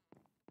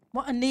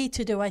 What I need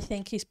to do, I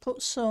think, is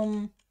put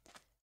some...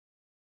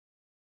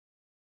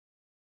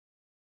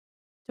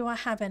 Do I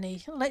have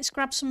any? Let's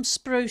grab some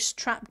spruce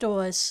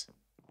trapdoors.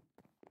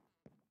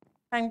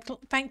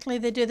 Thankfully,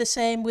 they do the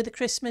same with the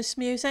Christmas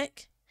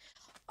music.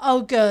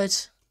 Oh, good.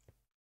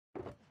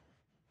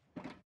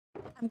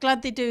 I'm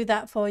glad they do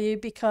that for you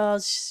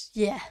because,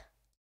 yeah.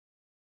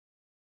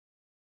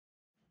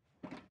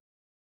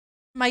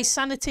 My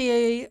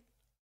sanity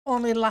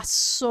only lasts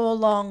so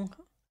long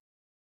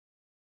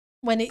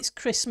when it's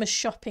Christmas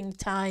shopping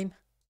time.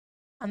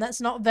 And that's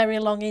not very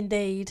long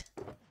indeed.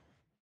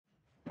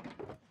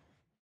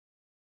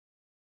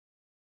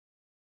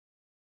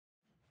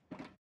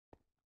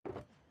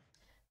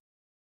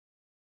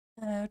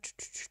 I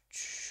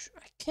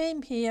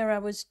came here, I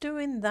was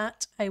doing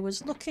that. I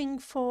was looking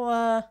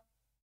for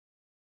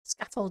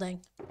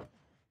scaffolding.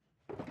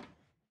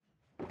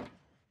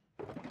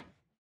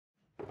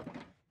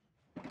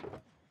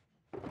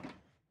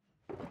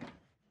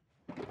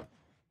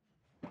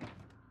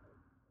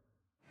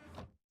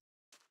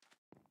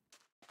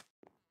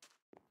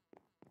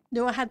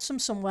 Knew I had some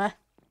somewhere.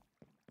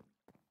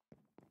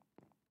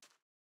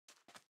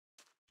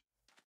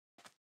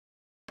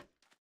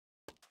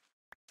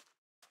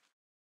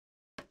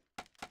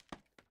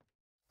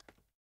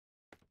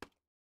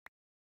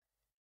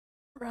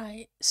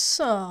 Right,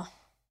 so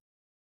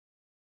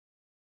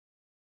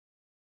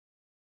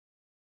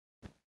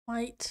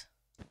white.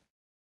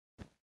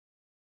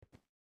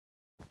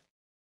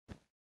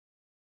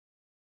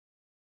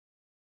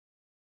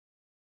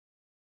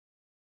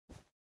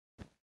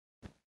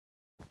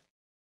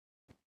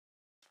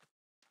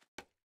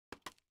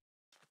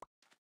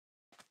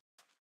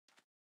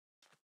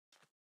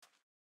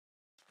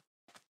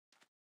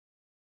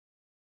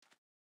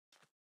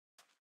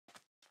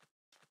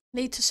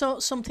 Need to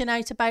sort something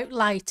out about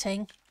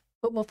lighting,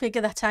 but we'll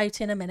figure that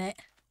out in a minute.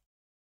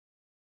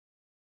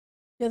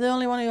 You're the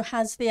only one who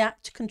has the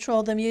app to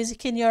control the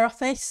music in your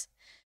office,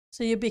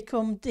 so you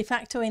become de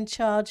facto in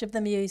charge of the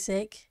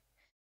music.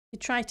 You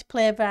try to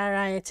play a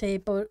variety,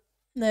 but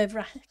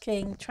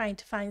nerve-wracking trying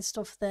to find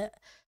stuff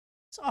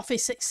that's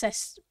office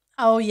success.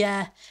 Oh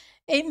yeah,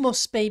 it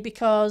must be,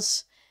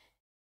 because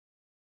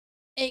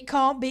it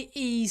can't be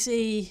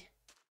easy.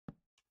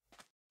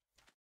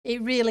 It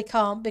really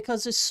can't,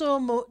 because there's so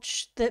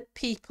much that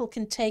people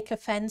can take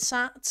offence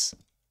at.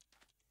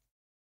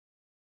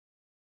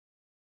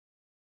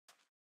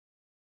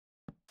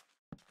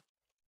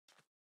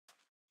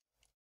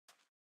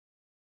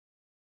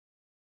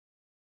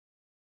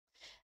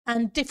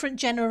 And different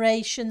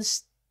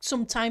generations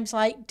sometimes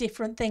like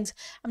different things.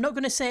 I'm not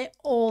going to say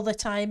all the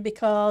time,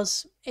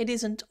 because it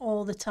isn't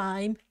all the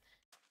time.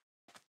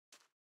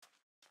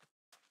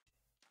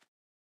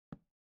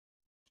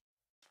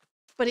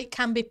 But it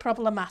can be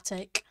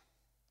problematic.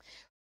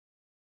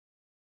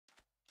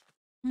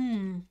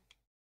 I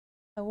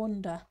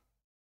wonder.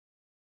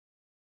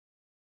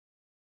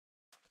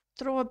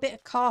 Throw a bit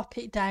of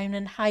carpet down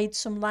and hide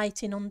some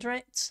lighting under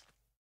it.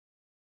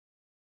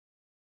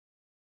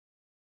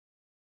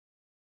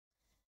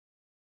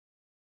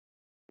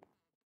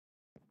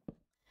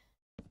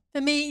 For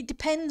me, it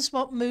depends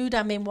what mood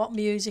I'm in, what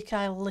music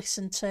I'll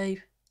listen to.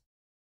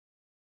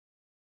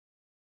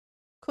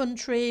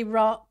 Country,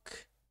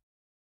 rock,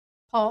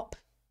 pop,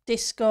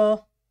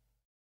 disco.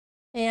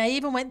 Yeah, I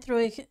even went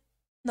through it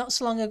not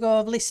so long ago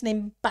of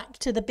listening back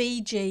to the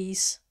Bee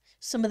Gees,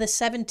 some of the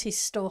 70s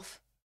stuff.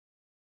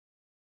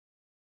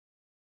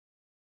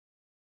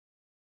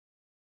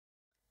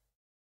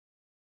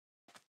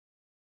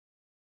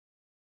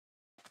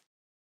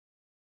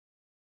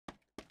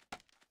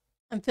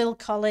 And Phil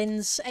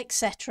Collins,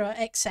 etc.,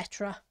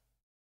 etc.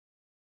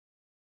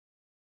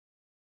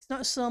 It's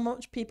not so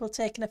much people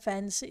taking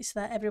offence, it's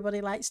that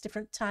everybody likes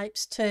different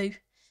types too.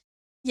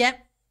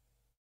 Yep.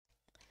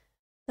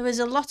 There was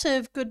a lot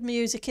of good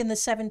music in the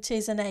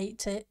 70s and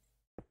 80s.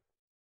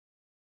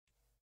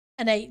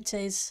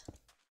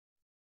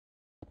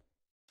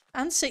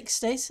 And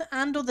 60s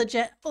and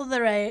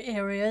other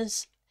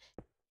areas.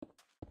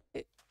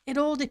 It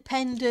all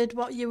depended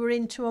what you were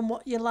into and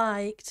what you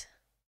liked.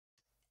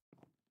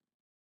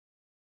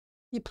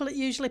 You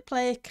usually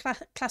play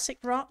classic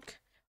rock.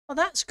 Oh,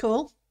 that's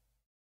cool.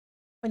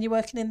 When you're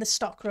working in the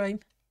stockroom.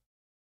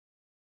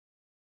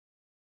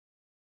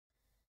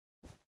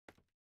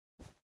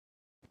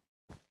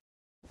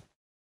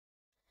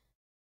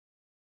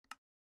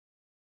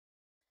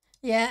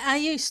 Yeah, I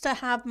used to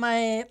have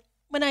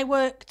when I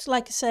worked,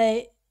 like I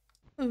say,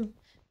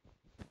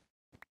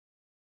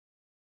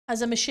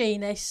 as a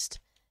machinist,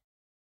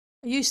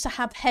 I used to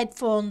have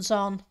headphones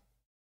on.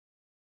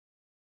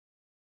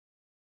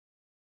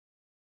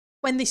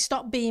 When they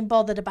stopped being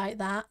bothered about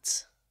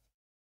that.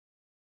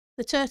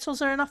 The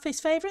turtles are an office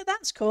favourite,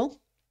 that's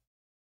cool.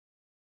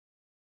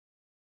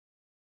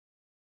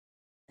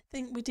 I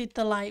think we did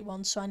the light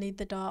one, so I need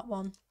the dark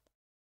one.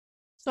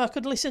 So I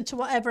could listen to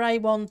whatever I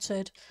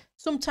wanted.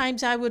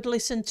 Sometimes I would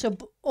listen to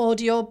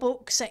audio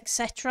books,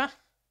 etc.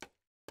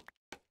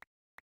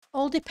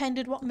 All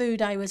depended what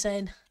mood I was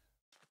in.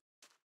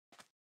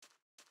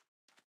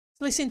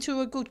 Listening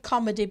to a good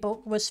comedy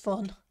book was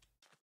fun.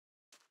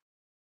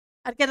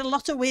 I'd get a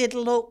lot of weird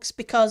looks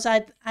because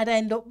I'd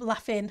end up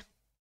laughing.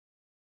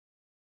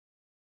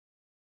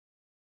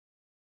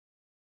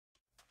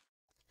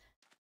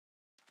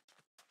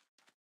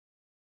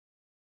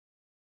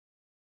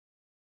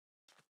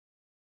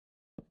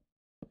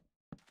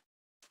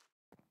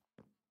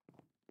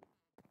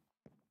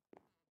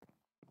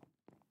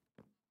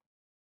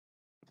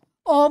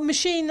 Or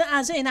machine,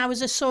 as in I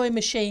was a sewing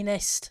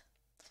machinist.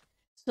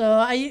 So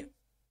I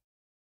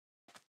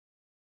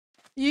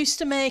used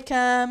to make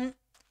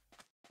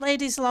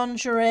ladies'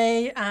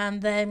 lingerie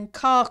and then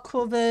car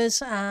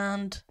covers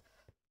and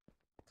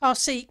car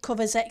seat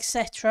covers,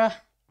 etc.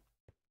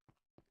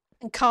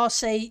 And car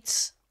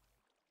seats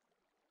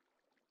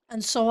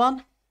and so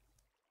on.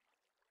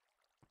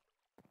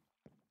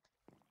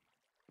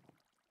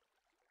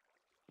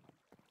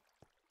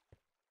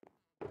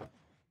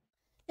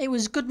 It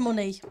was good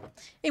money.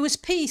 It was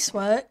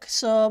piecework,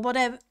 so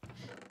whatever.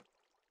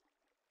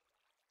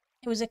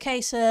 It was a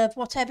case of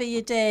whatever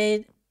you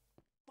did,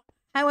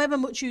 however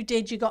much you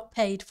did, you got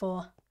paid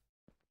for.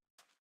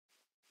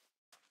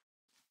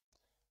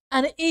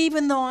 And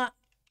even though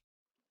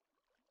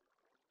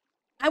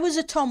I was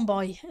a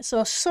tomboy,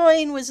 so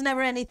sewing was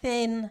never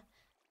anything.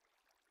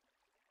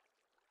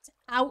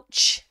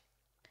 Ouch.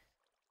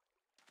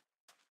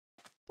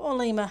 Poor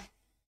Lima.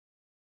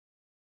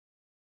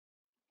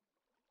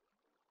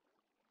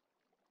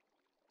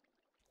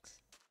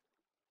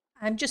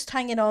 I'm just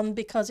hanging on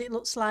because it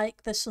looks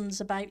like the sun's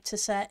about to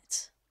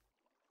set.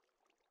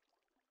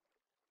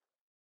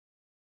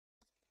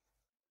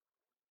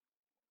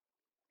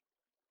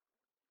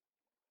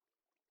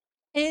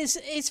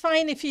 It's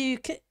fine if you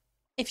can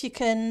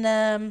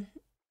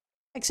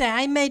like I say,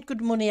 I made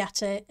good money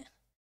at it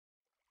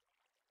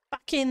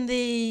back in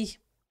the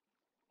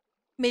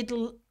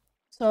middle,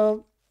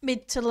 so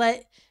mid to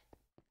late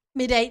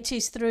mid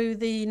 80s through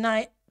the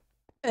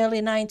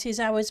early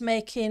 90s. I was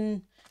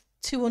making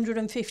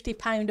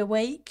 £250 a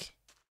week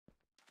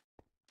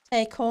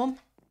take home,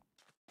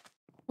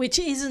 which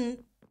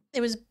isn't.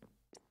 It was,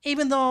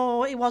 even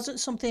though it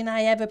wasn't something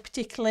I ever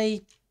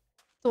particularly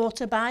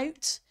thought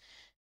about,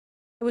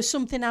 it was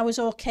something I was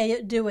okay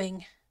at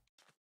doing.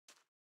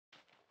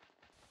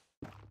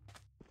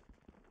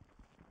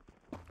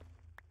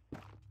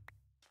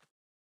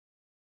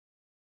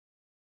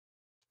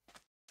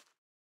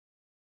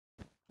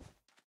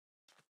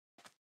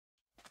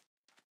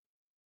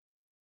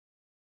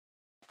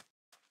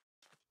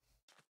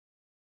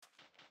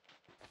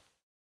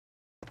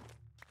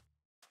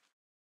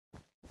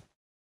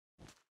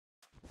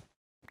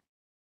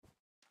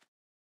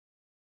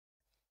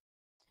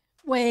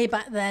 Way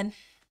back then.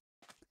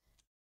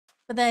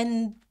 But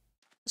then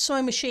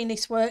sewing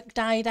machinist work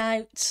died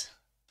out.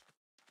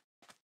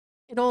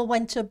 It all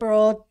went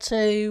abroad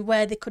to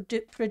where they could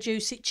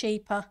produce it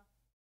cheaper.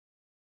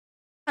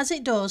 As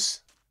it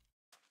does.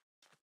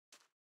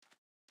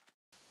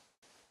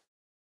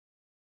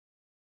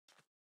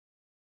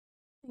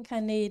 I think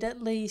I need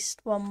at least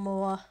one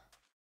more.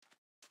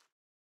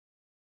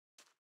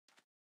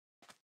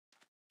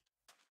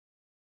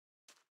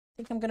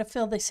 I think I'm going to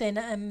fill this in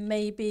and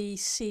maybe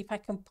see if I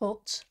can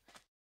put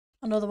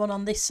another one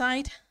on this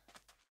side.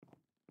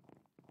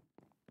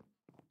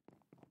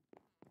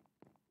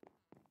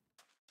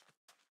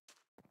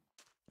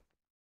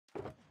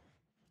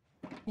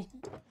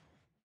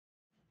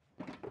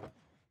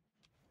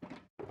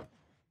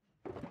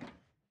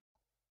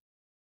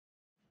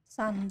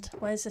 Sand.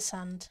 Where's the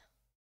sand?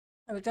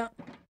 There we go.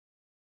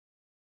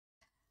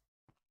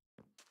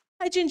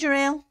 Hi, Ginger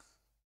Ale.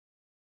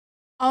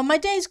 Oh, my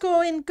day's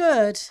going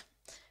good.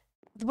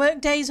 The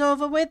work day's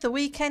over with. The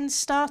weekend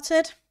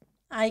started.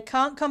 I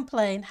can't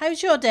complain.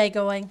 How's your day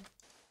going?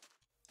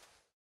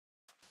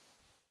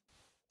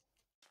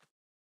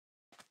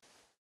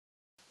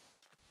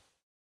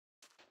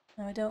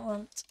 No, I don't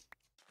want.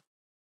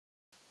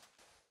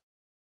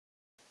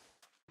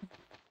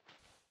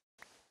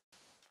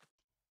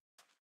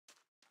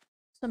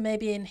 So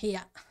maybe in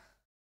here.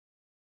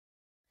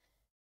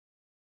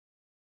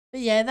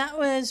 But yeah, that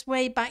was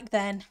way back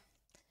then.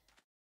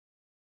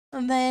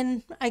 And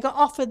then I got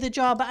offered the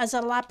job as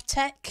a lab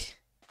tech.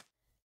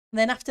 And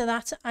then after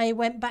that, I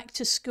went back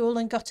to school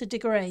and got a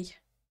degree.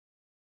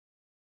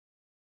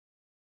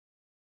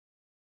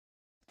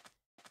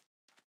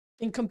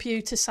 In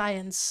computer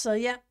science. So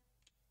yeah.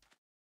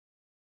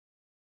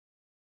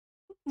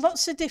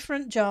 Lots of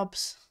different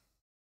jobs.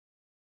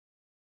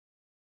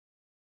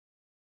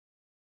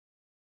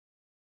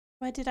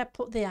 Where did I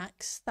put the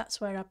axe? That's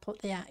where I put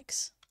the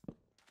axe.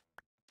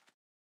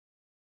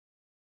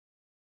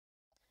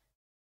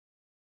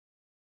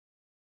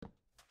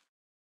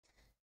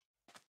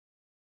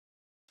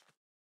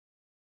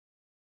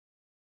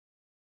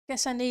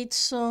 Guess I need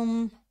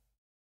some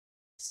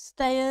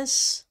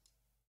stairs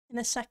in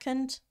a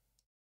second.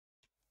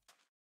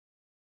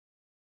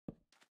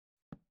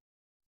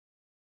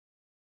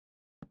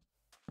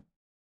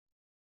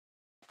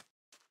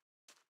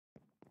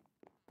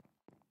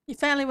 You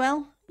fairly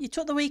well. You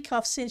took the week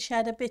off since you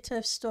had a bit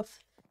of stuff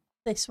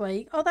this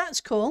week. Oh,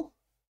 that's cool.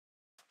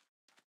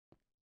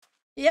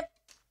 Yep.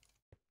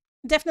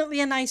 Definitely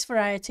a nice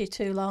variety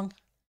too long.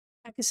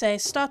 Like I say,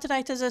 started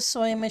out as a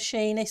sewing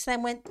machinist,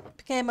 then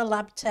became a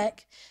lab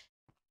tech,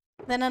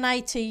 then an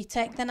IT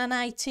tech, then an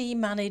IT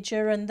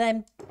manager, and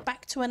then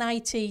back to an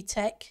IT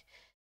tech.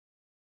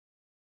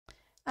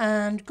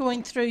 And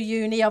going through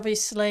uni,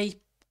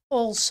 obviously,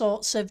 all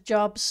sorts of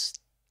jobs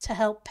to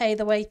help pay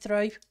the way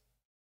through.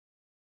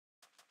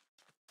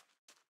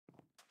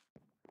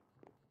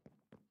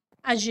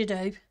 As you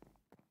do.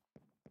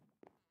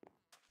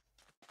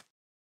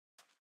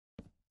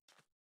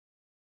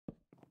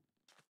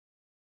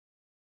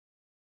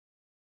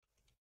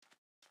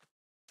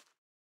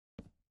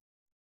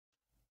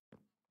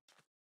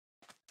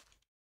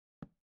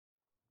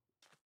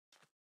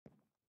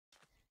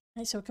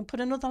 Right, so we can put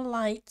another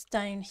light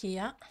down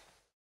here.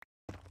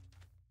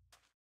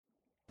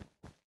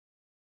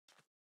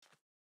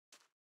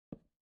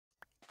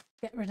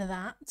 Get rid of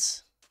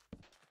that.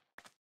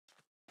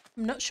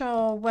 I'm not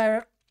sure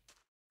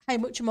how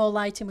much more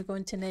lighting we're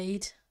going to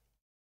need.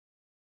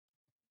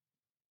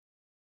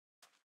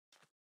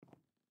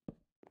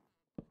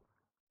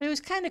 But it was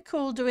kind of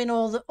cool doing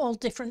all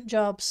different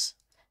jobs.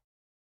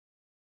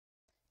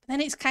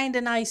 Then it's kind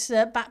of nice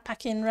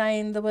backpacking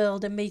around the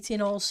world and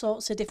meeting all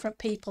sorts of different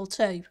people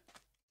too.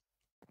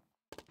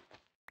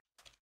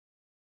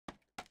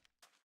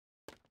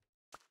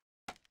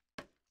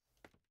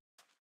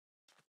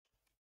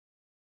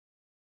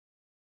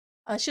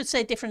 I should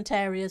say different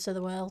areas of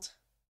the world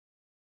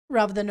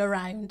rather than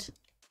around.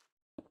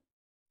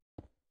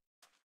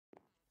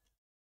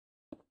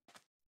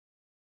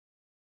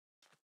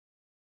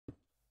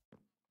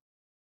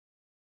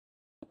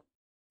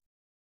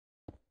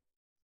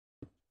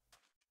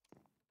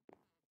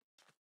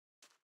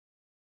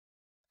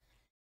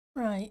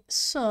 Right,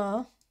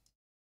 so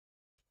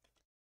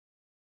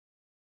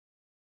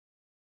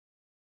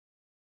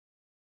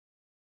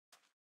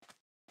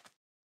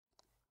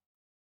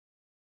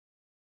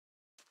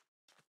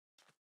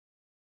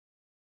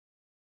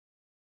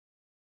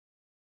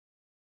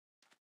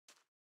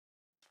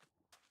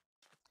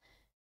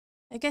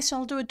I guess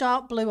I'll do a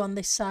dark blue on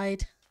this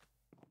side.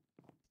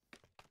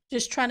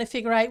 Just trying to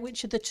figure out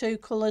which of the two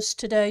colours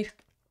to do.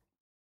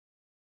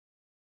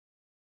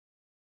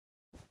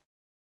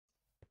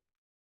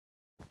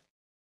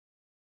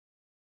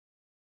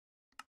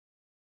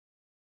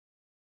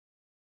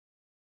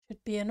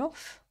 Should be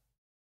enough.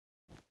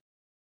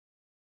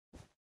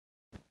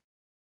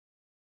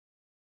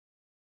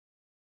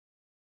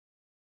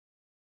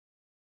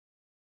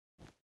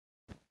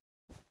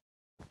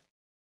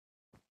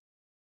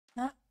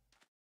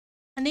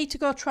 I need to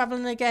go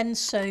travelling again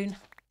soon.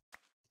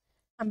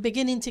 I'm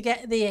beginning to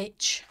get the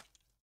itch.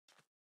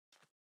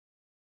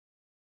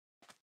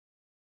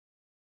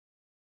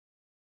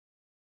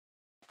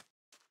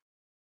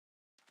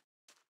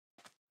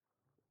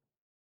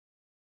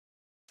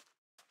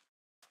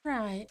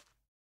 Right.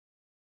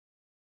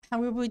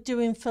 How are we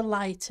doing for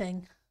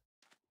lighting?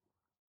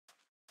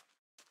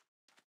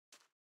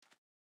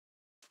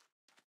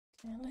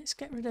 Okay, let's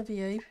get rid of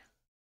you.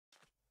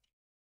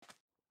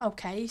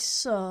 Okay,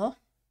 so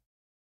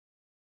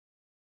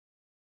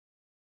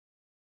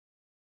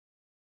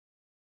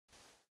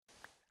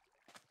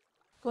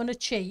going to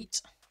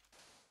cheat.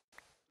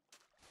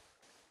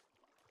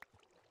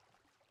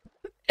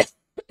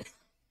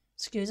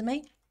 Excuse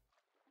me.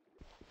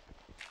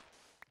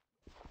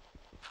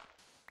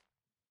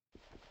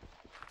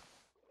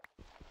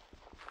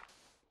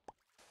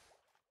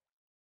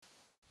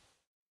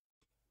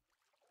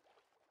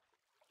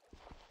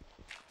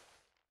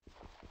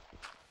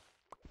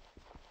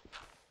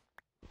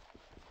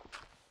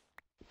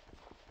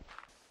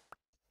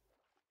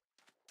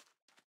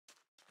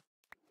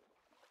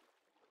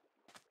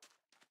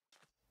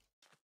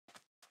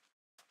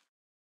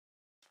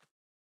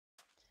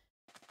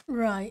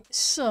 Right,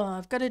 so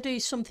I've got to do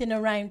something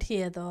around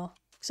here though,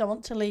 because I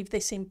want to leave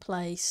this in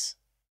place.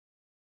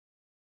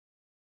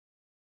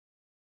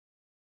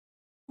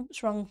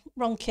 Oops,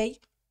 wrong key.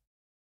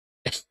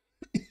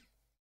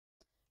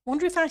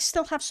 Wonder if I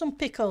still have some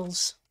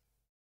pickles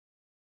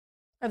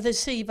of the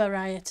sea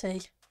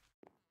variety.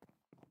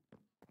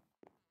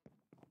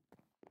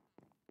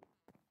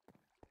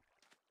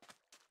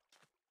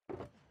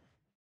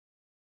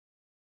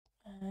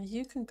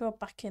 You can go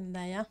back in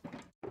there.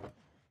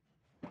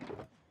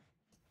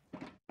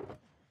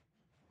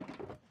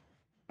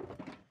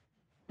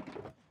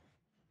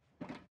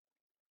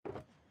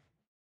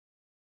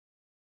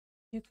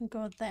 You can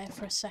go there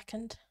for a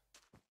second.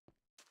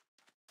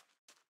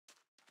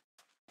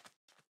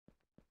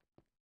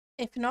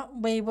 If not,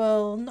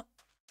 we'll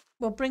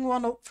bring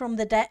one up from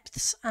the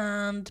depths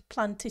and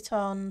plant it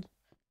on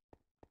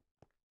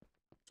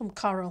some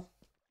coral.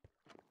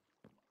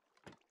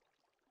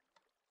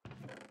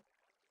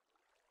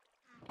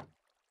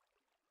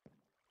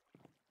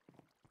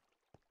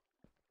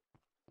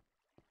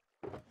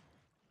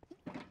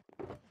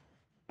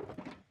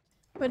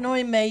 But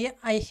knowing me,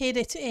 I hid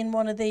it in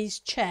one of these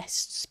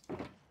chests.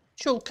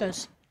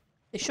 Shulkers.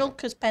 The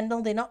shulkers,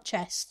 Pendle, they're not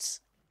chests.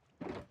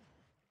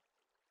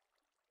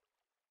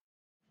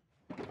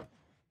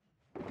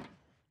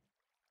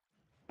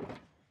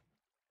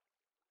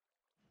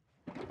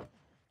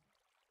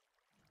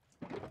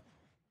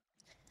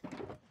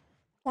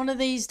 One of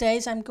these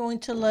days I'm going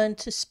to learn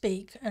to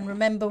speak and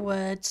remember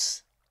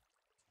words.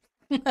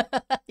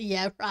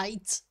 Yeah,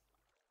 right.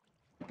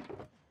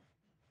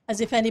 As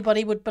if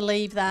anybody would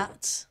believe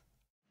that.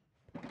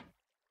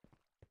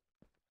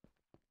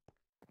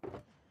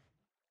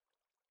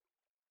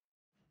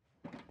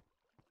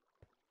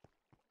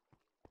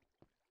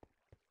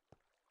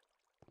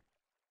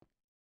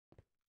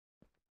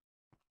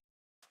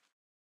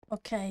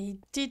 Okay,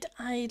 did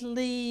I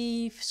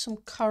leave some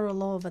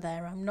coral over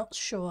there? I'm not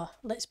sure.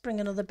 Let's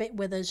bring another bit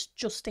with us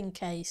just in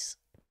case.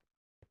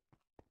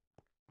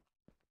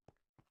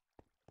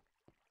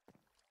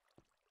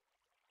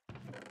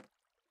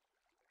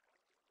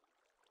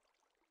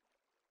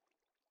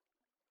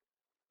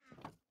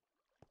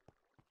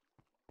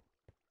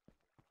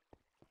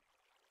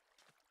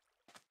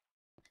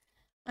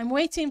 I'm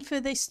waiting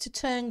for this to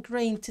turn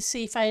green to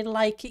see if I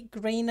like it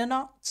green or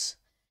not.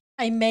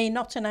 I may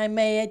not, and I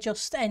may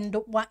just end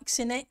up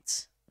waxing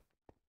it.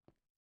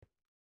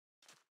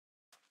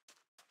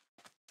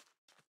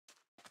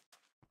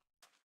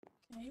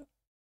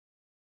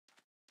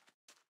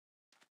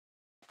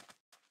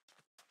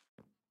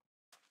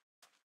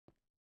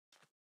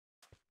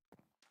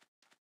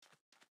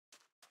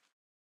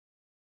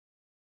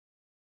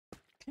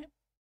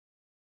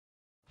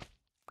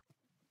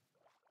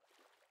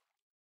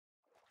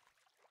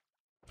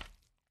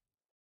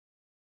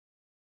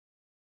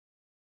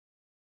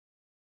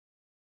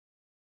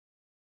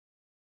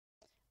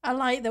 I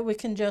like that we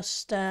can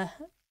just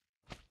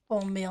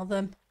bone meal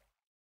them.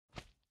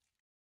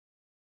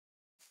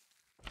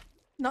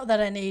 Not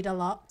that I need a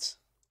lot.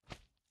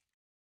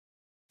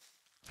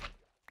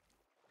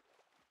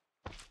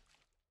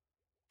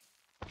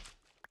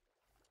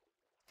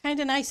 Kind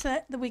of nice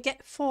that we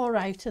get 4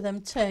 out of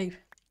them too.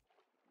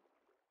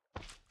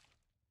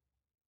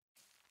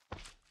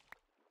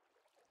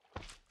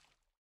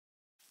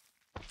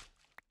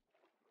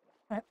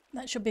 Right,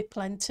 that should be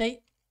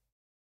plenty.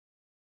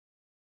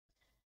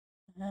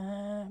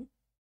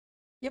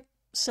 Yep,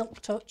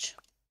 silk touch.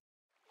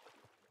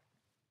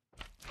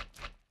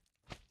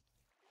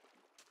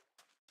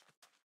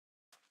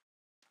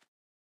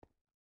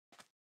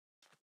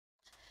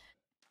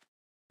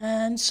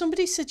 And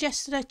somebody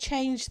suggested I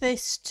change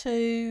this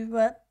to,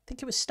 I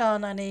think it was Star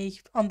Nanny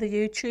on the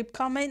YouTube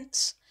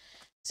comments,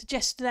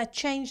 suggested I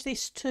change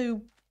this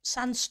to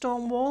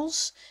sandstone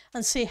walls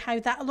and see how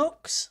that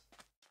looks.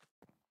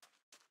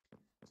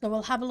 So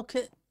we'll have a look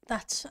at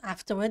that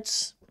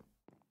afterwards.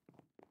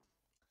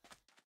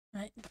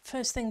 Right,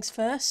 first things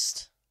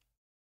first.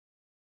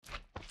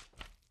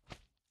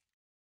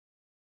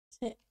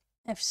 Hit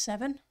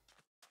F7.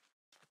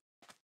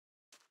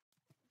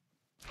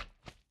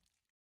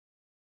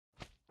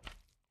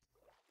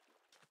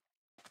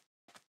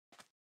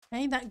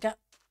 Okay, that got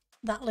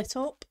that lit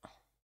up.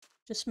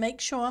 Just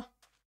make sure.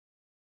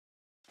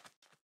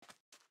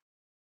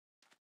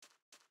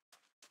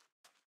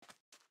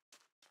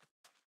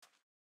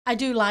 I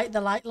do like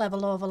the light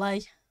level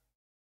overlay.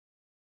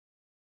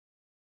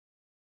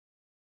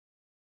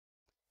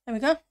 There we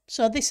go.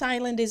 So this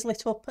island is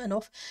lit up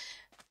enough.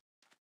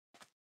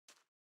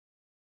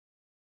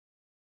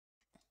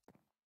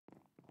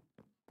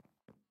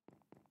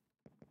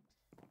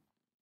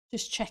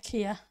 Just check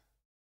here.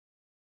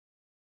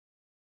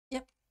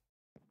 Yep.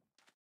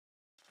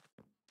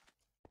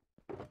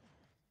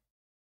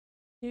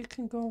 You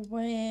can go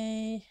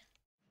away.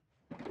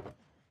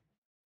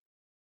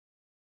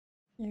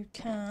 You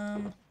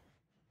can.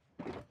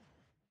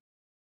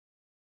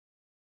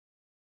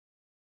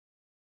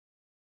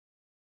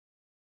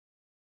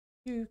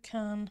 You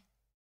can.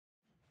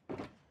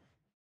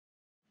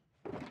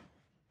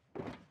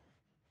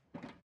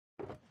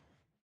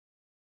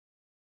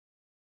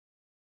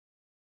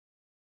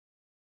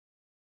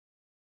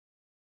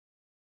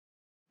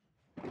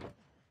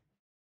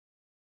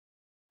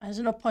 There's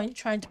no point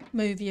trying to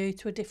move you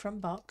to a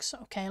different box.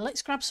 Okay,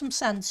 let's grab some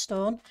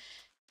sandstone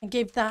and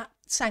give that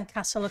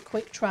sandcastle a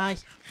quick try.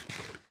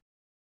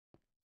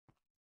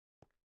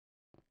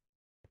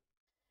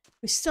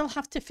 We still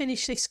have to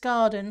finish this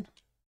garden,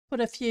 put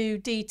a few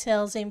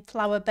details in,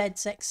 flower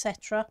beds,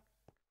 etc.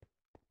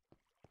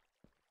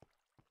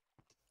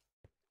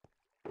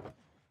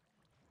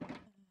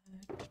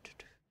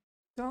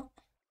 Go.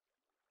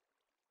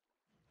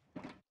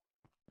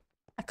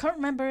 I can't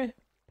remember.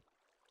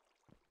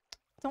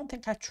 Don't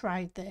think I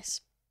tried this,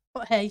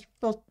 but hey,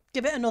 we'll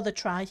give it another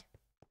try.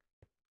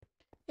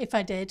 If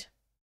I did.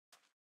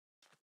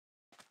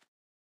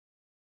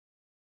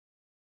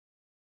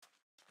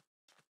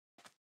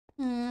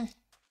 I'm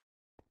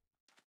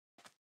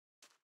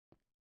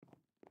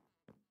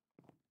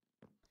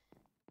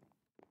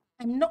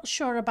not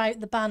sure about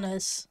the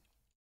banners.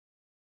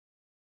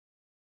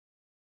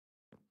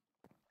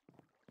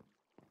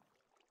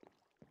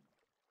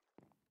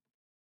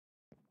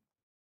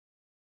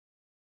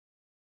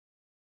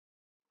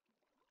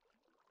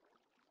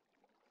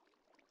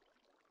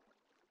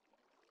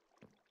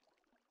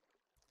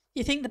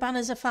 You think the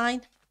banners are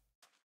fine?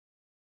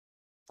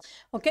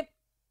 Okay.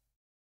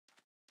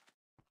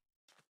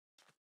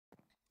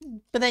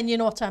 But then you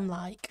know what I'm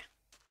like.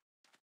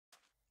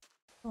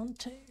 1,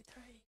 2, 3.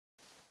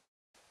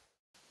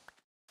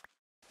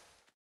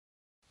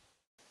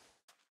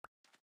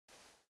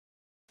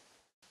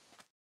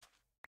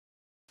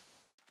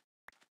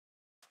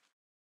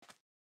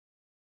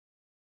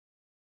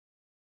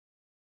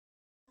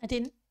 I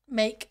didn't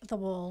make the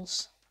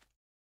walls.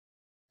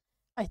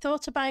 I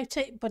thought about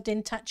it, but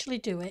didn't actually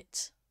do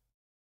it.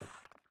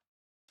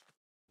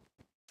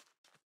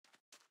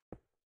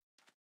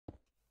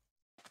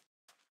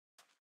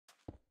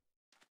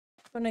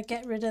 I'm going to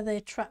get rid of the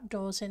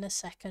trapdoors in a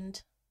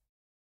second.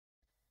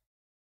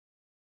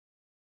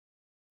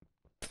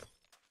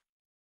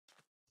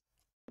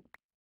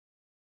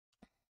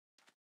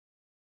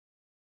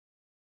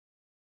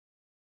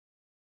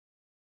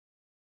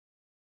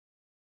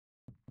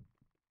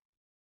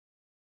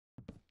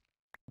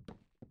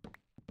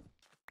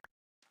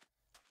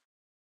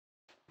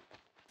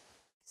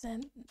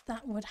 Then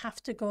that would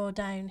have to go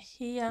down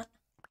here.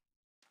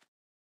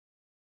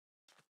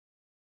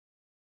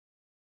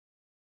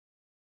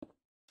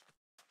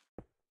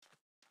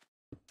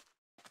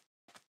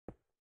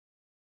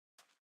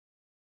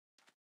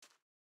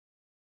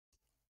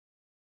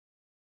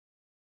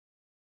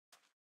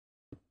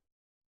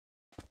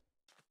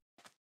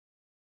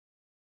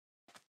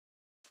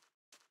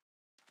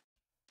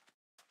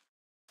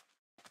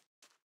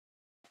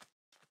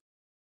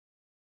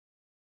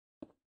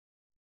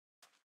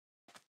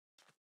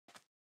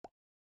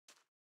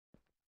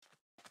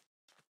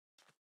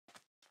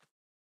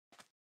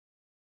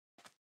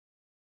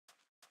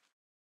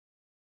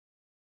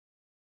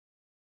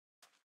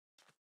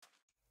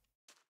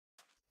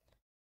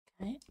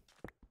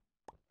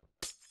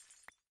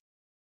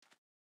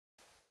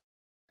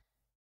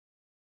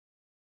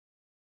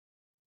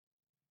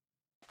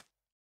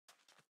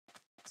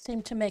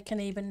 seem to make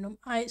an even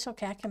it's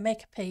okay, I can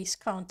make a piece,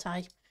 can't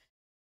I?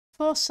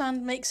 4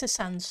 sand makes a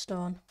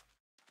sandstone.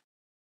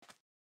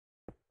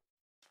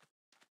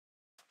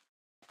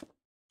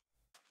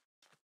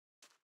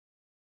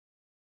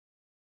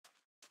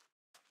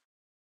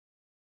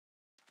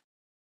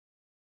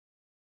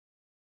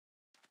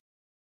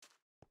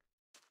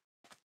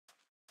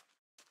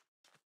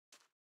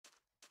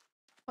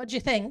 What do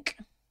you think?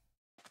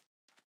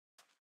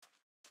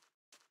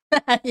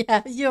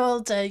 Yeah, you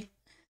all do.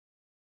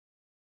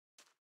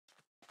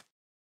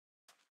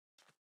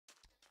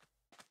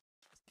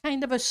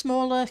 Kind of a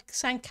smaller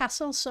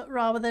sandcastle, so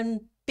rather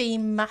than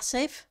being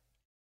massive.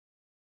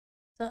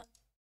 So,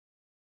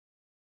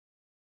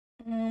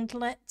 and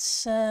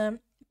let's,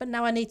 but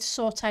now I need to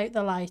sort out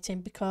the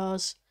lighting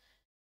because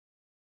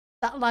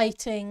that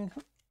lighting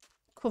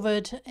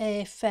covered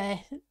a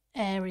fair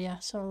area.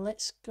 So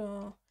let's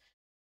go.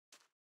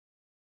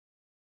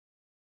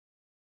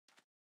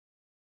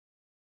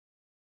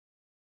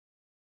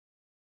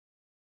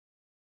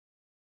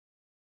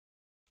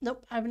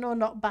 Nope, I've no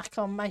knockback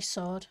on my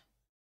sword.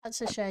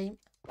 That's a shame.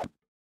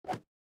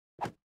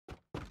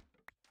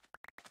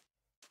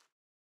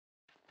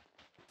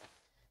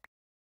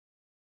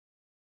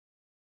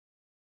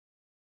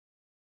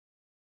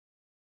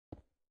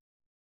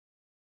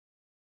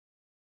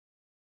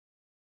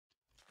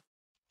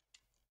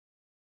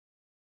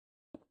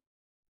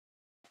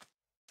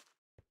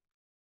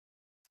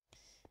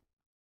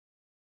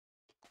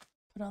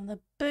 Put on the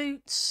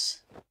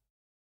boots.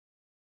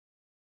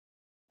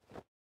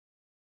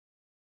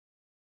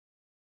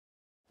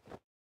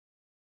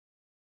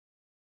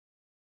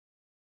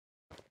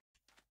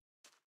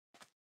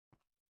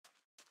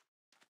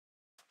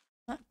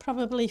 That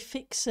probably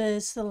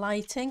fixes the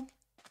lighting.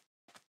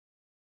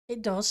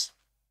 It does.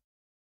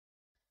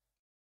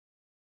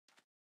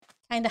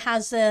 Kind of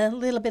has a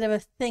little bit of a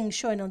thing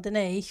showing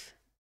underneath.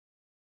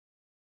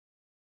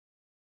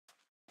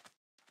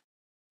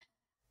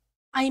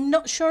 I'm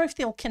not sure if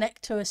they'll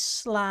connect to a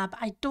slab.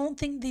 I don't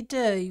think they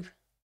do.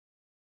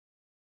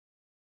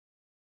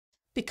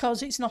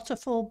 Because it's not a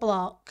full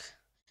block.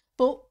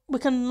 But we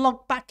can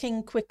log back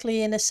in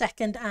quickly in a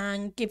second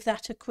and give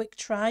that a quick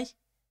try.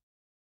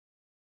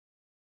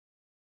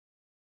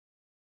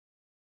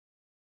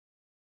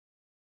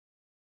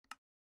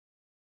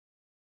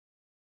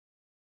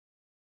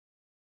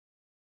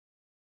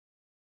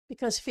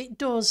 Because if it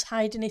does,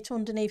 hiding it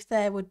underneath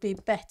there would be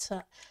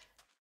better.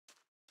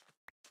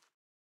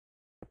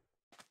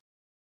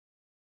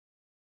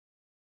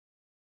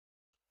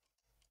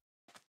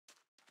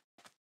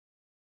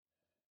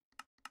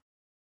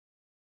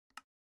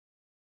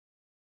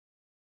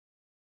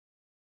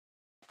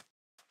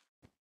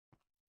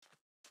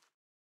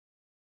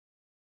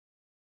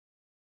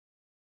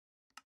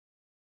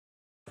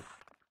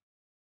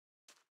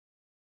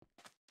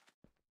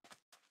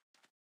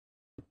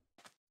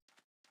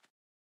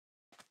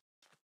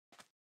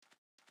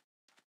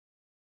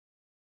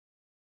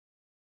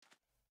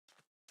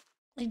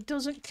 It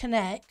doesn't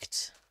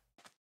connect.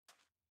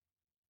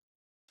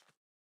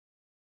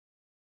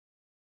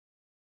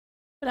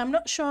 But I'm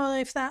not sure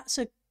if that's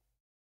a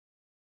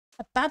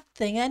bad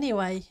thing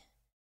anyway.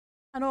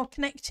 I know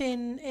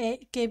connecting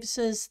it gives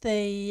us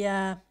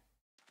the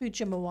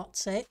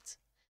what's it?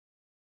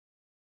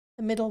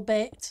 The middle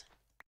bit.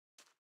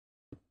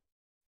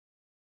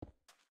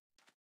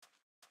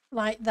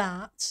 Like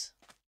that.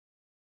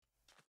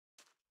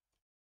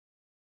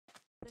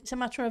 It's a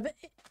matter of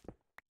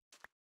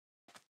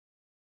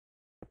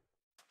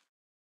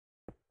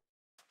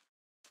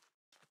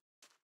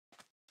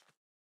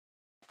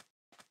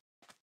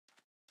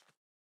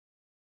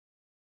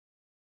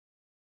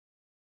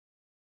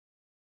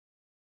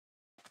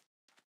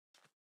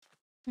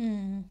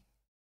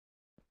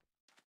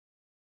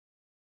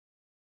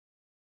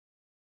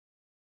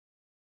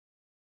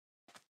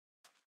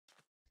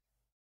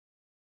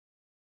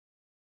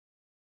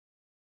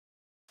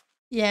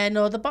Yeah,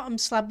 no, the bottom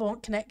slab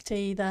won't connect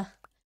either.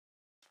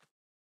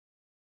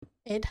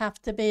 It'd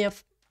have to be a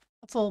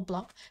full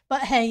block.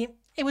 But hey,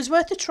 it was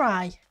worth a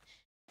try.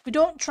 We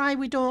don't try,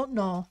 we don't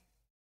know.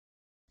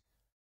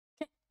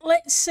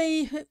 Let's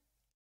see.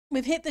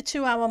 We've hit the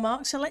 2-hour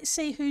mark, so let's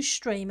see who's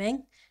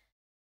streaming.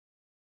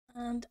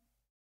 And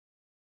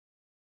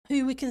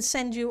who we can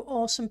send you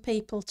awesome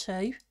people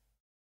to.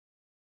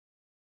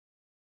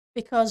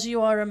 Because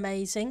you are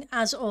amazing,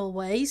 as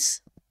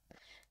always.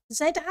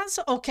 Zed has?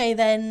 Okay,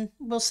 then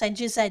we'll send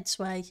you Zed's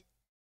way.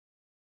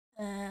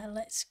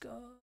 Let's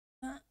go.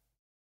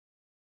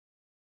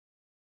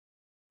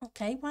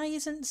 Okay, why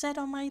isn't Zed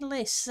on my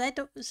list?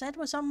 Zed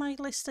was on my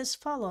list as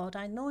followed.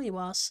 I know he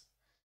was.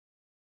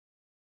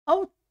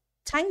 Oh,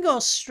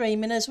 Tango's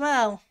streaming as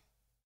well.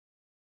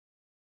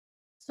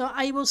 So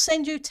I will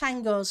send you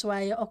Tango's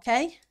way,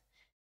 okay?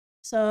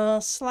 So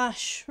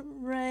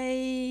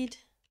 /raid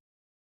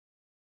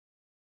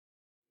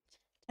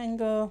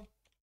Tango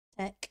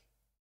Tek.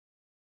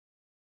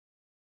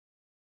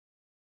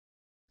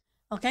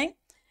 Okay,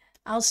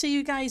 I'll see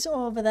you guys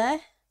over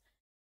there.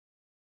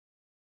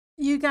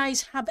 You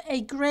guys have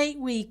a great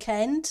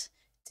weekend.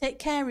 Take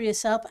care of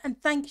yourself,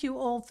 and thank you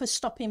all for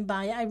stopping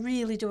by. I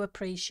really do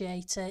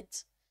appreciate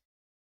it.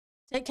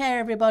 Take care,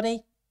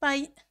 everybody.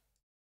 Bye.